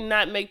 because you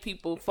cannot make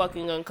people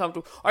fucking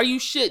uncomfortable. Or you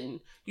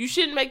shouldn't. You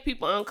shouldn't make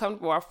people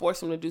uncomfortable or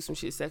force them to do some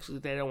shit sexually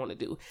they don't want to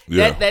do.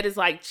 Yeah. That is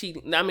like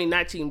cheating. I mean,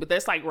 not cheating, but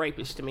that's like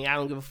rapish to me. I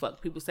don't give a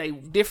fuck. People say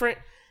different,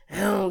 I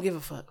don't give a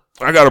fuck.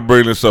 I got to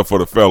bring this up for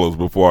the fellas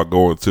before I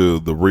go into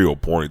the real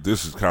point.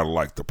 This is kind of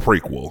like the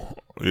prequel.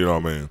 You know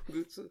what I mean?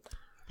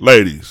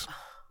 Ladies,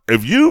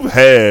 if you've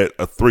had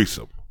a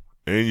threesome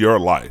in your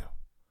life,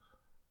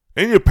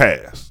 in your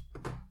past,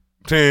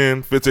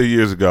 10, 15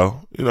 years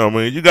ago, you know what I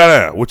mean? You got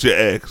out with your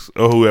ex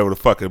or whoever the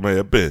fuck it may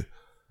have been.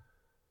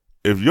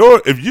 If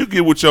you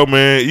get with your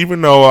man,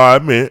 even though I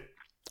admit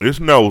it's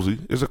nosy,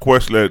 it's a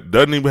question that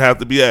doesn't even have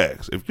to be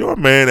asked. If your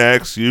man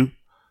asks you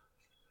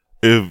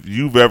if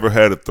you've ever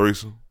had a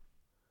threesome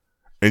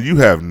and you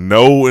have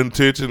no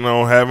intention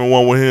on having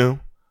one with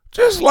him,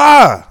 just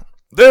lie.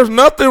 There's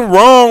nothing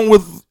wrong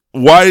with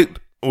white.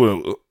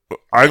 Well,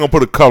 I ain't gonna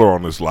put a color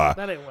on this lie.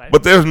 That ain't white.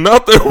 But there's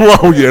nothing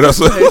wrong. Yeah, that's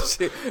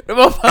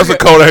a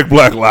Kodak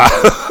Black lie.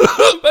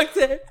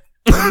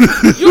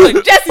 You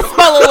and Jesse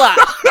Smollett lie.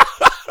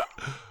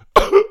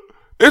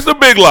 It's a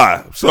big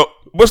lie. So,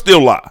 but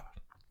still lie.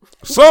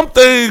 Some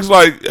things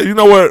like, you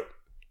know what?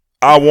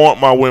 I want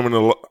my women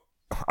to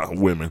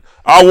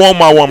I want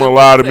my woman to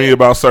lie to me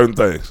about certain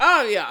things.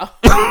 Oh yeah.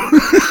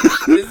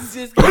 This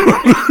is just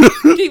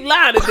keep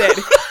lying to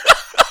daddy.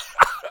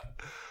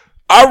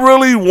 I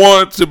really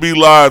want to be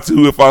lied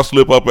to if I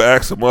slip up and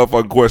ask a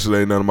motherfucking question that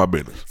ain't none of my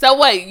business. So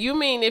wait, you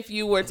mean if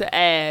you were to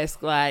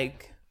ask,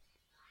 like,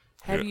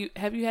 have you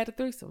had a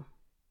threesome?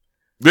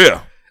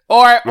 Yeah.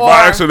 Or if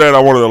I asked her that,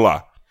 I wanted to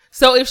lie.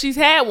 So if she's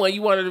had one,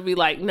 you want her to be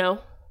like, no?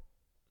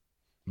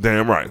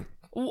 Damn right.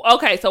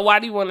 Okay, so why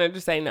do you want her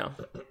to say no?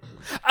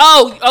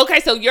 Oh, okay,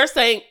 so you're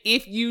saying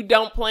if you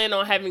don't plan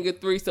on having a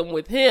threesome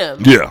with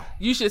him, yeah,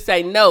 you should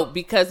say no,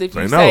 because if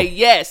you say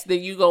yes,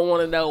 then you gonna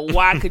want to know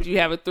why could you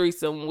have a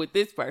threesome with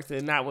this person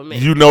and not with me.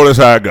 You know that's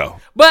how I go.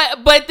 But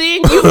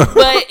then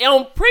but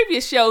on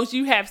previous shows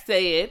you have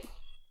said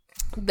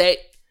that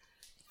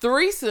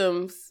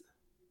threesomes.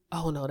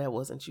 Oh no, that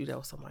wasn't you. That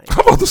was somebody else.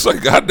 I'm about to say,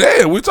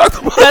 goddamn, we talked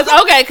about.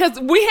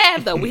 Because we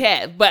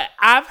have, but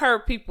I've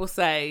heard people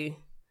say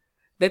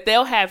that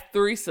they'll have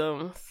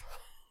threesomes.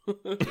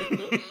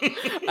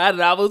 I don't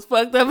know, I was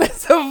fucked up at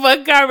some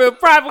fucking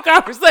private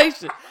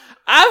conversation.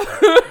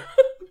 Oh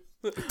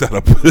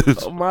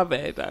my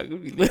bad, dog.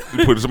 You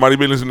put somebody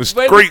business in the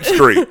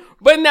street.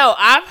 But no,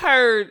 I've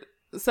heard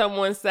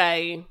someone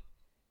say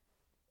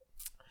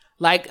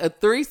like a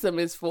threesome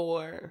is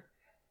for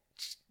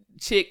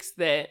chicks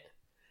that,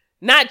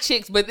 not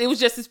chicks, but it was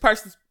just this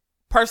person's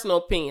personal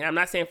opinion. I'm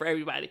not saying for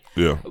everybody.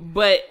 Yeah.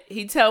 But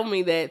he told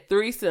me that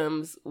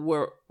threesomes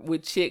were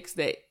with chicks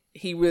that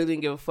he really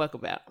didn't give a fuck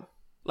about.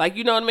 Like,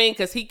 you know what I mean?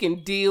 Because he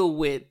can deal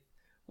with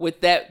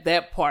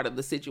that part of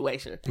the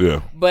situation.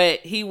 Yeah.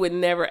 But he would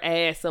never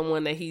ask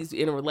someone that he's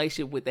in a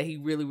relationship with that he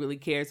really, really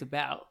cares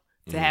about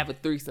to have a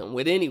threesome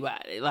with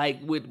anybody. Like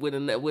with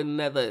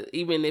another,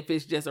 even if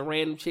it's just a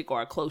random chick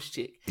or a close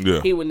chick.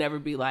 Yeah. He would never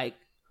be like,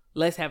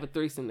 let's have a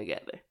threesome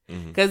together.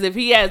 Because if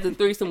he has a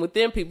threesome with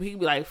them people, he'd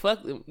be like,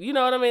 fuck them. You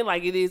know what I mean?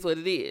 Like, it is what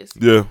it is.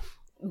 Yeah.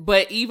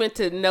 But even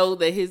to know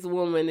that his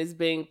woman is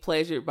being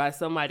pleasured by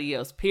somebody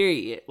else,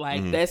 period,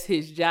 like, that's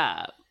his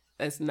job.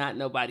 That's not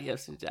nobody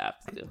else's job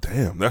to do.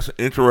 Damn, that's an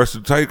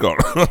interesting take on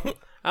it.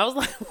 I was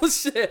like, well,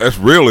 shit. That's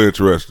really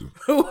interesting.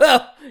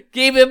 Well,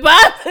 keep it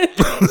popping.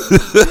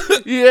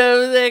 You know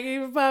what I'm saying?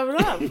 Keep it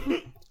popping up.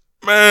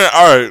 Man,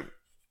 all right.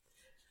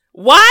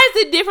 Why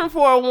is it different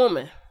for a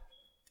woman?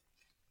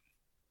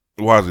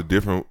 Why is it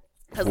different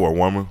for a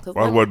woman?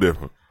 Why is what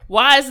different?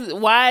 Why is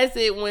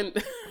it when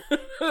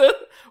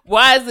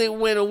why is it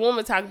when a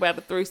woman talk about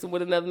the threesome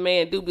with another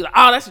man, dude be like,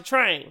 oh, that's a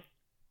train.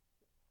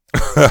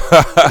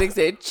 They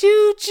said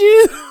choo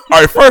choo.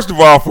 All right, first of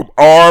all, from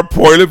our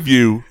point of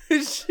view,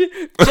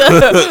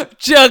 chugga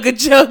chugga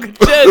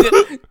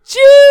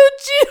choo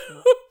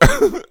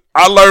choo.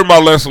 I learned my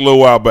lesson a little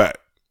while back.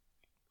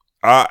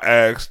 I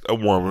asked a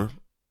woman,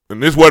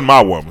 and this wasn't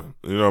my woman.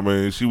 You know what I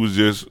mean? She was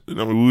just, we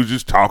were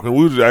just talking.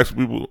 We were just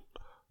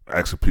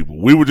asking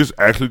people. We were just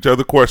asking each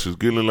other questions,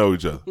 getting to know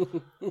each other.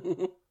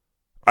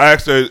 I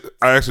asked her,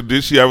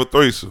 did she have a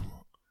threesome?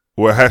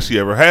 Well, has she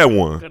ever had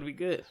one? Gotta be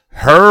good.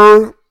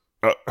 Her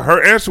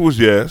answer was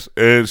yes,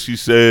 and she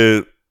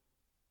said,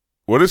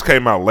 well, this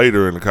came out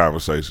later in the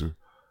conversation,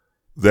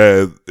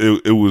 that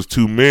it was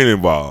two men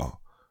involved.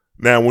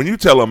 Now, when you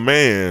tell a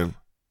man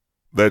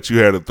that you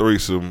had a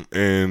threesome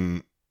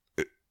and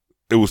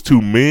it was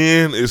two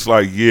men, it's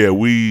like, yeah,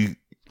 we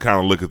kind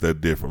of look at that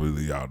differently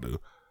than y'all do.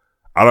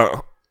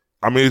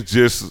 I mean, it's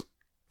just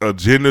a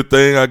gender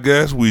thing, I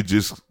guess. We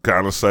just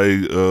kind of say,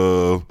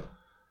 it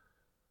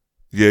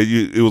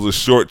was a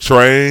short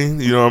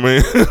train, you know what I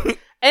mean?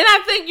 And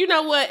I think, you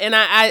know what, and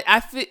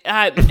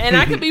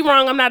I could be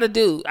wrong. I'm not a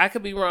dude. I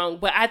could be wrong,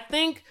 but I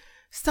think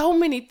so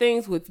many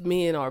things with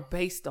men are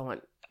based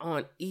on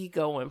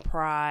ego and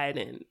pride,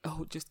 and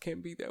it just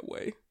can't be that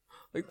way.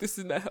 Like, this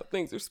is not how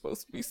things are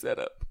supposed to be set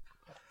up.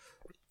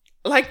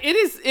 Like, it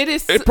is.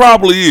 It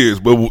probably is,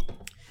 but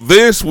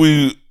this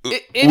we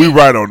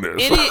right on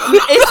this.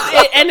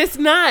 And it's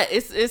not.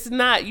 It's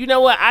not. You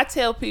know what? I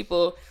tell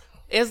people,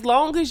 as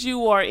long as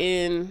you are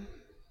in,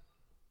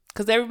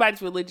 because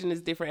everybody's religion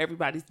is different.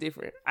 Everybody's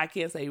different. I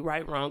can't say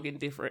right, wrong, and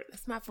different.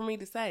 That's not for me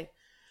to say.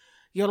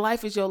 your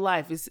life is your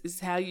life. It's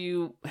how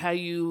you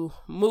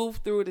move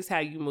through it. It's how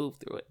you move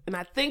through it. And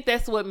I think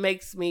that's what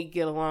makes me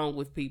get along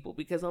with people,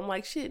 because I'm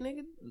like, shit,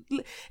 nigga,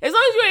 as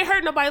long as you ain't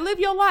hurt nobody, live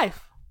your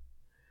life.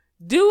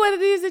 Do what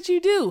it is that you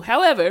do.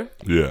 However,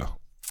 yeah,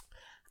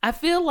 I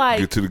feel like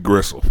get to the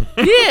gristle.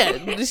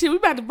 Yeah, shit, we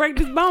about to break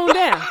this bone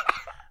down.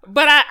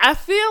 But I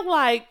feel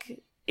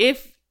like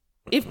if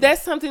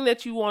that's something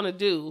that you want to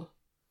do,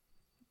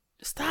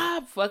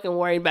 stop fucking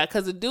worrying about it.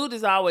 Because a dude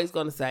is always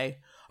going to say,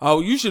 oh,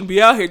 you shouldn't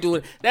be out here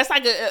doing it. That's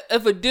like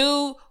if a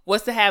dude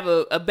was to have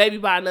a baby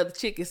by another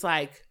chick, it's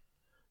like,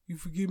 you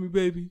forgive me,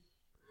 baby?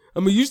 I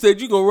mean, you said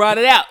you gonna ride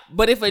it out.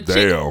 But if a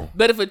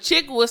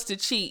chick was to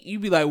cheat,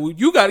 you'd be like, well,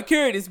 you gotta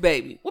carry this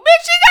baby. Well,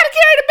 bitch, she gotta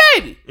carry the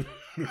baby.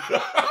 I mean,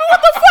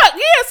 what the fuck?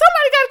 Yeah,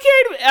 somebody gotta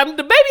carry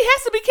the baby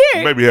has to be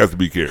carried. Baby has to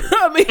be carried.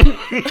 I mean,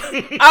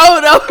 I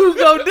don't know who's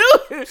gonna do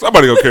it.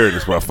 Somebody gonna carry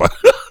this motherfucker.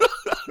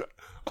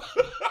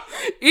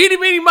 Eeny,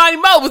 meeny, miny,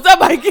 mo, but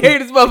somebody carry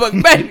this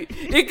motherfucking baby.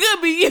 It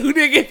could be you,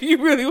 nigga, if you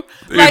really... At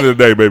the end of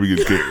the day, baby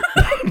gets carried.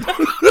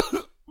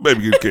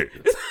 Baby gets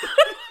carried.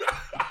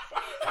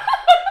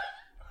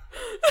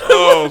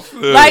 Oh,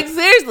 shit. Like,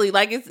 seriously,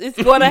 like,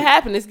 it's going to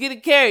happen. It's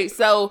getting carried.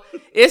 So,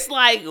 it's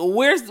like,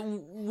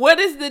 what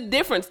is the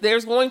difference?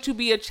 There's going to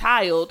be a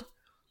child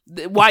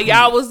while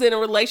y'all was in a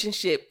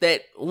relationship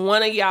that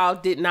one of y'all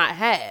did not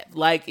have.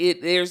 Like,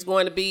 there's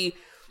going to be...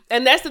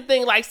 And that's the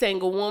thing, like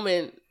saying a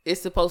woman is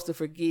supposed to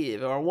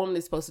forgive or a woman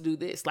is supposed to do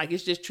this. Like,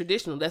 it's just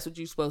traditional. That's what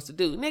you're supposed to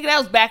do. Nigga, that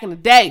was back in the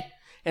day.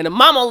 And the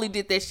mom only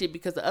did that shit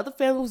because the other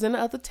family was in the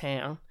other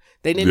town.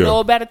 They didn't know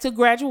about it till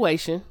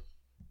graduation.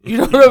 You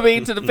know what I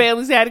mean? To the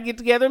families had to get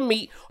together and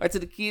meet, or to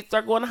the kids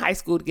start going to high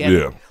school together.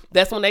 Yeah.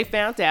 That's when they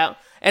found out.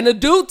 And the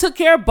dude took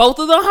care of both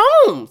of the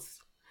homes.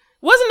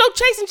 Wasn't no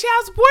chasing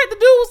child support. The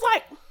dude was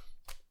like,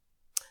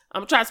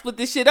 I'm trying to split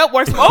this shit up.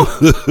 Work some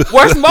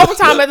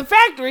overtime at the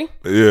factory.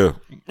 Yeah.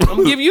 I'm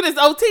gonna give you this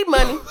OT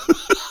money.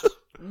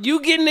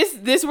 You getting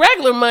this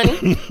regular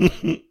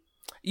money.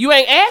 You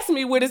ain't asked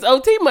me where this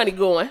OT money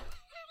going.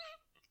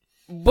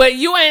 But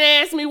you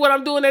ain't asked me what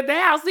I'm doing at the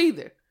house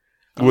either.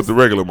 With the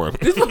regular money.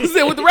 This is what I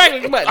said, with the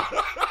regular money.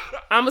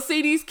 I'm gonna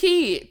see these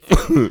kids.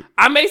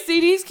 I may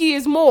see these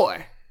kids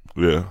more.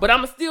 Yeah. But I'm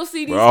gonna still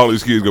see these. Well, all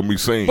these kids gonna be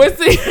seen. But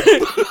see,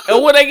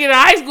 and when they get in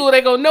high school,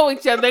 they gonna know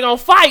each other. They gonna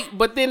fight,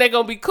 but then they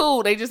gonna be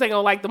cool. They just ain't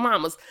gonna like the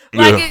mamas.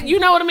 Like, you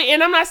know what I mean?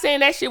 And I'm not saying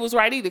that shit was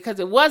right either,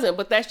 because it wasn't.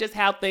 But that's just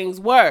how things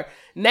were.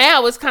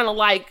 Now it's kind of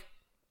like,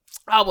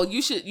 oh well,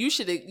 you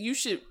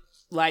should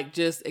like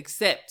just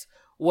accept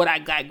what I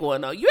got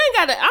going on. You ain't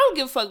gotta. I don't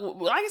give a fuck.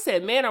 Like I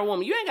said, man or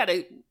woman, you ain't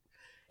gotta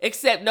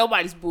accept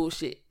nobody's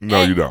bullshit.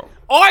 No, you don't.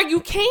 Or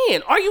you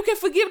can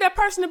forgive that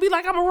person and be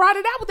like, I'm gonna ride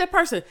it out with that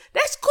person.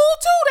 That's cool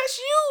too. That's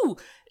you.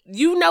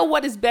 You know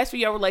what is best for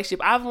your relationship.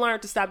 I've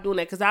learned to stop doing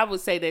that, because I would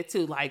say that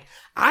too. Like,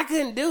 I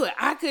couldn't do it.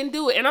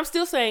 And I'm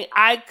still saying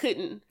I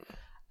couldn't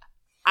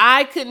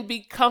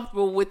be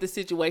comfortable with the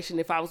situation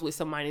if I was with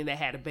somebody that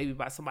had a baby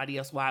by somebody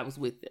else while I was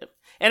with them.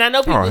 And I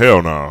know people,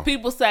 hell no.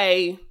 People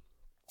say,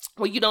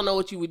 well, you don't know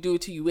what you would do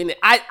to you in it.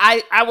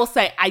 I will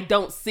say I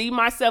don't see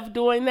myself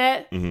doing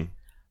that. Mm-hmm.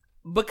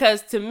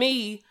 Because to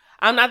me,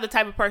 I'm not the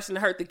type of person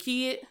to hurt the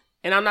kid.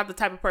 And I'm not the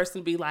type of person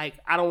to be like,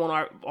 I don't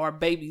want our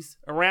babies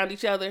around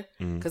each other.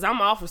 Because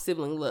I'm all for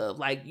sibling love.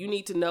 Like, you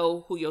need to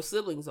know who your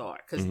siblings are.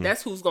 Because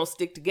that's who's going to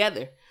stick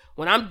together.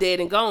 When I'm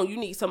dead and gone, you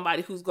need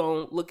somebody who's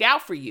going to look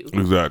out for you.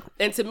 Exactly.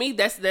 And to me,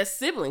 that's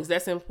siblings.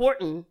 That's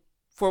important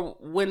for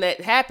when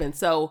that happens.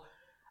 So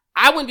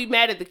I wouldn't be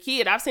mad at the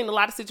kid. I've seen a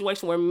lot of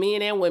situations where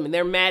men and women,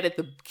 they're mad at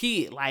the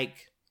kid.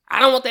 Like, I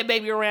don't want that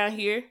baby around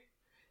here.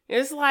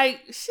 It's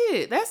like,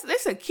 shit,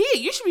 that's a kid.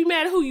 You should be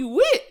mad at who you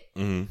with.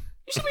 Mm-hmm.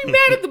 You should be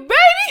mad at the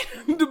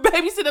baby. The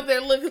baby sit up there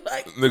looking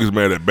like... Niggas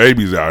mad at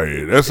babies out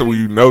here. That's when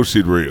you know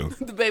shit real.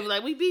 The baby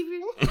like, we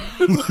beefing.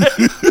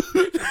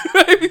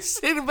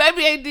 Shit, the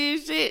baby ain't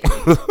did shit.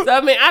 So,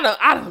 I mean,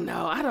 I don't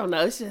know.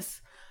 It's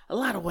just a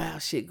lot of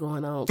wild shit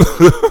going on.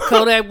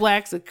 Kodak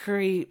Black's a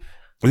creep.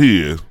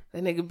 He is.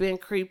 That nigga been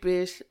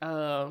creepish.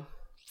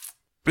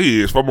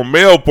 He is. From a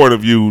male point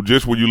of view,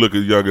 just when you look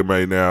at Young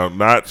M.A now,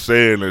 not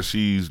saying that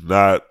she's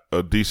not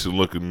a decent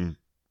looking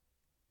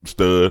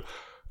stud.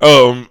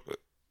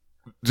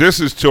 Just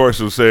his choice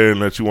of saying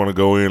that you want to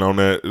go in on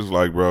that is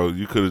like, bro,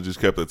 you could have just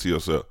kept that to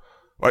yourself.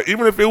 Like,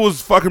 even if it was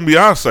fucking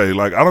Beyonce,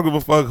 like, I don't give a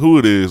fuck who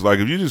it is. Like,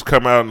 if you just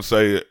come out and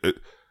say,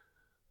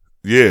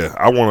 yeah,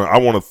 I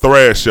want to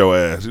thrash your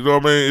ass. You know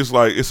what I mean? It's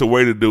like, it's a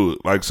way to do it.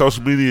 Like,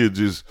 social media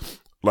just,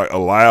 like,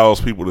 allows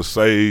people to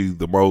say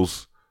the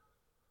most,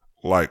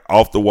 like,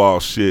 off the wall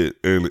shit,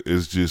 and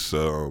it's just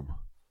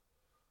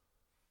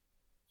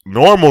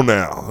normal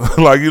now.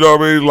 Like, you know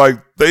what I mean? Like,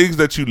 things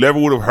that you never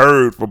would have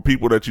heard from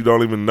people that you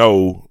don't even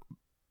know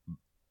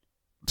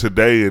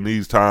today in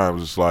these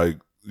times, it's like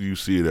you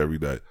see it every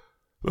day.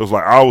 It was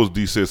like I was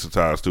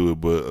desensitized to it,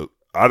 but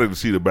I didn't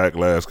see the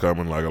backlash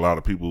coming. Like, a lot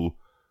of people,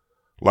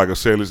 like I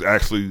said, it's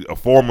actually a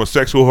form of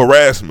sexual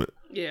harassment.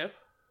 Yeah.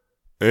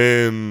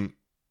 And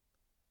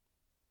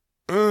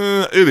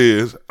it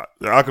is.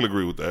 I can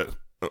agree with that.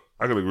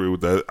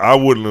 I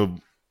wouldn't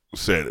have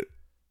said it.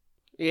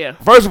 Yeah.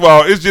 First of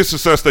all, it's just a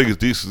such thing as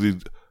decency.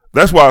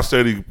 That's why I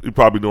said he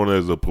probably doing it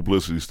as a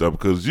publicity stuff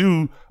because I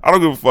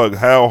don't give a fuck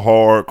how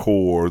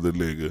hardcore the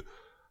nigga,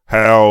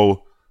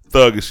 how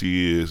thuggish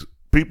he is.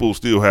 People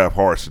still have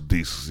hearts and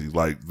decency.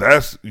 Like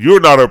you're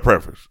not her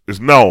preference. It's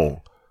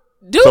known.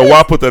 So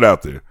why put that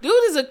out there? Dude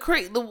is a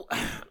creep.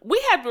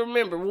 We have to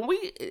remember when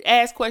we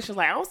ask questions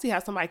like, I don't see how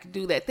somebody could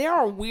do that. There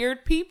are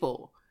weird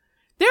people.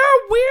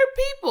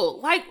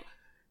 Like,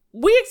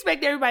 we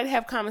expect everybody to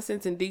have common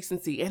sense and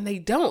decency, and they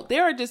don't.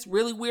 There are just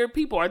really weird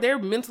people. Are there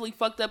mentally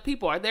fucked up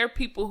people? Are there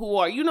people who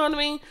are, you know what I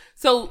mean?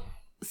 So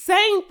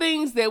saying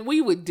things that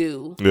we would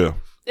do. Yeah.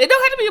 It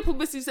don't have to be a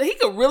publicity. So he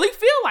could really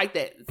feel like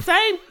that.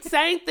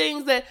 Saying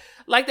things that,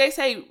 like they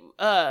say,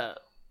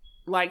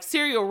 like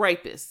serial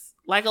rapists.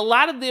 Like, a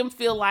lot of them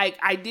feel like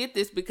I did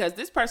this because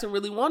this person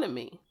really wanted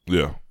me.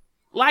 Yeah.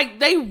 Like,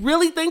 they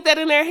really think that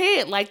in their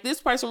head. Like, this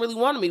person really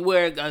wanted me.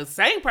 Where a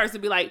sane person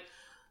be like,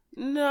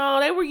 no,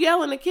 they were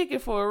yelling and kicking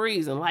for a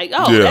reason. Like,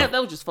 that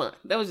was just fun.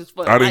 That was just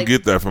fun. I didn't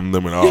get that from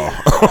them at all.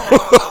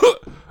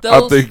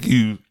 I think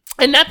you...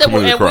 And not that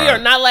we are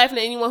not laughing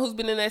at anyone who's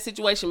been in that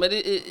situation, but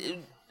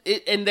it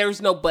and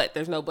there's no but.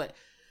 There's no but.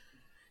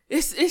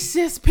 It's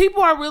just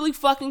people are really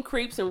fucking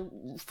creeps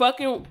and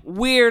fucking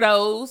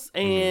weirdos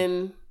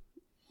and...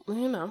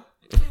 You know,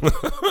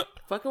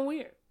 fucking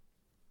weird.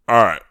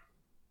 All right.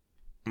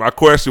 My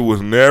question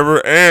was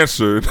never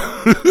answered.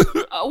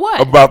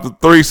 What? About the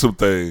threesome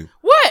thing.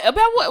 What?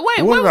 About what?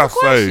 Wait, what did I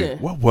say?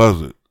 What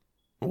was it?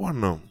 It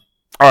wasn't them.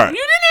 All right. You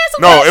didn't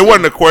answer No, it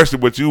wasn't a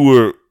question, but you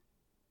were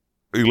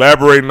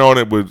elaborating on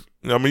it. But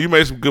I mean, you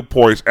made some good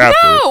points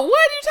after. No, what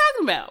are you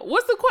talking about?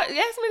 What's the question?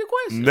 Ask me the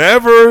question.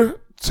 Never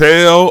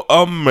tell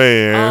a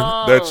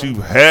man that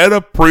you've had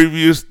a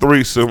previous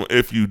threesome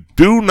if you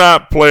do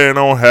not plan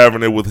on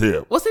having it with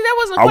him. Well, see, that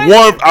wasn't a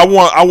question.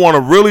 I want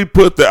to really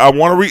put that. I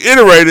want to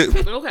reiterate it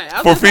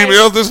for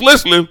females that's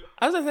listening.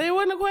 I was going to say it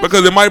wasn't a question.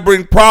 Because it might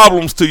bring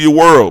problems to your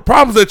world.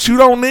 Problems that you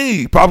don't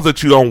need. Problems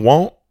that you don't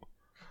want.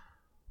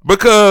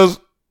 Because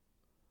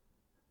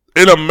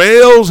in a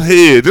male's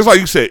head, just like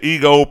you said,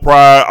 ego,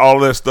 pride,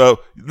 all that stuff,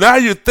 now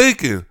you're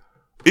thinking,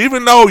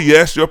 even though,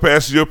 yes, your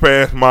past is your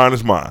past, mine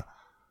is mine.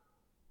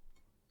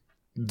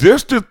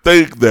 Just to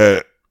think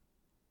that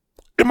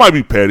it might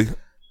be petty.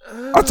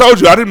 I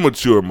told you I didn't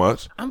mature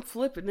much. I'm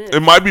flipping it. It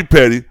might be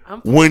petty.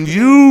 When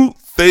you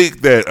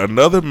think that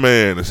another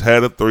man has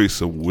had a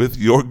threesome with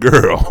your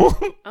girl.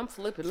 I'm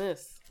flipping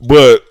this.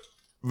 But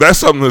that's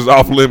something that's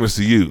off limits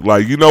to you.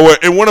 Like, you know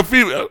what? And when a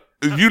female,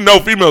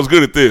 females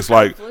good at this.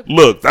 Like,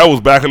 look, that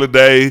was back in the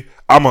day.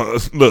 I'm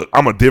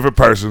a different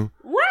person.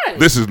 Right.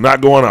 This is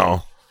not going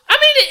on. I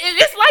mean,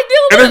 it's like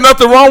dealing with. And there's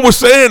nothing wrong with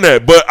saying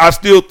that, but I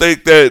still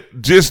think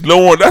that just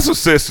knowing that's a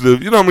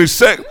sensitive, you know what I mean?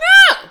 Sex.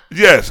 No.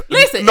 Yes.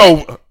 Listen.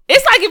 No.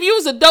 It's like if you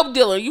was a dope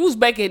dealer, you was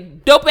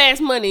making dope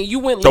ass money, and you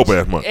went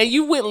legit, and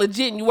you went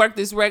legit, and you worked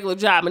this regular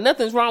job, and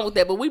nothing's wrong with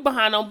that. But we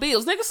behind on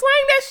bills, nigga.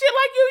 Slang that shit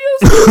like you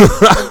used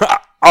to.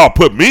 I'll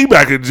put me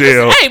back in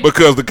jail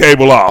because the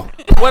cable off.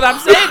 What I'm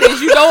saying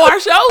is, you know our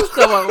shows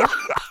come on.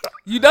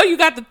 You know you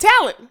got the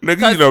talent.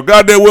 Nigga, you know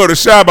goddamn well the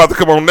Shy about to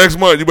come on next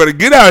month. You better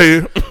get out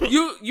here.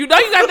 You know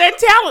you got that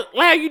talent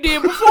like you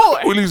did before.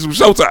 We need some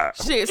showtime.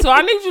 Shit, so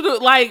I need you to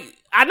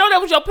I know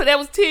that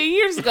was 10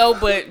 years ago,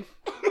 but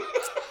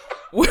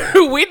we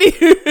need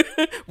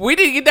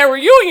to get that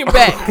reunion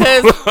back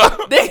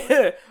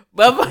because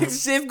but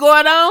shit's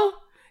going on.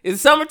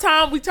 It's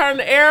summertime, we turn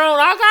the air on,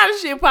 all kind of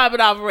shit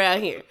popping off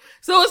around here.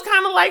 So it's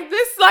kind of like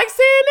this, like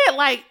saying that,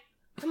 like,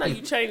 I know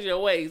you change your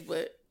ways,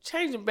 but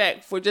change them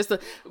back for just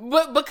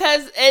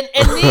because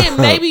then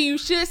maybe you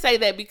should say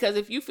that because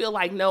if you feel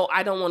like, no,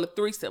 I don't want a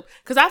threesome.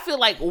 Because I feel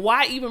like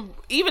why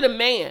even a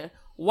man,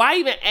 why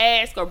even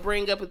ask or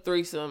bring up a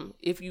threesome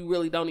if you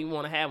really don't even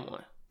want to have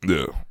one?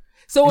 Yeah.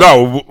 So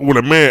no, when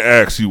a man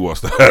asks you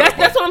wants to have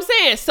that's what I'm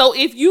saying. So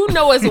if you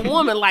know as a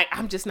woman, like,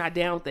 I'm just not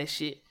down with that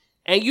shit.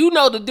 And you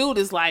know the dude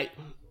is like,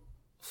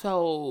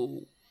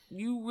 so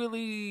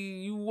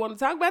you want to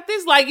talk about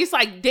this? Like, it's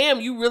like, damn,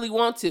 you really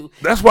want to.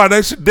 That's why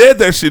they should dead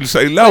that shit and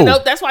say no. No,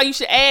 that's why you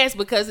should ask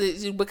because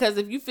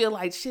if you feel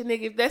like, shit,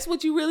 nigga, if that's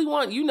what you really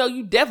want, you know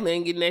you definitely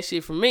ain't getting that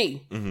shit from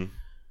me. Mm-hmm.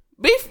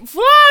 Be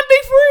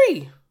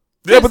free.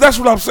 Yeah, but that's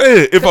what I'm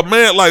saying. If a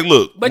man, like,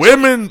 look,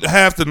 women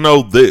have to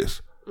know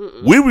this.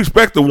 Mm-mm. We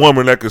respect the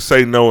woman that can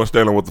say no and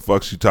stand on what the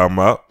fuck she talking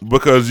about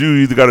because you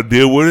either got to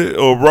deal with it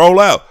or roll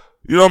out.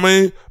 You know what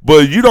I mean?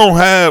 But you don't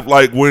have,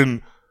 like,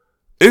 when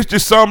it's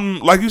just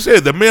something, like you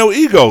said, the male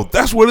ego.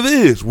 That's what it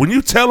is. When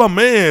you tell a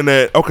man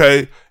that,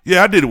 okay,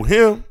 yeah, I did it with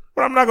him,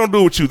 but I'm not going to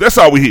do it with you. That's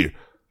all we hear.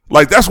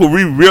 Like, that's what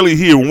we really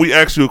hear when we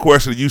ask you a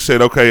question and you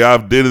said, okay,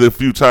 I've did it a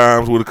few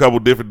times with a couple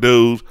different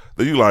dudes.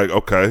 Then you like,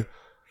 okay.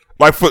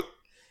 Like,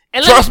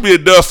 trust me,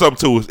 it does something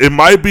to us. It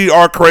might be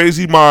our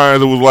crazy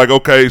minds. It was like,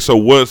 okay, so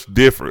what's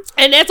different?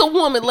 And as a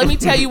woman, let me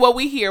tell you what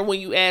we hear when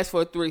you ask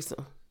for a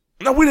threesome.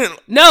 No, we didn't.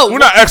 No, we're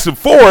not asking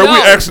for it.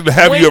 We're asking to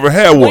have you ever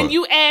had one. When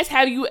you ask,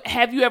 have you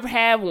ever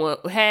had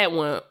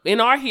one? In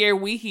our here,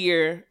 we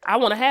hear, I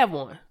want to have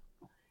one,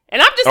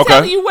 And I'm just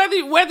telling you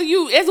whether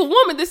you, as a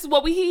woman, this is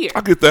what we hear.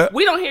 I get that.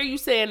 We don't hear you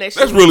saying that shit.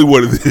 That's really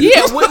what it is.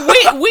 Yeah,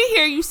 we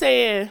hear you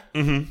saying,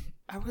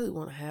 I really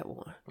want to have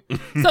one.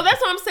 So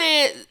that's what I'm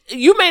saying.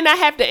 You may not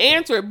have to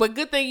answer it, but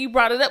good thing you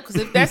brought it up, because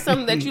if that's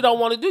something that you don't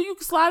want to do, you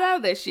can slide out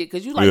of that shit,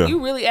 because you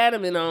really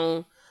adamant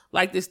on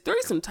like this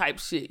threesome type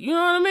shit. You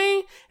know what I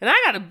mean? And I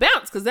gotta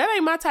bounce, because that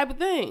ain't my type of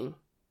thing.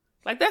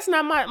 Like, that's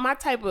not my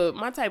type of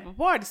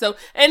party. So,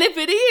 and if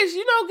it is,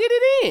 get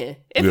it in.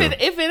 If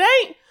it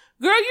ain't,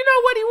 girl, you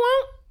know what he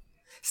want?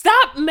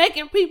 Stop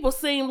making people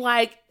seem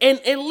like,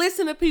 and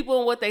listen to people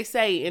and what they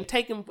say, and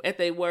take them at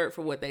their word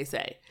for what they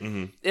say.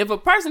 Mm-hmm. If a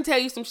person tell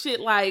you some shit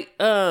like,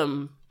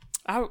 I'm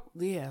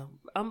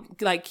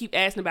like, keep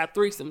asking about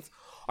threesomes,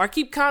 or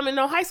keep commenting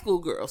on high school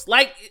girls,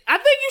 like, I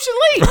think you should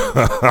leave.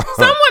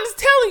 Someone is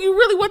telling you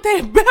really what they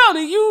about,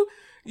 and you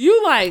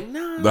like,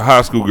 nah. The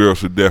high school girl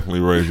should definitely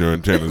raise your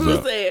antennas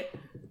up.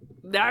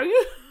 Now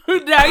you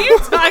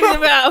talking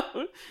about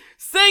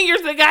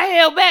seniors that got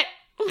held back?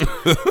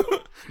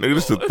 Nigga,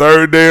 this is the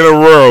third day in a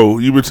row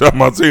you been talking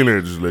about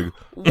teenagers, nigga.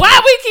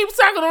 Why we keep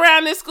circling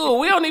around this school?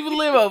 We don't even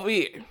live over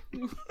here.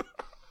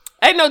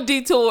 Ain't no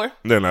detour.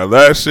 Now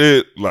that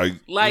shit, like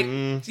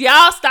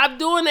y'all stop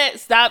doing that.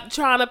 Stop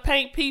trying to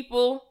paint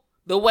people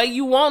the way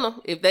you want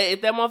them. If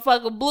that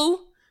motherfucker blue,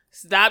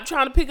 stop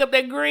trying to pick up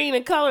that green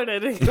and color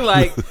that.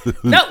 Like,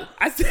 no,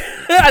 I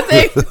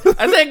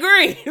said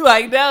green.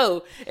 Like,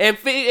 no.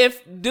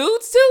 If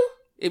dudes too,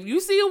 if you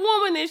see a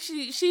woman and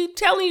she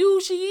telling you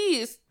who she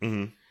is,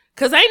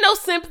 cause ain't no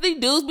sympathy.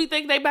 Dudes be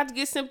thinking they about to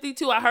get sympathy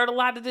too. I heard a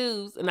lot of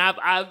dudes, and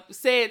I've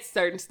said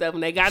certain stuff,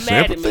 and they got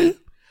mad at me.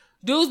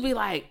 Dudes be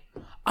like,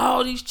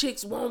 all these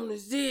chicks want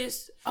is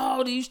this,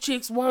 all these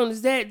chicks want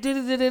is that,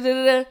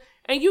 da-da-da-da-da-da.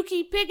 And you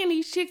keep picking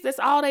these chicks, that's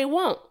all they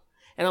want.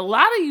 And a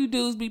lot of you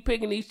dudes be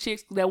picking these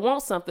chicks that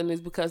want something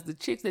is because the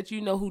chicks that you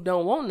know who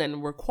don't want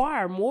nothing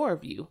require more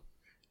of you.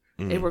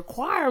 They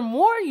require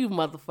more of you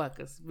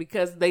motherfuckers,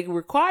 because they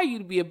require you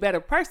to be a better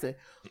person,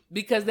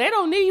 because they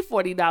don't need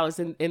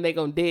 $40 and they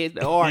gonna dead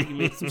the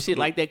argument, some shit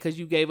like that, because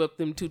you gave up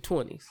them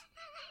 220s.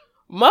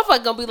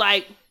 Motherfucker gonna be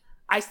like,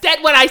 I said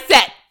what I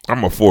said.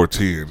 I'm a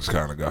 410s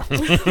kind of guy.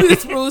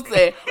 This fool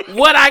said,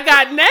 what I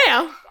got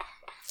now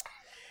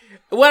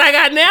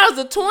is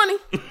a 20.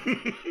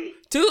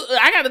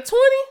 I got a 20,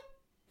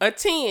 a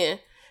 10.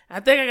 I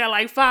think I got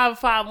like 5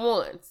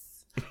 5-1s.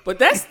 But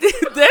that's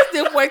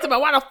still way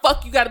about why the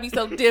fuck you got to be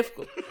so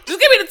difficult. Just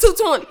give me the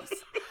 220s.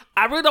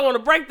 I really don't want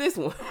to break this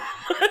one.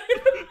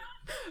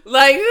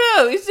 Like,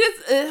 no, it's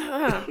just.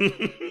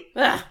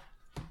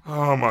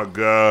 Oh my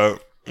God.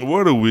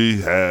 What do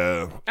we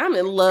have? I'm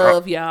in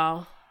love,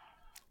 y'all.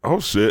 Oh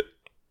shit.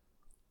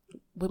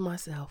 With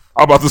myself.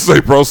 I'm about to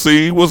say,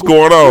 proceed. What's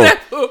going on?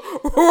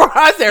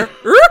 I said,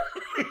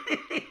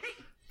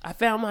 I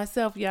found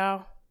myself,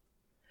 y'all.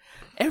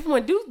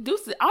 Everyone, do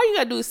all you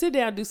gotta do is sit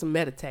down and do some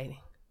meditating.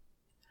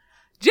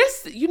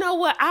 Just, you know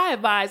what? I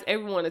advise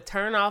everyone to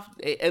turn off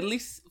at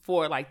least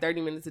for like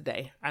 30 minutes a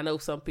day. I know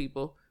some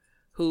people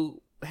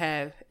who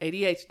have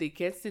ADHD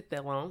can't sit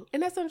that long,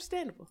 and that's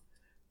understandable.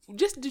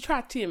 Just to try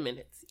 10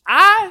 minutes.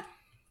 I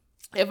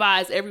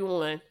advise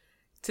everyone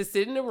to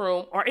sit in the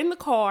room or in the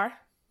car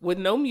with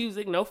no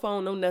music, no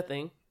phone, no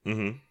nothing,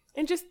 and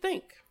just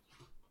think.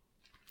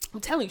 I'm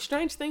telling you,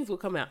 strange things will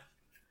come out.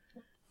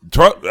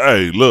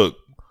 Hey, look.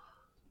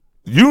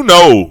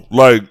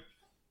 Like,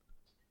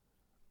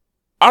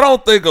 I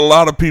don't think a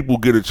lot of people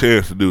get a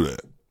chance to do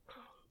that.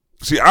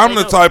 See, I'm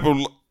the type of,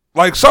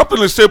 like, something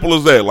as simple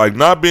as that, like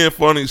not being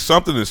funny,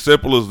 something as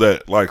simple as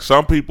that. Like,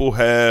 some people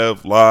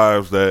have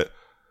lives that,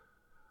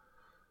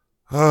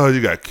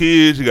 you got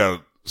kids, you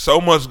got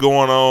so much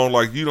going on,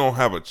 like, you don't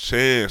have a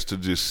chance to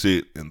just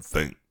sit and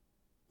think.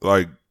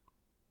 Like,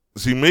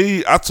 see,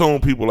 me, I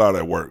tune people out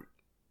at work.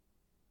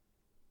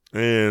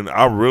 And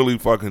I really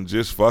fucking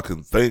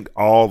think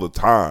all the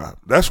time.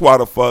 That's why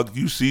the fuck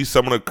you see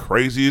some of the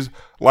craziest.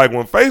 Like,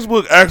 when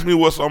Facebook asks me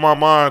what's on my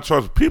mind,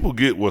 trust people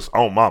get what's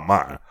on my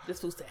mind. This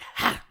fool said,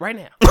 ha, right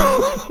now.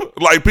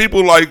 Like,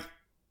 people, like,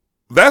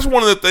 that's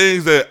one of the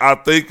things that I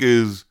think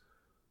is,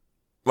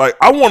 like,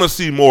 I want to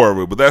see more of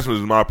it, but that's what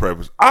is my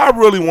preference. I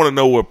really want to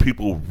know what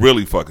people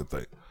really fucking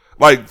think.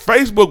 Like,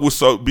 Facebook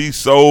would be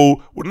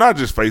so, well, not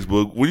just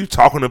Facebook, when you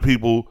talking to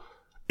people,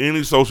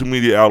 any social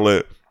media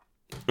outlet,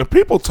 if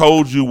people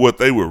told you what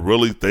they were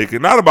really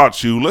thinking, not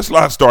about you, let's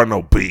not start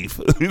no beef,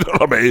 you know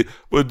what I mean?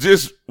 But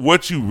just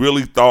what you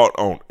really thought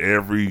on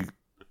every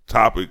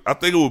topic, I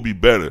think it would be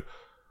better.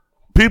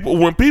 I ain't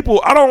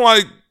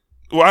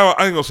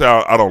gonna say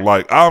I don't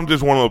like, I'm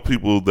just one of those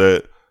people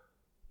that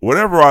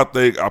whatever I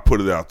think, I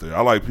put it out there.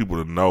 I like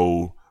people to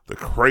know the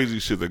crazy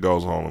shit that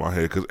goes on in my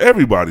head, because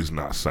everybody's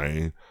not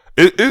sane.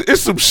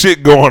 It's some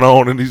shit going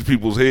on in these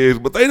people's heads,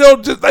 but they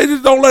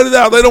just don't let it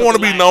out. They don't want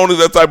to be known as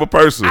that type of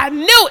person. I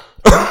knew it.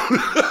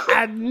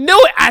 I knew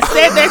it. I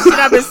said that shit.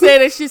 I've been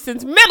saying that shit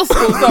since middle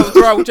school. Something's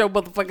wrong with your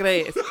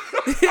motherfucking ass.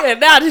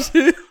 And now the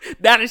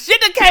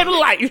shit that came to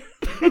light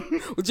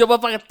with your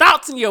motherfucking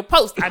thoughts in your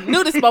post. I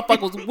knew this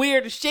motherfucker was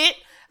weird as shit.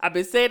 I've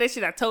been saying that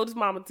shit. I told his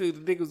mama too. The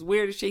nigga was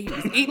weird as shit. He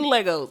was eating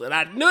Legos, and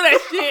I knew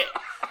that shit.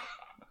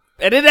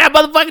 And then that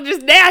motherfucker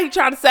just now he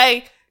trying to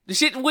say the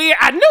shit weird.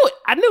 I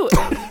knew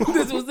it.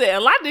 This was it. A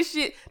lot of this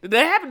shit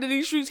that happened to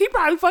these streets, he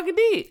probably fucking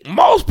did.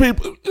 Most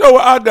people, you know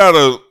what? I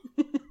gotta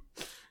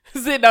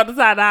sitting on the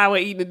side of the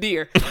highway eating a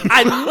deer.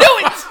 I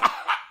knew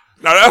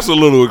it. Now that's a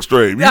little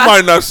extreme. You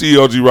might not see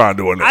OG Ron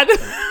doing that.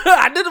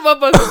 I did the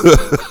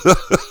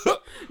motherfucker.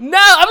 No,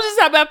 I'm just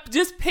talking about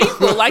just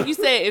people. Like you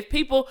said, if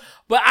people,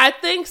 but I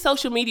think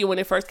social media when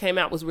it first came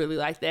out was really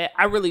like that.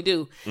 I really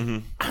do.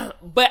 Mm-hmm.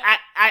 But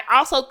I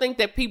also think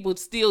that people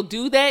still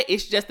do that.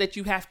 It's just that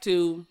you have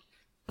to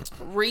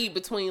read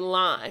between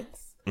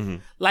lines. Mm-hmm.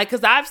 Like,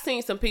 because I've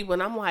seen some people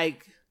and I'm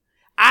like,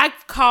 I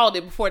called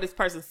it before this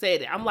person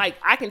said it. I'm like,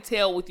 I can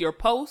tell with your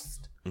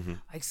post,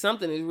 like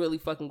something is really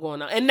fucking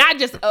going on. And not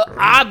just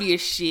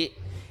obvious shit.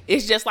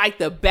 It's just like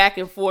the back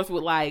and forth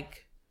with like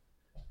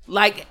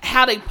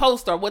how they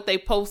post or what they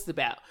post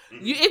about.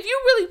 If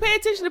you really pay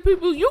attention to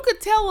people, you could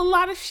tell a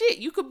lot of shit.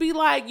 You could be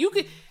like,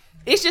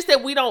 it's just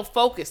that we don't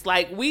focus.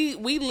 Like we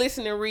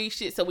listen and read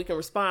shit so we can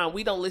respond.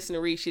 We don't listen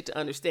and read shit to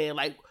understand.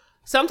 Like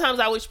sometimes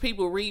I wish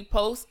people read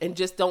posts and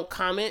just don't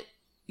comment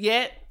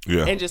yet.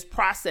 Yeah. And just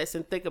process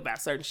and think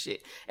about certain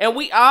shit. And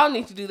we all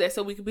need to do that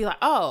so we can be like,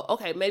 oh,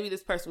 okay, maybe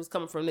this person was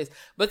coming from this.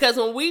 Because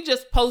when we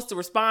just post to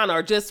respond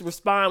or just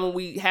respond when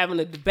we having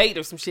a debate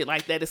or some shit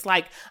like that, it's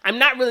like, I'm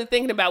not really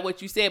thinking about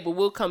what you said, but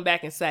we'll come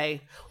back and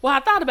say, well,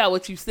 I thought about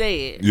what you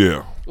said.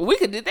 Yeah. Well, we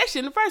could do that shit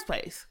in the first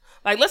place.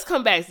 Like, let's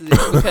come back to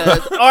this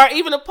because, or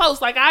even a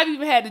post. Like, I've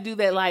even had to do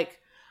that. Like,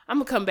 I'm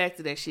going to come back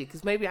to that shit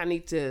because maybe I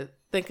need to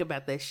think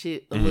about that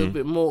shit a little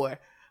bit more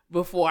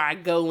before I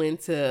go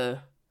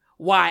into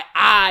why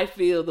I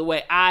feel the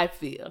way I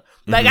feel.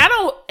 Like, I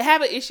don't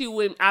have an issue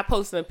when I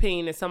post an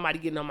opinion and somebody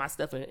getting on my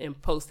stuff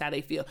and post how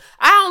they feel.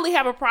 I only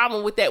have a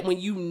problem with that when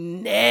you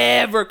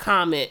never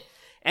comment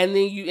and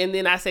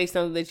then I say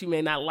something that you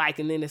may not like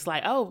and then it's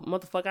like, oh,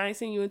 motherfucker, I ain't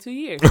seen you in 2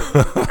 years.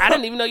 I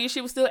didn't even know your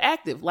shit was still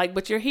active. Like,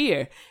 but you're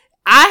here.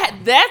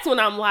 That's when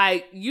I'm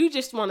like, you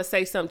just want to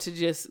say something to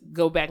just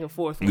go back and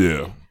forth with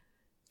me.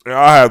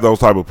 I have those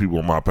type of people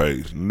on my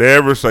page.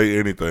 Never say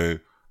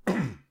anything.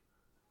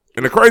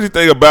 And the crazy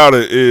thing about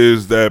it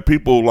is that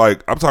people,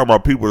 like, I'm talking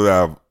about people that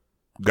I've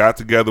got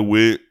together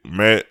with,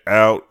 met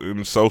out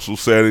in social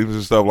settings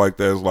and stuff like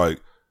that. It's like,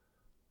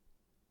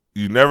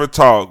 you never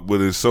talk,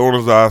 but as soon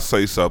as I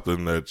say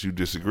something that you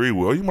disagree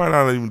with, or you might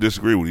not even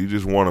disagree with, you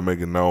just want to make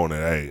it known that,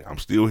 hey, I'm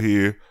still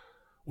here.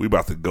 We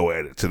about to go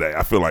at it today.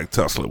 I feel like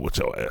tussling with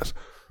your ass.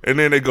 And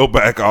then they go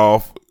back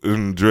off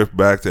and drift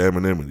back to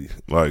anonymity.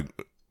 Like,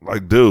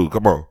 dude,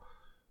 come on.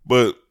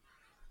 But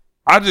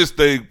I just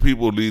think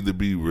people need to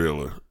be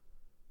realer.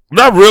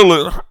 Not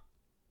really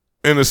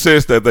in the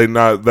sense that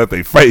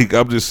they fake.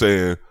 I'm just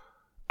saying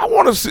I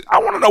want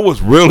to know what's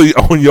really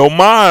on your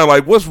mind.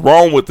 Like, what's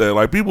wrong with that?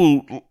 Like,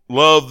 people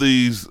love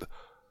these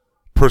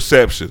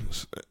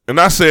perceptions. And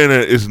not saying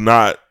that it's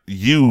not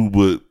you,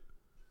 but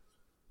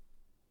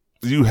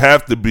you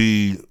have to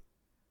be.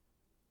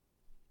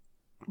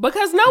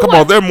 Because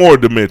there are more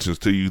dimensions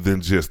to you than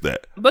just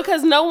that.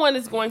 Because no one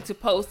is going to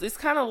post. It's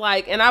kind of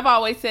like, and I've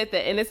always said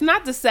that, and it's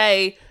not to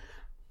say,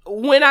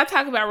 when I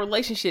talk about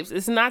relationships,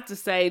 it's not to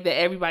say that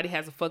everybody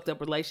has a fucked up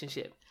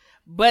relationship,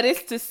 but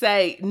it's to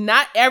say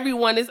not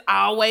everyone is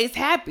always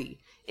happy.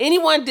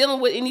 Anyone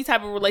dealing with any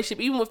type of relationship,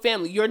 even with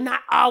family, you're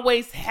not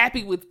always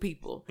happy with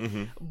people.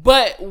 Mm-hmm.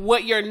 But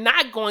what you're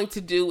not going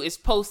to do is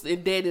post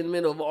it dead in the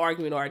middle of an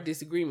argument or a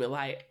disagreement,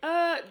 like,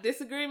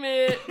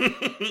 disagreement,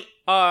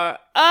 or,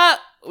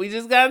 we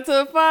just got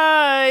into a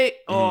fight,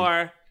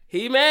 or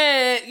he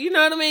mad. You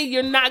know what I mean?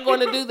 You're not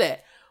going to do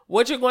that.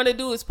 What you're going to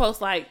do is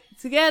post like,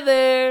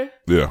 together.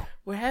 Yeah.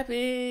 We're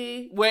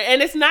happy.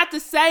 And it's not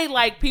to say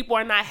like people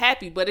are not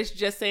happy, but it's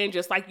just saying,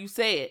 just like you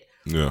said.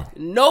 Yeah.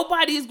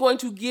 Nobody is going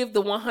to give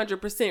the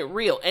 100%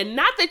 real. And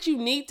not that you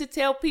need to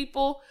tell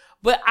people,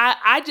 but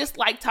I just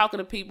like talking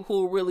to people who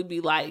will really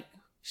be like,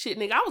 shit,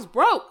 nigga, I was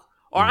broke.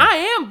 Or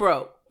I am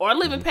broke. Or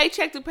living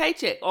paycheck to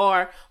paycheck.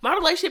 Or my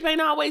relationship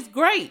ain't always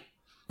great.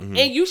 Mm-hmm.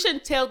 And you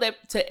shouldn't tell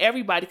that to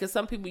everybody because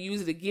some people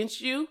use it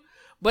against you.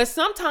 But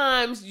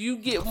sometimes you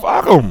get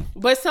fuck them.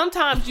 But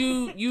sometimes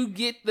you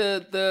get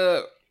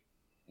the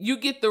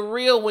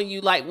real when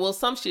you like, well,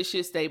 some shit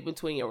should stay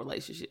between your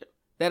relationship.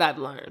 That I've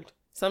learned.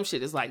 Some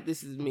shit is like,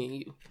 this is me and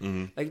you.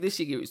 Mm-hmm. Like, this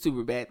shit get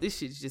super bad. This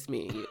shit's just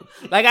me and you.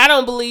 Like, I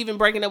don't believe in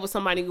breaking up with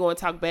somebody and going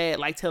talk bad,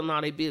 like telling all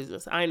their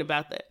business. I ain't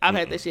about that. I've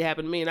had that shit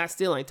happen to me and I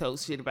still ain't told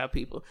shit about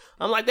people.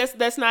 I'm like,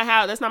 that's not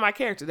my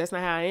character. That's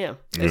not how I am.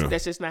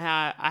 That's just not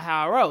how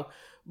I roll.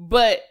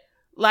 But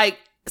like,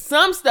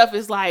 some stuff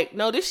is like,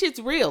 no, this shit's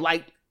real.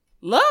 Like,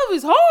 love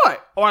is hard,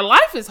 or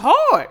life is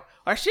hard,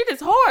 or shit is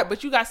hard.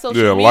 But you got social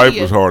media. Yeah, life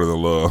is harder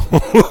than love.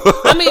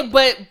 I mean,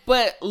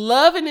 but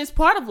loving is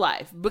part of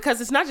life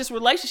because it's not just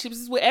relationships;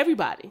 it's with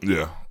everybody.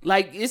 Yeah,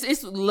 like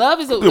it's love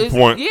is a good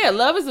point. Yeah,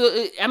 love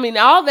is I mean,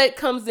 all that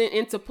comes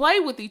into play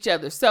with each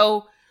other.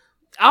 So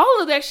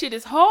all of that shit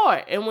is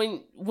hard. And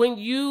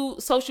when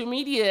social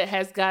media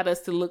has got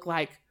us to look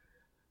like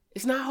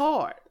it's not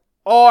hard.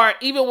 Or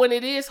even when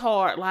it is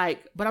hard,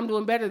 like, but I'm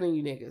doing better than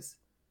you niggas.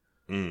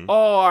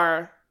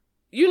 Or,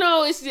 you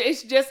know,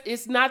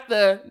 it's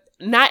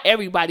not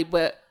everybody,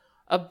 but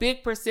a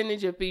big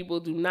percentage of people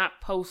do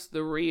not post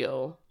the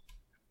real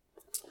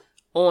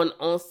on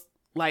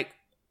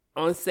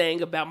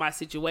saying about my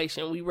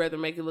situation. We rather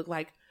make it look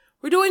like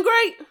we're doing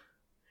great.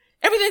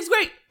 Everything's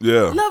great.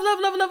 Yeah.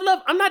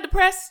 Love. I'm not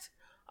depressed.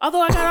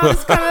 Although I got all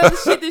this kind of other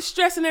shit, this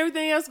stress and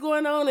everything else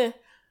going on, and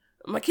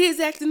my kids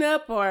acting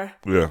up, or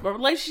my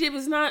relationship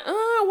is not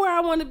where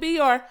I want to be,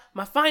 or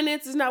my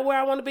finances is not where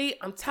I want to be.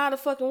 I'm tired of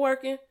fucking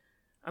working.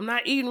 I'm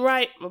not eating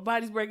right. My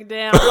body's breaking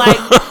down.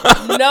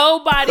 Like,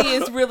 nobody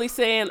is really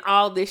saying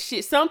all this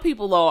shit. Some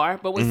people are,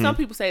 but when some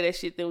people say that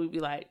shit, then we be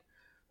like,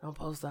 don't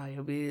post all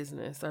your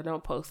business, or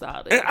don't post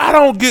all that. And I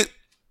don't get,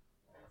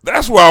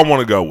 that's where I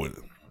want to go with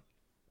it.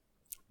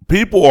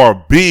 People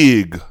are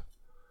big,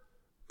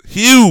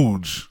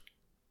 huge,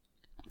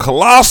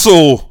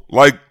 colossal,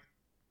 like,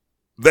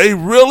 they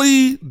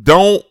really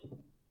don't.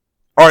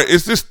 All right,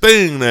 it's this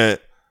thing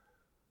that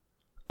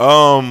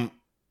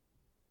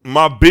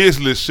my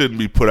business shouldn't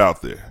be put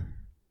out there.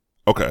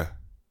 Okay.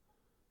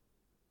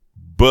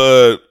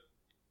 But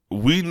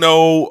we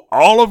know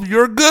all of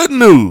your good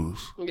news.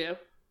 Yeah.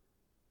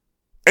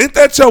 Ain't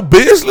that your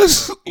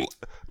business?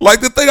 Like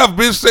the thing I've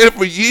been saying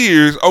for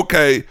years,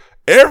 okay,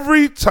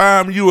 every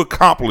time you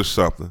accomplish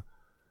something,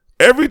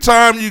 every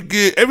time you'll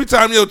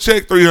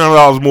check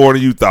 $300 more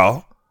than you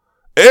thought,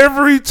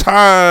 every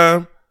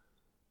time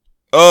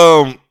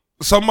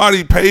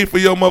somebody paid for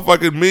your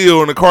motherfucking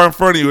meal in the car in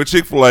front of you at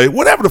Chick-fil-A,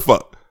 whatever the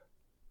fuck.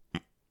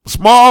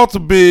 Small to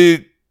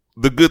big,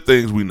 the good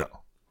things we know.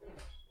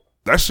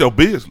 That's your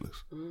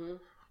business. Mm-hmm.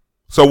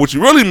 So what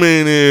you really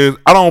mean is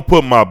I don't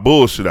put my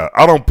bullshit out.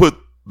 I don't put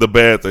the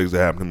bad things that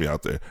happen to me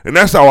out there. And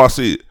that's how I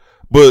see it.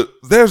 But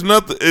there's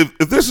nothing,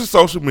 if this is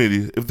social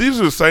media, if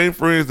these are the same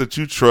friends that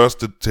you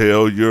trust to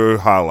tell your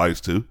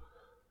highlights to,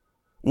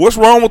 what's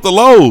wrong with the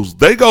lows?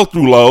 They go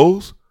through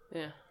lows.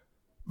 Yeah.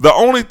 The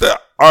only thing,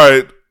 all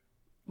right.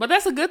 But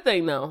that's a good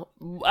thing, though.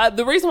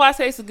 The reason why I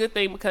say it's a good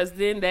thing, because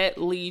then that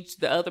leads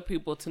the other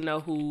people to know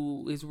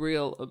who is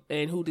real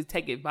and who to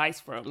take advice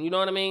from. You know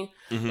what I mean?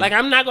 Mm-hmm. Like,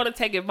 I'm not going to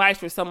take advice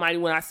from somebody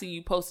when I see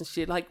you posting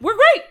shit like, we're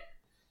great.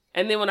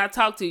 And then when I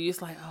talk to you,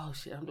 it's like, oh,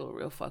 shit, I'm doing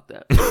real fucked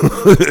up.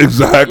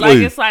 Exactly. Like,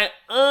 it's like,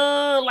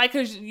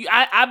 because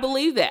I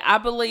believe that. I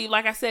believe,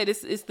 like I said,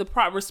 it's the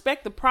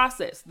respect the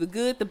process. The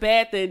good, the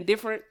bad, the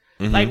indifferent.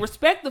 Mm-hmm. Like,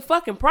 respect the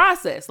fucking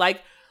process.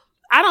 Like,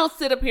 I don't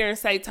sit up here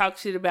and talk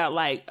shit about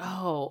like,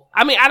 oh,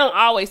 I mean, I don't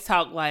always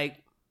talk like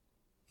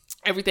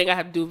everything I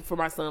have to do for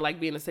my son, like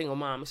being a single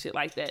mom and shit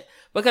like that.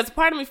 Because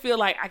part of me feel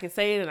like I can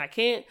say it and I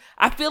can't.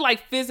 I feel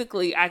like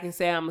physically I can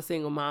say I'm a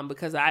single mom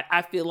because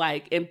I feel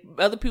like, and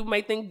other people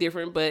may think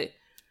different, but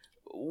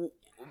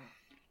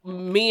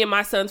me and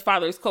my son's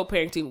father is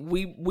co-parenting.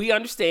 We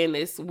understand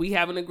this. We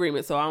have an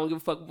agreement, so I don't give a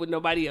fuck what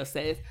nobody else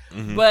says.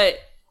 Mm-hmm. But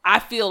I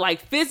feel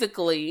like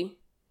physically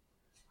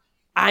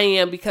I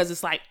am, because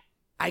it's like,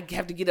 I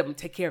have to get up and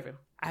take care of him.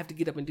 I have to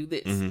get up and do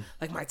this. Mm-hmm.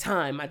 Like my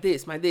time, my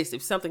this.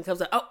 If something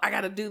comes up, oh, I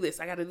got to do this.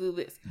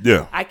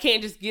 Yeah. I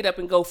can't just get up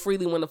and go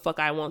freely when the fuck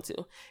I want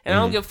to. And I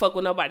don't give a fuck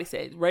what nobody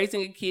says.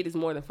 Raising a kid is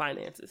more than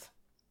finances.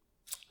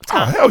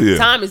 Time, oh, hell yeah.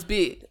 Time is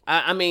big.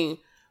 I mean,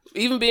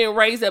 even being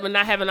raised up and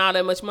not having all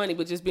that much money,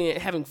 but just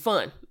having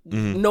fun,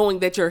 knowing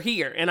that you're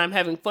here and I'm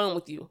having fun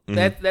with you.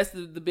 Mm-hmm. That's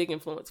the big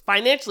influence.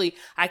 Financially,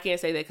 I can't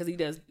say that because he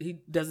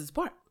does his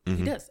part. Mm-hmm.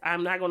 He does. I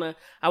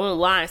won't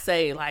lie and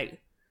say like,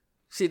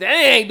 shit, that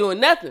ain't doing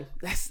nothing.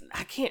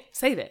 I can't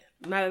say that.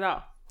 Not at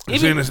all.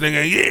 I've seen this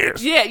nigga in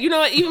years. Yeah, you know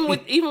what?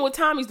 Even with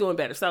Tommy's doing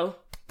better. So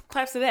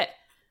claps to that.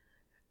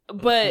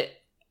 But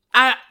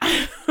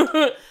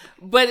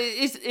but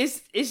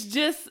it's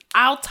just,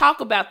 I'll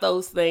talk about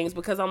those things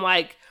because I'm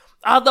like,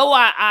 although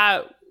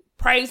I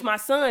praise my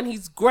son,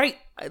 he's great.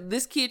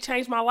 This kid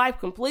changed my life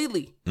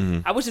completely.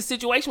 Mm-hmm. I wish the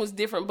situation was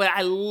different, but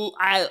I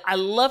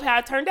love how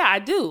it turned out. I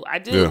do.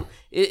 Yeah.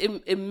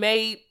 It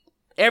made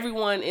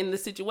everyone in the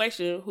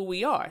situation who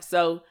we are.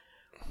 So,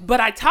 but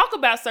I talk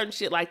about certain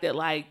shit like that,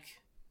 like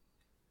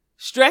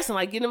stressing,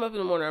 like getting him up in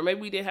the morning, or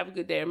maybe we didn't have a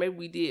good day, or maybe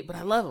we did, but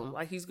I love him.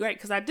 Like, he's great,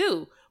 because I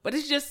do. But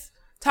it's just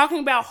talking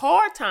about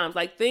hard times,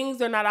 like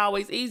things are not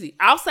always easy.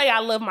 I'll say I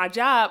love my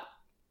job,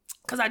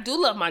 because I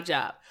do love my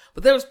job.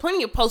 But there was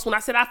plenty of posts when I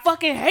said I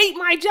fucking hate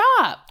my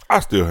job.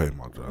 I still hate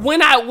my job.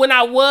 When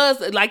I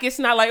was like, it's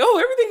not like,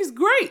 oh, everything is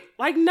great.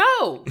 Like,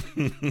 no,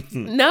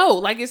 no.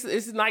 Like,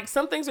 it's like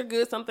some things are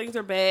good, some things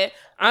are bad.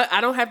 I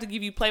don't have to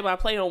give you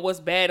play-by-play on what's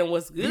bad and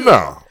what's good.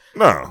 No.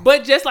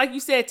 But just like you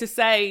said, to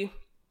say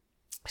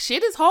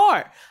shit is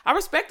hard. I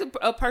respect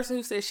a person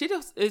who says shit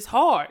is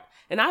hard,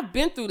 and I've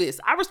been through this.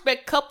 I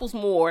respect couples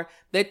more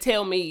that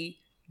tell me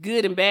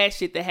good and bad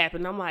shit that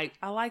happened. I'm like,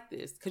 I like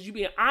this because you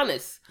being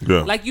honest.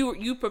 Yeah. Like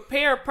you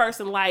prepare a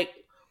person like,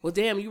 well,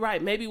 damn, you're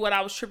right. Maybe what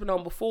I was tripping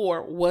on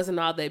before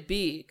wasn't all that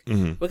big.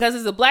 Mm-hmm. Because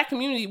as a black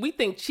community, we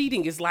think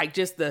cheating is like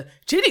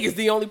cheating is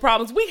the only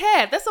problems we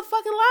have. That's a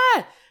fucking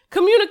lie.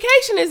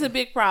 Communication is a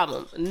big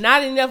problem.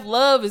 Not enough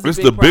love is a big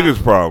problem. It's the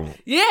biggest problem.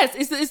 Yes,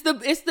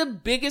 it's the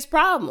biggest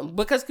problem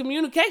because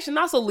communication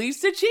also leads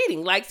to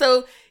cheating. Like,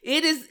 so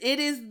that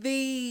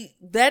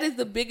is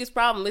the biggest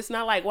problem. It's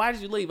not like, why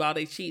did you leave? Oh,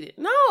 they cheated.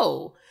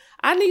 No.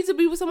 I need to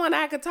be with someone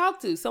I can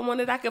talk to, someone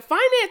that I can.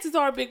 Finances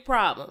are a big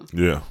problem.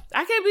 Yeah.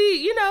 I can't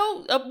be,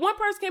 one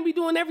person can't be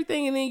doing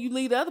everything and then you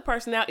leave the other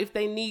person out if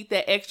they need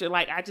that extra.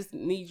 Like, I just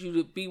need you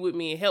to be with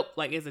me and help,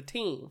 like, as a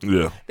team.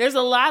 Yeah. There's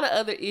a lot of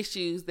other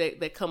issues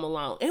that come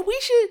along. And we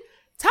should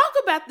talk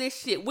about this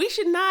shit. We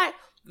should not,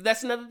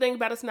 that's another thing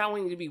about us not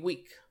wanting to be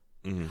weak.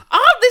 Mm-hmm.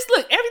 All this,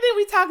 look, everything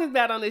we talking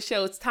about on this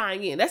show is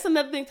tying in. That's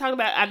another thing talking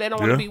about, I don't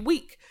want to be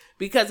weak.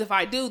 Because if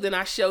I do, then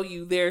I show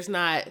you there's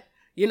not...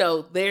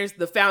 there's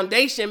the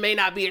foundation may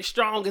not be as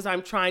strong as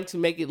I'm trying to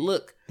make it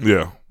look.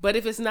 Yeah. But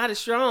if it's not as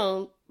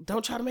strong,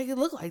 don't try to make it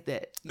look like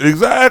that.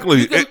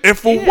 Exactly. And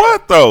for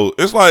what, though?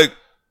 It's like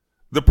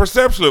the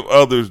perception of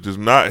others does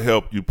not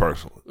help you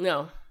personally.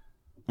 No.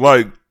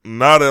 Like,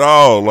 not at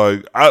all.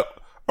 Like, all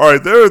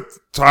right, there are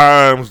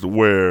times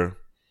where,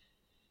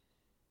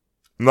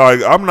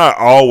 like, I'm not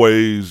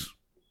always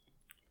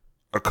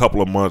a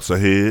couple of months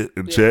ahead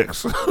in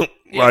checks.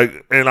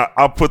 Like, and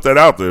I put that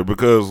out there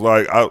because,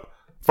 like,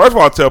 first of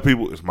all, I tell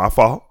people it's my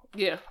fault.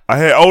 Yeah. I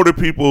had older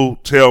people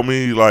tell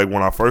me, like,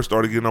 when I first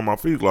started getting on my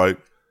feet, like,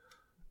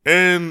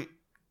 and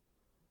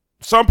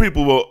some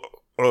people you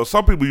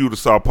would have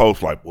saw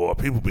posts like, boy,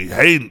 people be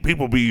hating.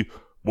 People be,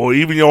 boy,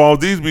 even your own,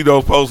 these be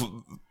those posts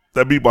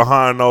that be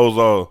behind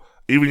those,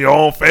 even your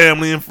own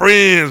family and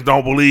friends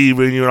don't believe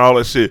in you and all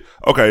that shit.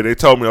 Okay, they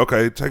told me,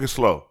 okay, take it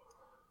slow.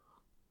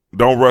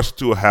 Don't rush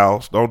to a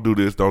house. Don't do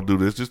this. Don't do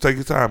this. Just take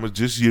your time. It's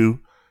just you.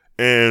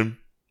 And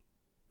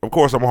of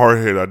course, I'm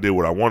hard-headed. I did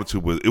what I wanted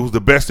to, but it was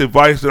the best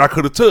advice that I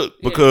could have took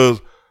because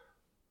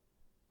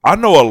I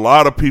know a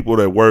lot of people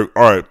that work.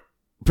 All right,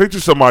 picture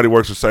somebody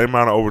works the same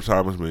amount of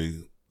overtime as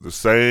me, the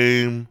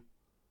same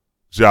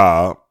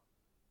job,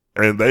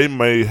 and they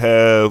may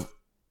have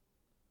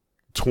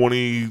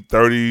 $20,000,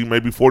 $30,000,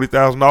 maybe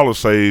 $40,000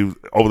 saved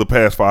over the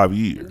past 5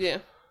 years. Yeah.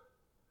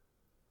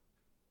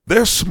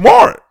 They're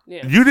smart.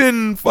 Yeah. You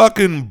didn't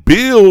fucking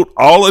build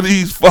all of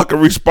these fucking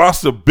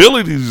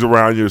responsibilities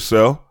around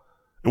yourself.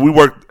 And we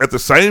work at the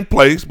same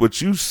place, but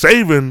you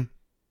saving,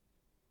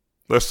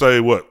 let's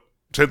say, what,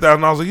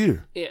 $10,000 a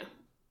year? Yeah.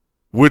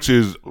 Which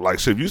is, like,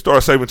 shit, if you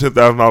start saving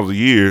 $10,000 a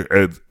year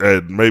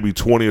at maybe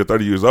 20 or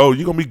 30 years old,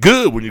 you're going to be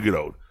good when you get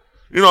older.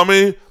 You know what I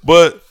mean?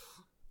 But,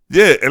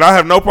 yeah, and I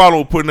have no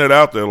problem with putting that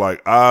out there.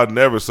 Like, I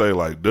never say,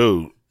 like,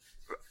 dude,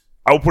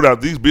 I would put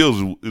out these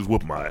bills is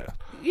whooping my ass.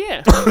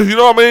 Yeah. You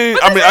know what I mean?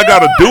 I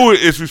got to do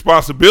it. It's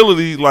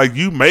responsibility. Like,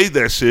 you made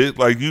that shit.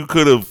 Like, you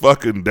could have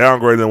fucking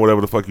downgraded on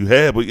whatever the fuck you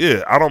had. But,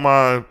 yeah, I don't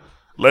mind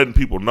letting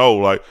people know.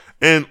 Like,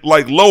 and,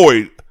 like,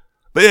 Lloyd,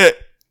 this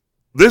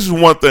is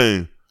one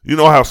thing. You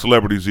know how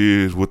celebrities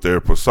is with their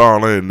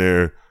persona and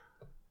their,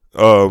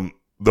 the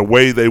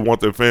way they want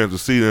their fans to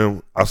see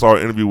them. I saw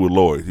an interview with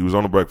Lloyd. He was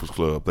on the Breakfast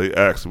Club. They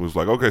asked him, it was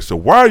like, okay, so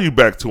why are you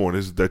back touring?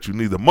 Is it that you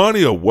need the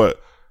money or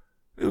what?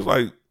 It was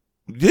like,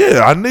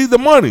 yeah, I need the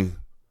money.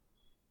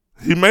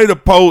 He made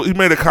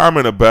a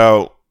comment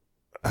about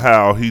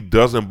how he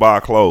doesn't buy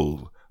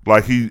clothes.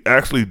 Like, he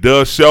actually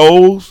does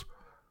shows,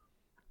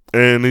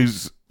 and he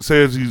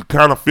says he's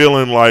kind of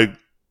feeling like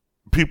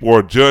people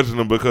are judging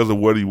him because of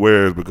what he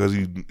wears, because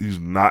he's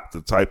not the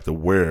type to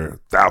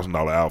wear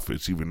 $1,000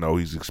 outfits, even though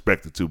he's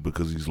expected to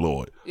because he's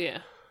Lloyd.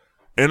 Yeah.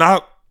 And I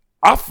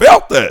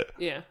felt that.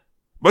 Yeah.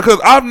 Because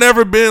I've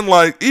never been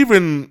like,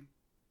 even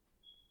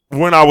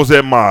when I was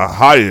at my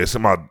highest,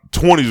 in my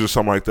 20s or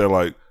something like that,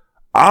 like,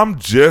 I'm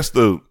just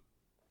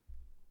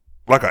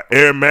like an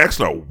Air Max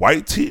and a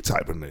white tee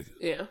type of nigga.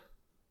 Yeah.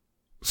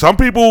 Some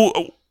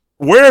people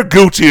wear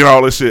Gucci and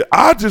all this shit.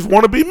 I just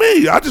want to be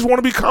me. I just want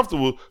to be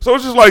comfortable. So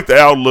it's just like the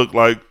outlook,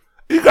 like,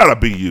 you got to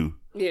be you.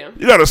 Yeah.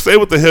 You got to say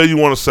what the hell you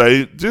want to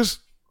say.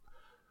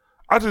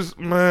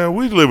 Man,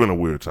 we live in a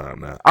weird time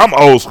now. I'm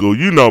old school.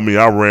 You know me.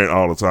 I rant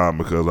all the time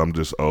because I'm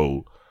just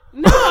old.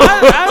 No,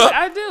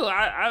 I do.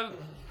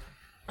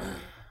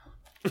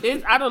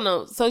 I don't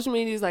know. Social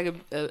media is like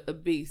a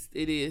beast.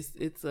 It is.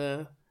 It's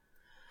a.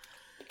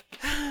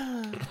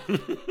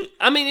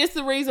 I mean, it's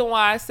the reason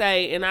why I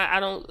say, and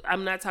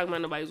I'm not talking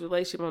about nobody's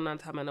relationship. I'm not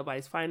talking about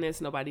nobody's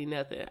finance, nobody,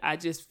 nothing. I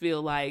just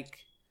feel like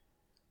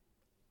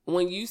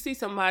when you see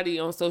somebody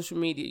on social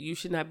media, you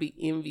should not be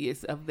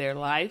envious of their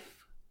life.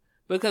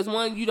 Because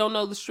one, you don't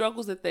know the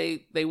struggles that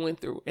they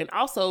went through. And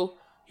also,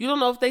 you don't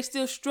know if they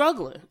still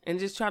struggling and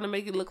just trying to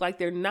make it look like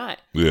they're not.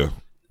 Yeah.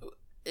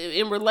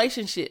 In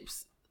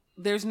relationships,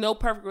 there's no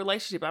perfect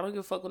relationship. I don't give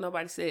a fuck what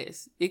nobody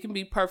says. It can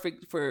be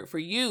perfect for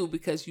you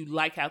because you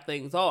like how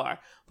things are,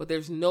 but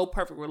there's no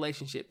perfect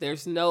relationship.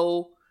 There's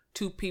no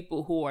two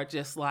people who are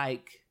just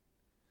like,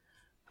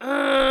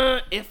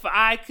 if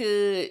I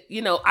could,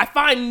 I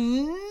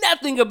find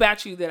nothing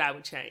about you that I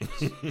would change.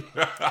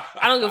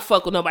 I don't give a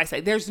fuck what nobody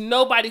say. There's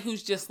nobody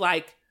who's just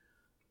like,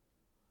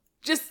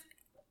 just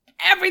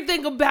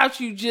everything about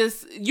you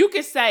you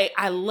can say,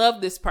 I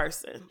love this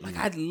person. Like,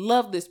 I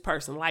love this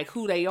person. Like,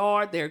 who they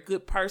are. They're a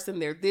good person.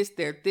 They're this,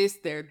 they're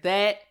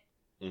that.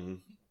 Mm-hmm.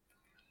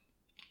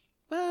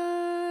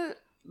 But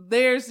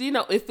there's,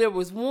 if there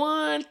was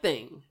one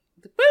thing,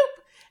 boop,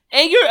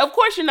 and of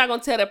course you're not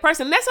going to tell that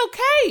person. That's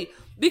okay.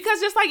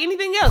 Because just like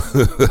anything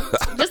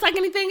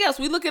else,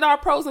 we look at our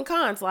pros and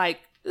cons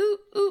like, ooh,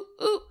 ooh,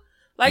 ooh.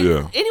 Like,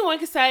 anyone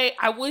can say,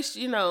 I wish,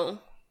 I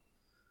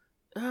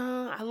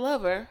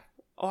love her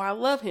or I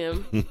love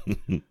him.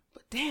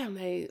 But damn,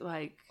 they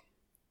like,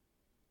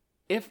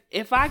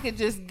 if I could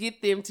just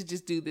get them to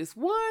just do this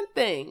one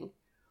thing,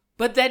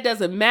 but that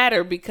doesn't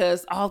matter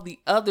because all the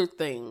other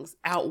things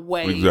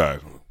outweigh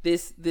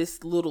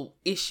this little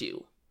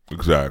issue.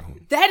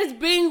 Exactly. That is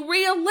being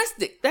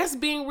realistic. That's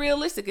being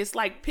realistic. It's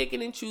like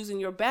picking and choosing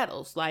your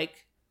battles. Like,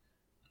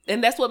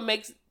 and that's what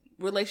makes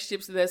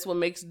relationships, and that's what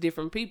makes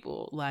different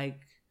people. Like,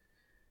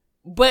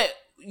 but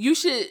you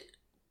should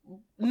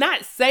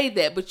not say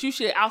that, but you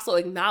should also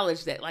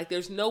acknowledge that. Like,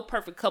 there's no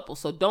perfect couple.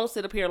 So don't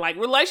sit up here like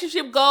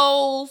relationship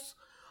goals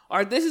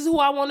or this is who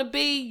I want to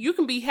be. You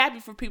can be happy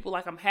for people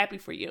like I'm happy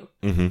for you.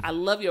 Mm-hmm. I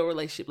love your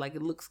relationship. Like,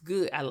 it looks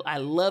good. I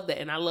love that.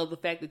 And I love the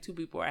fact that two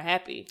people are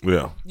happy.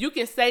 Yeah. You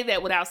can say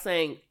that without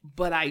saying,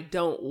 but I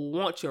don't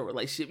want your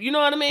relationship. You know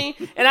what I mean?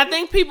 And I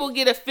think people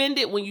get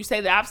offended when you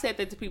say that. I've said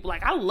that to people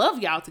like, I love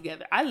y'all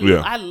together. I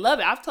love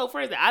it. I've told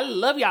friends that I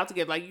love y'all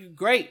together. Like, you're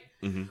great.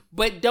 Mm-hmm.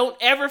 But don't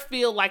ever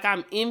feel like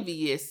I'm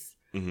envious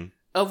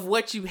of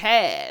what you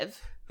have.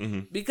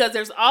 Mm-hmm. Because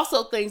there's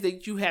also things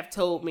that you have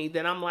told me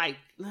that I'm like,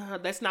 nah,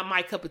 that's not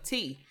my cup of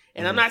tea.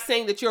 And I'm not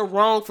saying that you're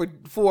wrong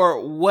for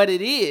what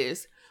it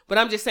is, but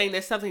I'm just saying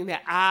that's something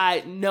that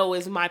I know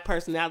is my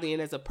personality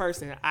and as a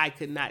person I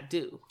could not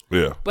do.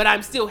 Yeah. But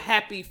I'm still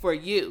happy for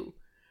you.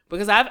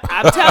 Because I'm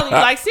telling you,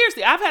 like,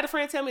 seriously, I've had a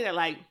friend tell me that,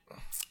 like,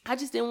 I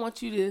just didn't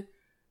want you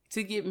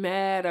to get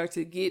mad or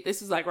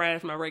this is like right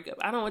after my breakup.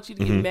 I don't want you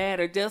to get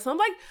mad or jealous. I'm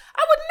like,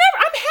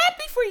 I'm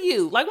happy for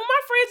you. Like, when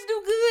my friends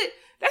do good,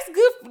 that's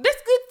good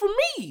for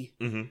me.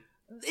 Mm-hmm.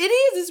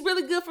 It's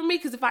really good for me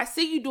because if I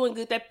see you doing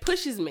good, that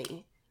pushes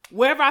me.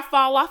 Wherever I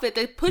fall off at,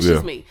 that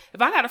pushes me.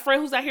 If I got a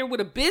friend who's out here with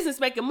a business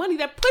making money,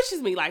 that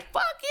pushes me. Like,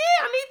 fuck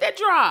yeah, I need that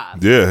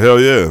drive. Yeah, hell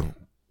yeah.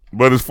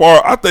 But as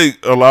far, I think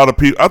a lot of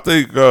people,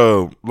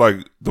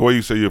 like the way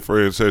you say your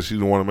friend says she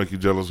didn't want to make you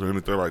jealous or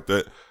anything like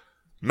that,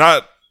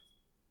 not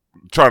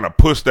trying to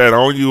push that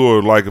on you,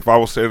 or like if I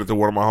was saying it to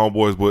one of my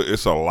homeboys, but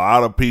it's a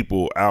lot of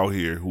people out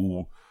here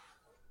who,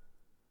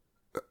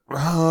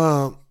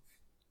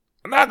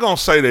 I'm not going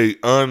to say they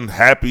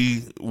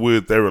unhappy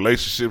with their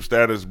relationship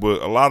status,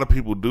 but a lot of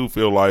people do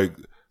feel like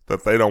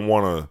that they don't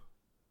want to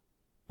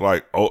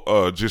like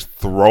just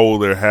throw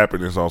their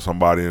happiness on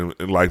somebody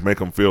and like make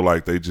them feel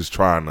like they just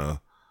trying to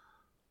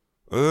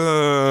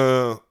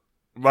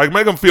like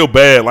make them feel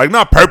bad, like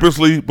not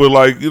purposely, but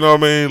like, you know what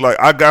I mean? Like,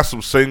 I got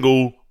some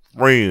single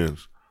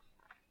friends,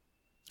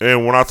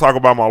 and when I talk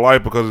about my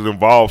life, because it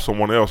involves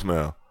someone else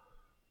now,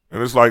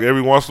 and it's like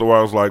every once in a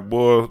while it's like,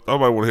 boy,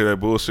 nobody want to hear that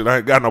bullshit. I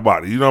ain't got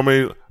nobody, you know what I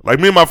mean? Like,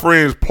 me and my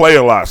friends play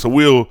a lot, so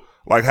we'll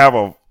like have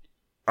a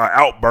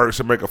outburst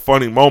and make a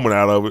funny moment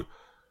out of it.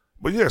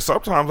 But yeah,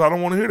 sometimes I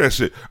don't want to hear that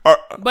shit.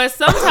 But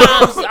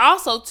sometimes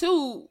also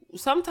too,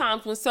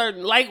 sometimes when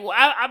certain, like,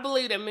 I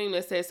believe that meme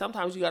that says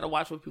sometimes you got to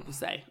watch what people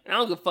say. I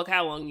don't give a fuck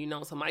how long you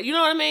know somebody. You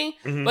know what I mean?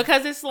 Mm-hmm.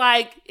 Because it's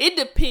like, it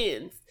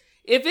depends.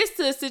 If it's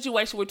to a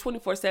situation where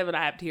 24/7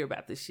 I have to hear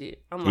about this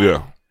shit, I'm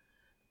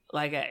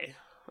like, hey,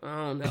 I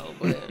don't know,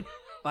 but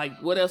like,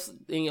 what else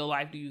in your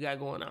life do you got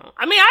going on?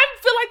 I mean, I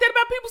feel like that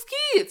about people's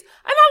kids,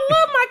 and I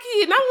love my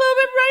kid, and I love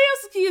everybody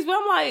else's kids, but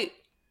I'm like,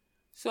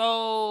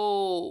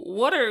 so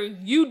what are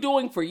you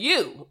doing for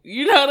you?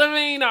 You know what I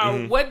mean?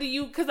 Or what do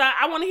you? Because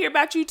I want to hear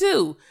about you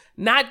too,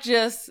 not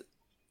just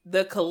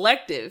the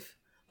collective.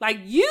 Like,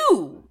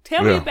 you.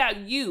 Tell me about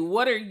you.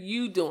 What are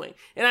you doing?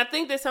 And I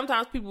think that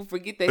sometimes people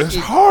forget that it's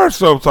hard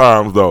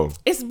sometimes, though.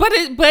 It's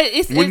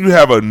when you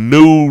have a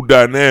new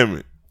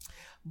dynamic.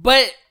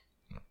 But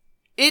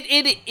it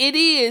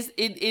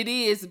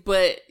is,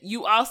 but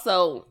you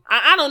also,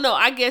 I don't know.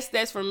 I guess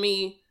that's for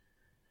me,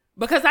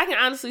 because I can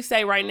honestly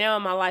say right now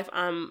in my life,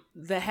 I'm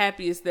the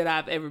happiest that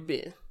I've ever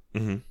been.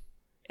 Mm-hmm.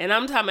 And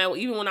I'm talking about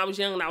even when I was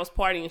young and I was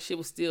partying, shit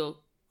was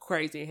still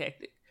crazy and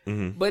hectic.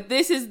 Mm-hmm. But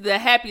this is the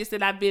happiest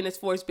that I've been as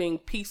far as being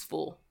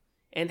peaceful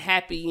and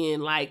happy,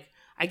 and like,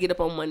 I get up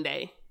on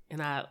Monday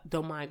and I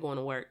don't mind going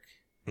to work.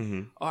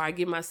 Mm-hmm. Or I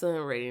get my son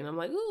ready and I'm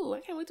like, ooh,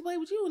 I can't wait to play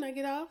with you when I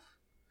get off.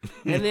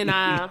 And then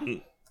I, got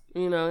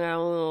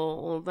a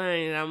little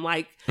thing, and I'm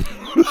like,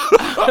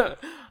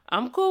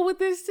 I'm cool with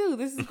this too.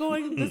 This is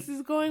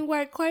going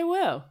quite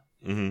well.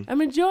 Mm-hmm.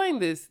 I'm enjoying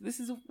this. This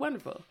is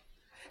wonderful.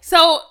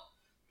 So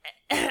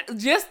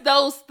just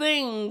those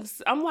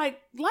things, I'm like,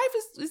 life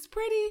is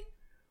pretty.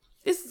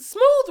 It's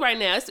smooth right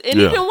now.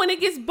 Even when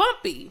it gets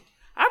bumpy,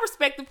 I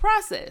respect the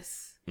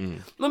process. Mm.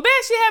 When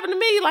bad shit happen to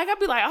me, like, I'd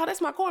be like, oh,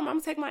 that's my karma. I'm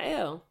going to take my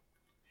L.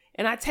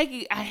 And I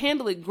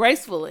handle it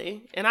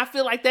gracefully. And I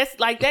feel like that's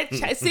like that.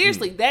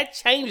 Seriously, that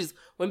changes.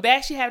 When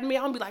bad shit happen to me,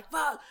 I'm going to be like,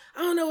 fuck, I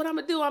don't know what I'm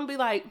going to do. I'm going to be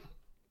like,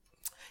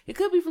 It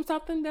could be from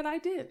something that I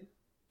did.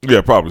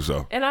 Yeah, probably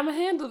so. And I'm going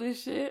to handle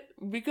this shit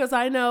because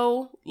I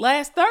know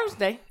last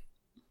Thursday,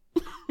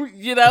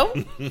 you know,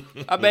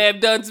 I may have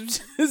done some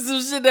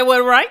shit that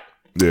wasn't right.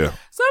 Yeah.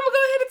 So I'm going to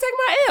go ahead and take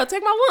my L,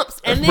 take my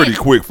lumps. That's and pretty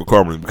quick for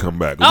Carmen to come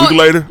back. A week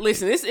later?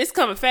 Listen, it's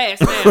coming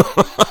fast now.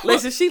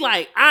 Listen, she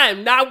like, I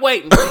am not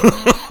waiting.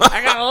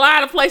 I got a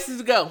lot of places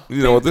to go.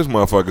 You know what this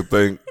motherfucker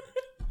think?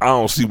 I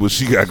don't see what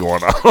she got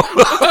going on.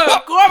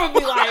 Corbin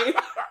be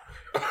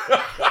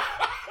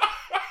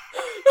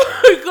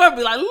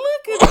like,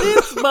 look at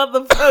this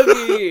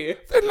motherfucker here.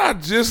 Didn't I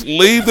just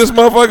leave this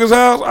motherfucker's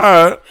house? All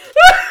right.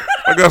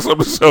 I got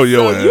something to show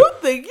your ass. You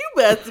think you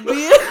about to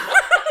be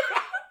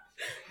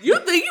you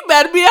think you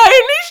about to be out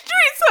here in these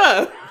streets,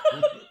 huh?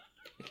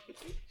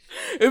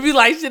 It'd be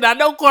like, shit, I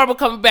know Corbin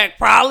coming back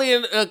probably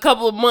in a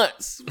couple of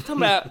months.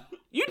 Come out.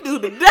 You do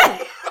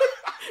today.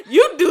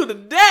 You do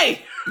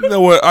today. You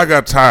know what? I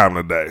got time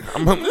today.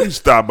 I'm gonna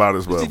stop by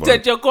this You motherfucker.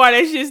 touch your car,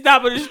 that shit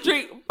stop in the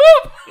street.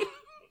 Boop.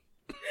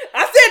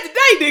 I said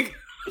today, nigga.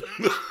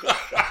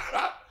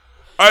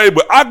 Hey,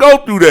 but I go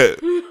through that.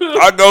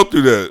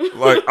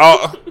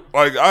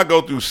 I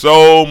go through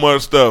so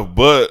much stuff,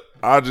 but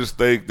I just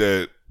think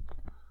that,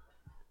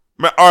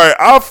 man, all right,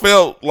 I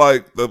felt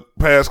like the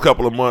past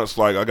couple of months,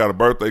 like I got a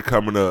birthday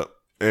coming up,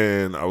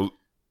 and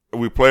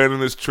we planning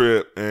this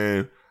trip,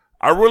 and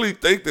I really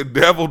think the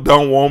devil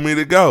don't want me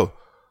to go.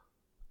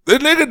 The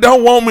nigga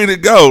don't want me to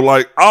go.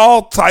 Like,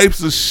 all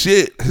types of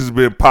shit has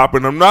been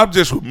popping up, not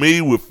just with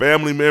me, with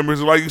family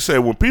members. Like you said,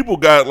 when people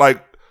got,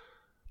 like,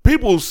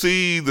 people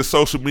see the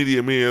social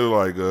media me and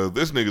like,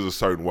 this nigga's a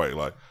certain way.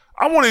 Like,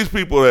 I'm one of these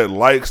people that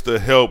likes to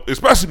help,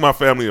 especially my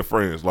family and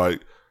friends.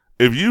 Like,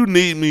 if you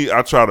need me,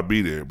 I try to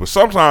be there. But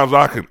sometimes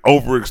I can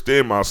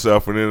overextend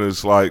myself, and then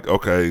it's like,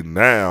 okay,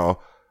 now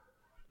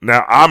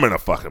I'm in a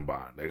fucking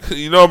bind. Nigga.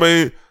 You know what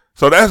I mean?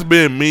 So that's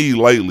been me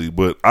lately.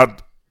 But I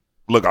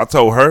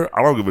told her,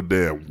 I don't give a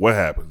damn what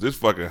happens. This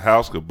fucking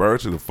house could burn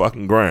to the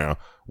fucking ground.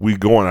 We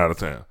going out of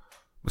town.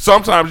 But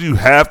sometimes you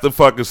have to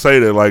fucking say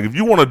that. Like, if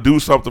you want to do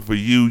something for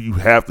you, you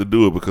have to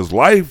do it. Because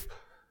life,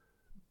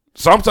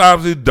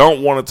 sometimes you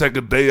don't want to take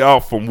a day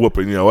off from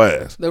whooping your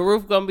ass. The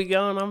roof gonna be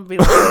gone. I'm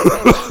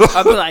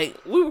gonna be like,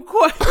 we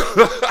record.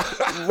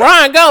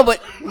 Ryan gone,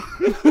 but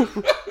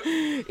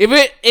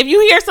if you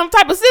hear some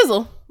type of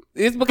sizzle,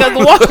 it's because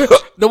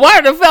the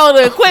water done fell on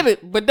the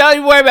equipment. But don't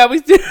you worry about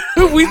it.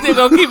 We still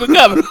gonna keep it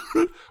coming.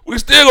 We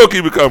still gonna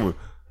keep it coming.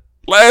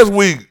 Last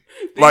week,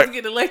 like,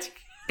 get electric.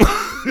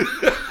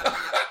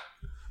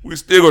 we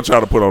still gonna try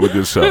to put on a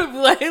good show.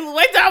 Like,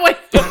 wait.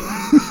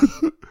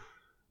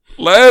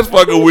 Last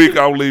fucking week,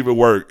 I'm leaving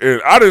work,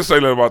 and I didn't say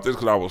nothing about this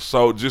because I was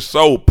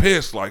so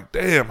pissed. Like,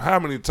 damn, how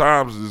many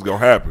times is this gonna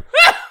happen?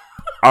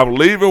 I'm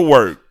leaving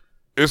work.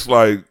 It's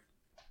like,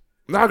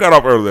 now I got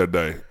off early that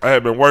day. I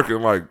had been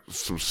working like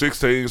some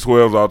 16,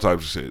 12s, all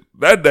types of shit.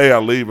 That day, I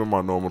leave in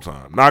my normal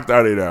time. Knocked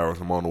out 8 hours.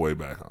 I'm on the way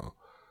back home.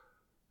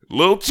 A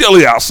little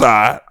chilly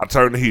outside. I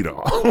turned the heat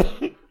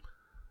on.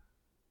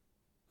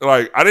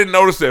 Like, I didn't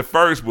notice at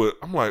first, but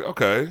I'm like,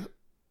 okay.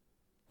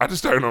 I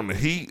just turned on the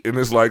heat, and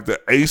it's like the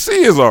AC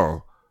is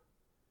on.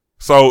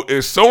 So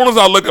as soon as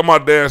I look at my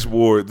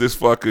dashboard, this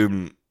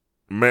fucking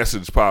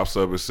message pops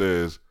up. It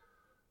says,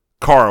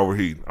 car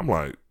overheating. I'm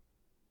like,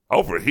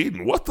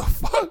 overheating? What the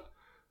fuck?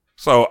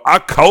 So I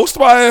coast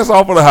my ass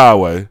off of the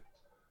highway.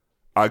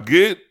 By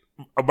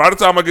the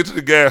time I get to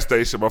the gas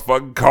station, my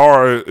fucking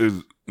car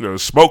is,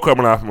 smoke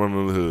coming out from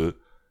under the hood.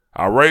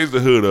 I raise the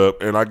hood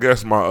up, and I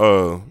guess my,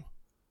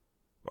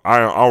 I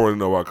don't really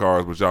know about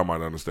cars, but y'all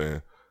might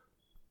understand.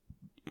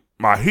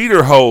 My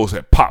heater hose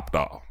had popped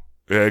off.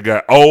 It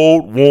got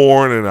old,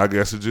 worn, and I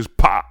guess it just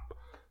popped.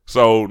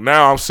 So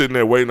now I'm sitting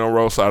there waiting on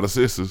roadside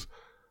assistance.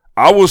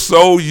 I was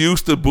so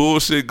used to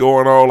bullshit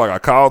going on. Like, I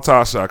called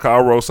Tasha, I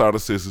called roadside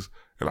assistance,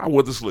 and I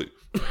went to sleep.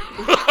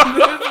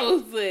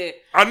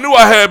 I knew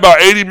I had about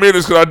 80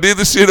 minutes because I did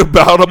this shit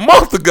about a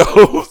month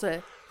ago.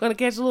 Gonna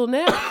catch a little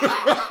nap.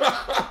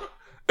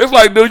 It's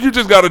like, dude, you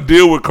just got to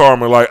deal with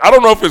karma. Like, I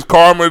don't know if it's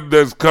karma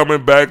that's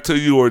coming back to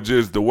you or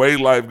just the way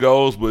life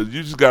goes, but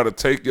you just got to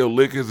take your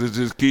lickings and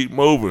just keep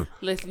moving.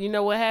 Listen, you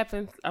know what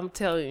happens? I'm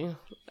telling you.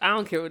 I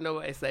don't care what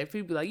nobody say.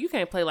 People be like, you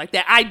can't play like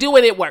that. I do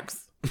and it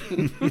works.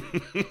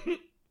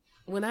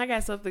 When I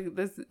got something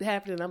that's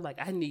happening, I'm like,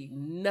 I need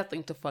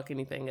nothing to fuck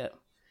anything up.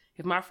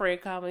 If my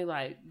friend called me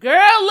like,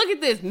 girl, look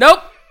at this. Nope.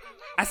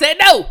 I said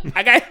no.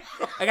 I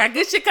got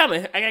good shit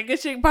coming. I got good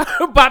shit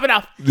popping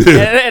off.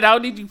 Yeah. And I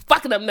don't need you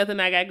fucking up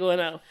nothing I got going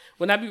on.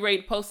 When I be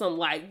ready to post something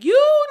like, you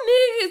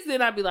niggas,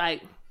 then I be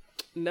like,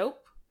 nope.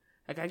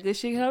 I got good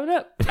shit coming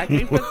up. I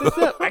can't put this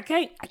up. I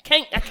can't.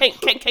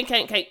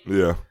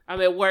 Yeah.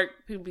 I'm at work.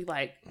 People be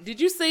like,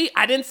 did you see?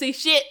 I didn't see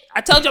shit.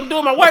 I told you I'm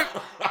doing my work.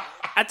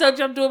 After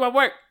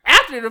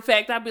the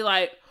fact, I'd be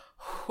like,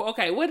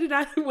 okay, what did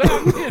I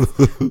miss?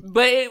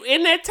 But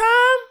in that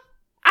time,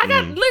 I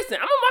got, listen,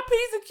 I'm on my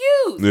P's and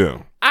Q's.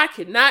 Yeah. I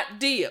cannot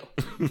deal.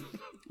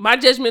 My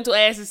judgmental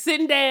ass is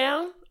sitting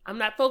down. I'm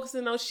not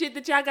focusing on shit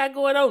that y'all got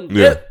going on.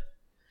 Yeah.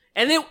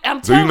 And then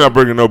I'm so you're not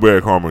bringing no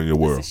bad karma in your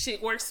world. This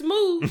shit works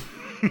smooth.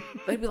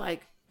 They be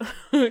like,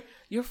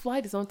 Your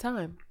flight is on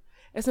time.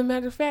 As a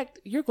matter of fact,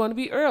 you're going to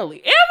be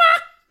early. Am I?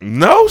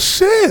 No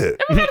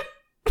shit. Am I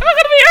going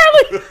to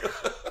be early?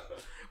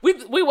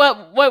 we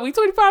what? We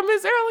 25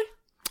 minutes early?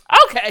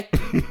 Okay.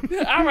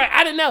 All right.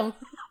 I didn't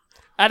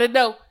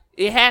know.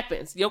 It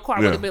happens. Your car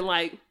would have been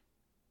like,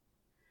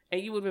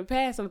 and you would have been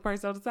passing the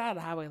person on the side of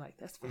the highway like,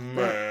 that's fucked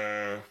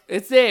up.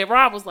 It said,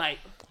 Rob was like,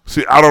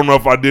 see, I don't know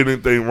if I did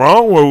anything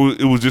wrong or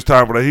it was just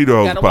time for the heater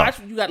hose to pop.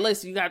 You got to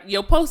listen.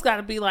 Your post got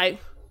to be like,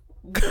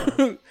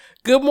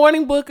 good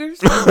morning,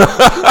 Bookers.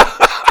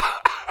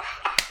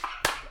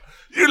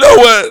 You know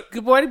what?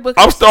 Good morning, Bookers.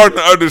 I'm starting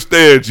to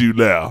understand you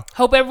now.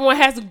 Hope everyone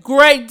has a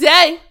great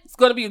day. It's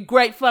going to be a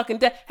great fucking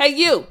day. Hey,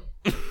 you.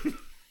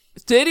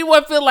 To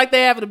anyone feel like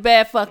they having a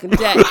bad fucking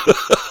day,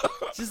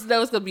 just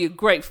know it's going to be a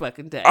great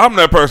fucking day. I'm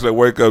that person that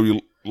wake up,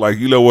 you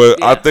know what?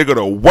 Yeah. I think of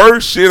the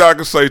worst shit I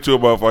can say to a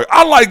motherfucker.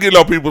 I like getting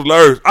on people's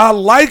nerves. I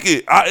like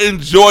it. I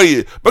enjoy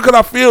it because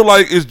I feel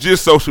like it's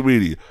just social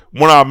media.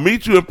 When I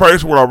meet you in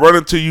person, when I run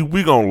into you,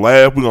 we going to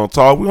laugh, we going to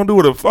talk, we going to do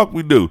what the fuck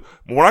we do.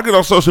 But when I get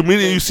on social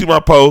media and you see my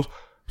post,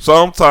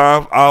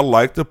 sometimes I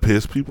like to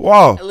piss people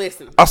off.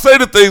 Listen. I say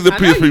the things that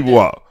piss people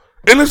off.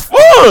 And it's fun.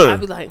 I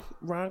be like,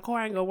 Ron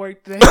Carr ain't gonna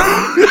work today.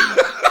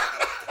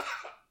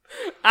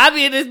 I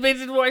be in this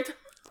bitch's work.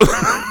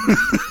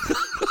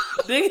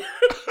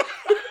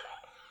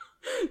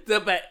 The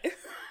back.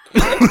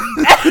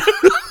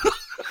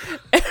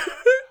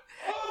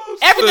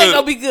 Everything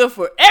gonna be good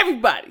for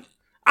everybody.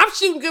 I'm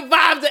shooting good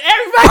vibes at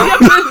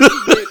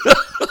everybody.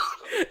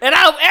 And I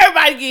hope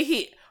everybody get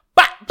hit.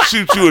 Bop, bop,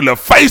 shoot you in the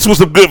face with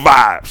some good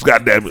vibes.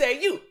 God damn it.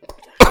 Say you.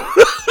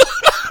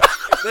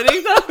 But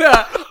he's talking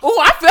about,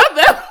 I felt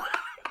that.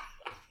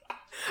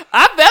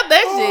 I felt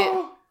that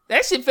shit.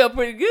 That shit felt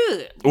pretty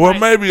good. Well,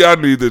 maybe I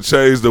need to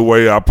change the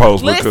way I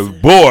post because,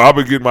 boy, I've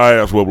been getting my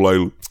ass whooped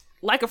lately.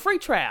 Like a free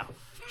trial.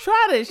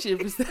 Try that shit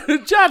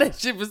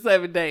for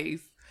 7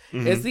 days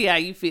and see how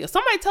you feel.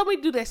 Somebody told me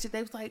to do that shit.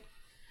 They was like,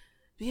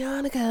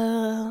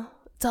 Bionica,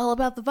 it's all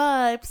about the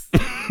vibes.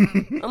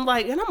 I'm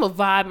like, and I'm a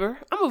viber.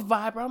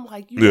 I'm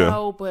like, you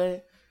know,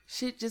 but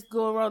shit just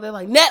going wrong. They're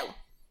like, no.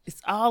 It's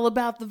all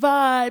about the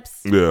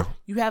vibes. Yeah.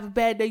 You have a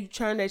bad day, you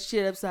turn that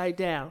shit upside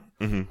down.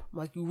 I'm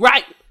like, you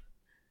right.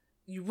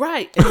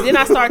 And then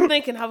I started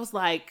thinking, I was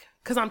like,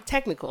 because I'm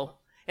technical.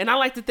 And I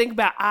like to think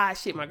about odd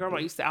shit. My grandma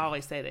used to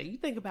always say that. You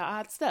think about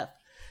odd stuff.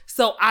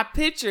 So I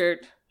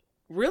pictured,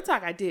 real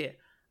talk I did.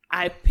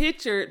 I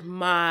pictured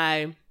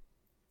when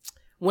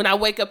I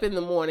wake up in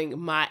the morning,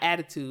 my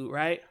attitude,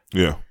 right?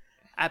 Yeah.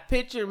 I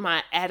pictured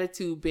my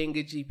attitude being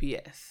a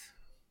GPS.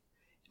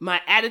 My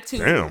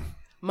attitude. Damn.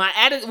 My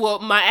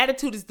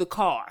attitude is the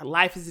car.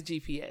 Life is a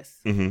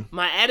GPS.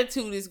 My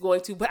attitude is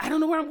going to, but I don't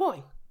know where I'm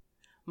going.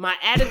 My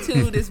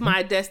attitude is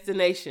my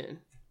destination.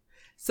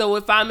 So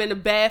if I'm in a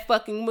bad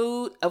fucking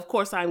mood, of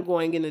course I'm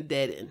going in a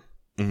dead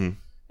end.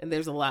 And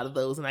there's a lot of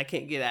those and I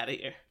can't get out of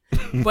here.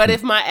 But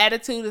if my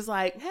attitude is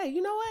like, hey,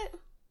 you know what?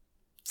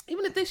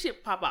 Even if this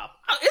shit pop off,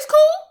 it's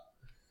cool.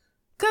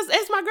 Because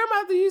as my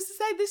grandmother used to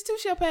say, this too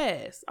shall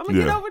pass. I'm going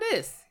to get over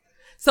this.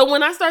 So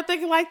when I start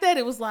thinking like that,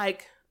 it was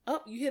like,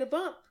 oh, you hit a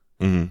bump.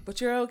 But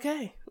you're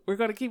okay. We're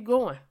going to keep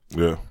going.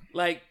 Yeah.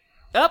 Like,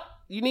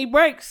 you need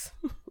brakes,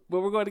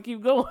 but we're going to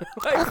keep going.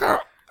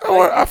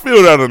 I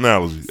feel that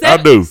analogy. I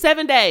do.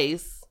 7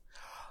 days.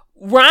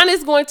 Ron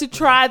is going to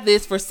try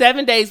this for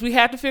 7 days. We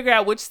have to figure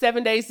out which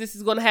 7 days this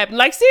is going to happen.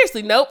 Like,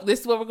 seriously, nope. This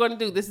is what we're going to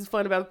do. This is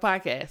fun about the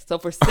podcast. So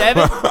for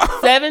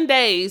 7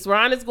 days,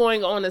 Ron is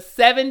going on a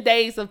 7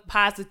 days of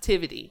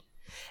positivity.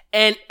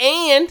 And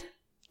in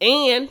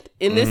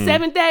this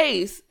 7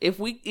 days, if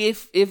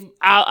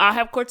I'll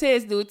have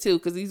Cortez do it too,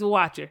 because he's a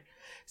watcher.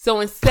 So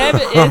in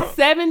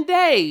 7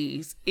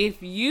 days,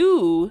 if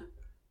you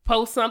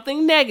post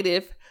something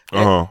negative,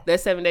 that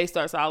 7 days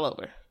starts all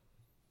over.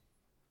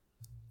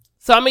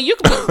 So I mean, you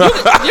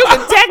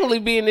can technically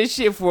be in this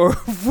shit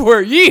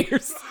for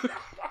years.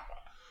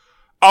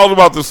 I was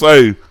about to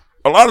say,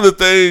 a lot of the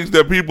things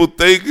that people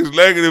think is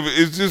negative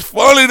is just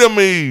funny to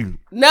me.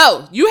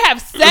 No, you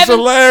have 7. It's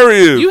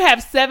hilarious. You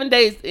have 7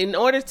 days in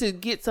order to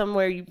get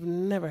somewhere you've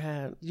never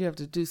had. You have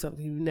to do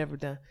something you've never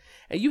done,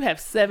 and you have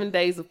 7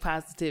 days of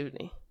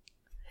positivity.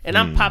 And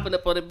I'm popping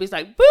up on the bitch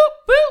like boop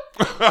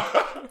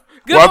boop.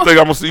 Well, I think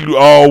I'm gonna see you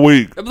all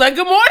week. I'm like,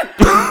 good morning.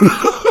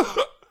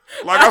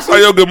 Like I saw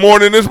your good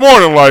morning this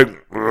morning. Like,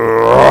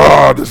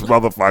 this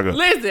motherfucker.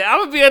 Listen, I'm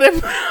gonna be on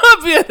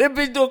that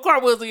bitch doing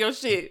cartwheels on your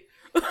shit.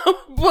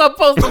 I'll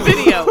post a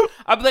video.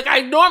 I'll be like,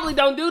 I normally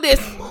don't do this.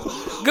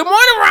 Good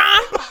morning,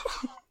 Ron.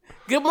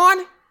 Good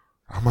morning.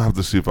 I'm gonna have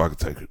to see if I can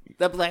take it.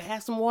 I'll be like,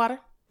 have some water.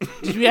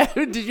 Did you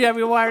have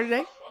your water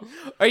today?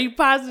 Are you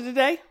positive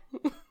today?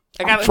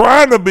 I'm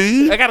trying to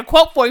be. I got a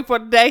quote for you for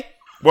today.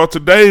 Well,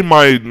 today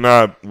might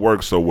not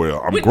work so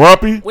well. I'm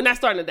grumpy. We're not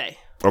starting today.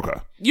 Okay.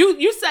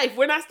 You safe.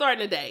 We're not starting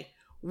today.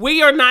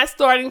 We are not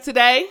starting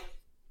today.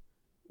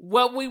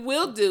 What we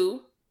will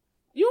do,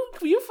 you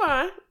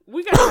fine.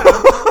 We got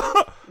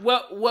time.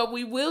 What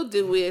we will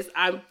do is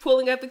I'm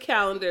pulling up the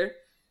calendar.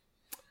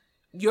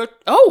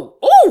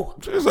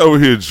 She's over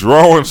here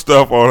drawing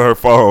stuff on her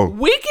phone.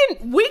 We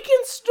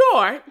can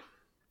start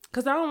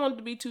because I don't want it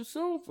to be too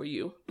soon for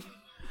you.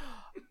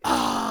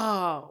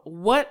 Oh,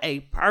 what a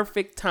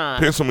perfect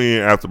time. Pencil me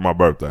in after my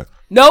birthday.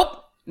 Nope.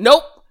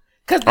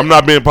 Cause I'm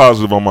not being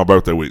positive on my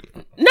birthday week.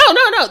 No.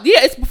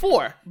 Yeah, it's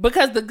before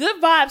because the good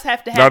vibes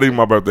have to happen. Not even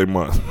my birthday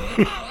month.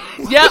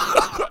 Yep.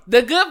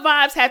 The good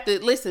vibes have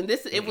to listen.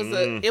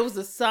 It was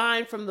a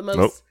sign from the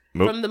most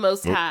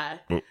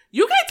high. Nope.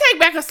 You can't take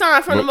back a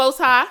sign from the most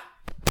high.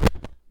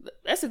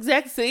 That's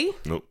exactly see.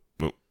 Nope.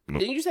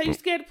 Didn't you say you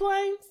scared of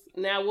planes?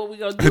 Now what we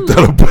gonna Ain't do?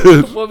 that a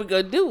bitch? What we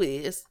gonna do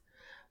is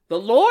the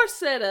Lord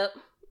set up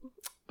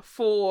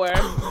for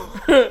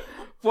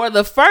for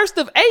the 1st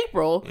of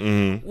April,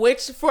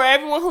 which for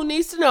everyone who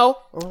needs to know,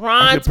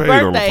 Ron's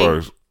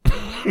birthday.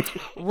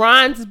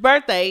 Ron's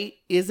birthday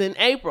is in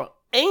April.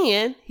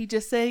 And he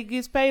just said he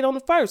gets paid on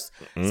the 1st.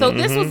 So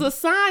this was a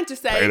sign to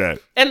say,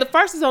 and the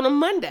 1st is on a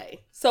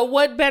Monday. So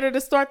what better to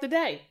start the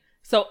day?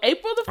 So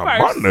April the 1st.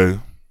 Monday?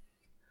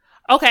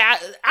 Okay,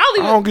 I'll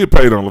even. I don't get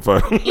paid on the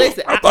 1st.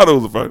 Listen, I thought it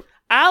was the 1st.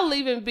 I'll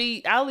even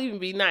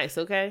be nice,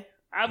 okay?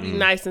 I'll be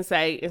nice and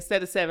say,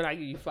 instead of 7, I'll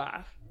give you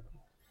 5.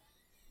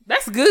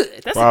 That's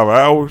good. That's 5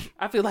 hours?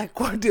 I feel like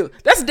a deal.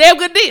 That's a damn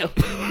good deal.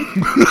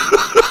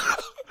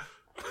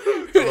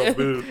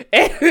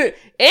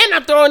 and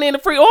I'm throwing in a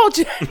free oil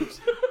change.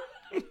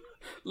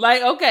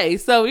 Like, okay,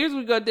 so here's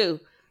what we're going to do.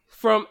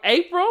 From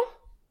April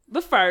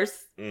the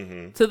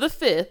 1st to the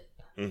 5th,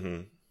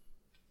 I'm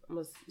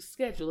going to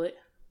schedule it.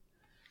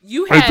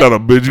 You have... Ain't that a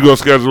bitch? You going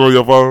to schedule on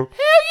your phone?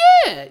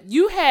 Hell yeah.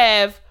 You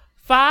have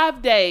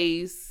 5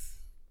 days.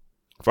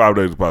 5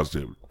 days of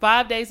positivity.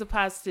 5 days of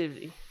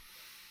positivity.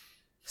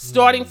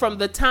 Starting from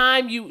the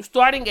time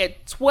starting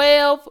at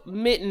 12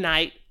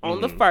 midnight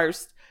on the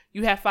 1st,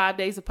 you have 5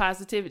 days of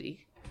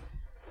positivity.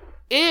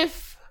 I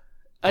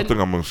think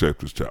I'm going to accept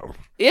this challenge.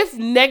 If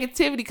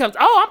negativity comes,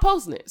 I'm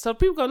posting it. So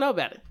people going to know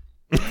about it.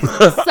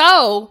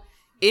 So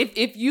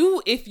if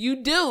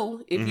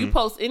you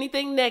post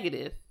anything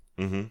negative,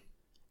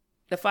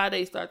 the 5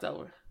 days starts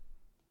over.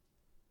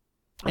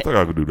 I think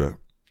I could do that.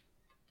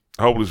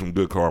 Hopefully some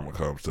good karma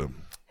comes to me.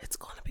 It's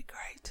going to be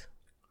great.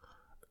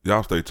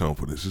 Y'all stay tuned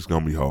for this. It's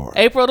going to be hard.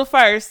 April the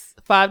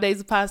 1st, 5 days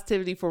of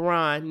positivity for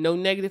Ron. No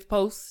negative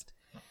posts.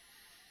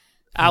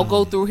 I'll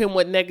go through him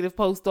what negative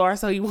posts are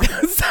so he won't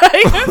say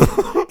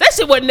that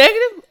shit wasn't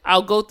negative.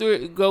 I'll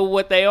go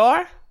what they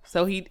are.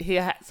 So he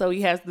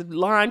has the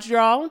lines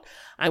drawn.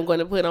 I'm going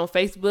to put on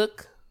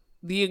Facebook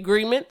the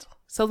agreement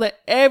so that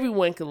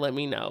everyone can let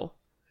me know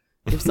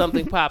if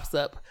something pops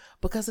up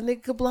because a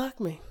nigga could block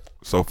me.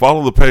 So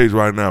follow the page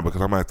right now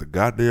because I'm at the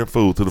goddamn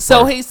food to the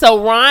So first.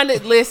 So Ron,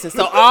 listen.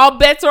 So all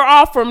bets are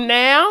off from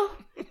now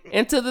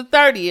until the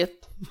 30th.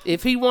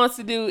 If he wants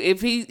to do,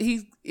 if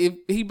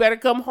he better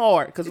come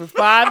hard because for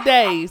 5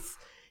 days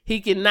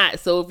he cannot.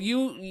 So if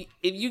you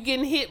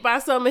getting hit by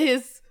some of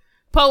his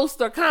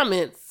posts or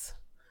comments,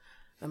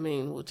 I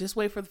mean, well, just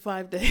wait for the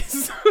 5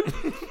 days.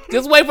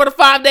 Just wait for the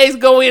 5 days to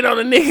go in on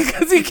a nigga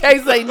because he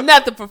can't say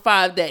nothing for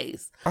 5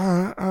 days.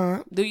 All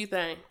right. Do your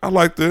thing. I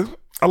like this.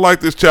 I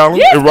like this challenge.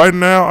 Yes. And right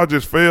now, I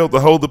just failed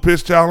the hold the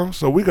pitch challenge,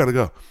 so we got to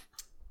go.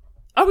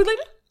 Are we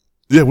leaving?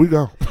 Yeah, we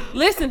go.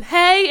 Listen,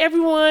 hey,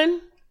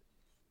 everyone.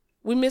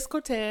 We miss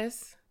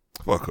Cortez.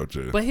 Fuck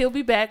Cortez. But he'll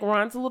be back.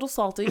 Ron's a little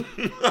salty.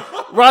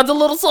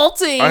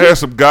 I had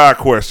some guy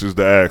questions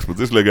to ask, but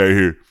this nigga ain't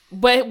here.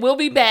 But we'll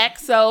be back,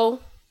 so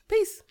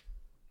peace.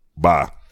 Bye.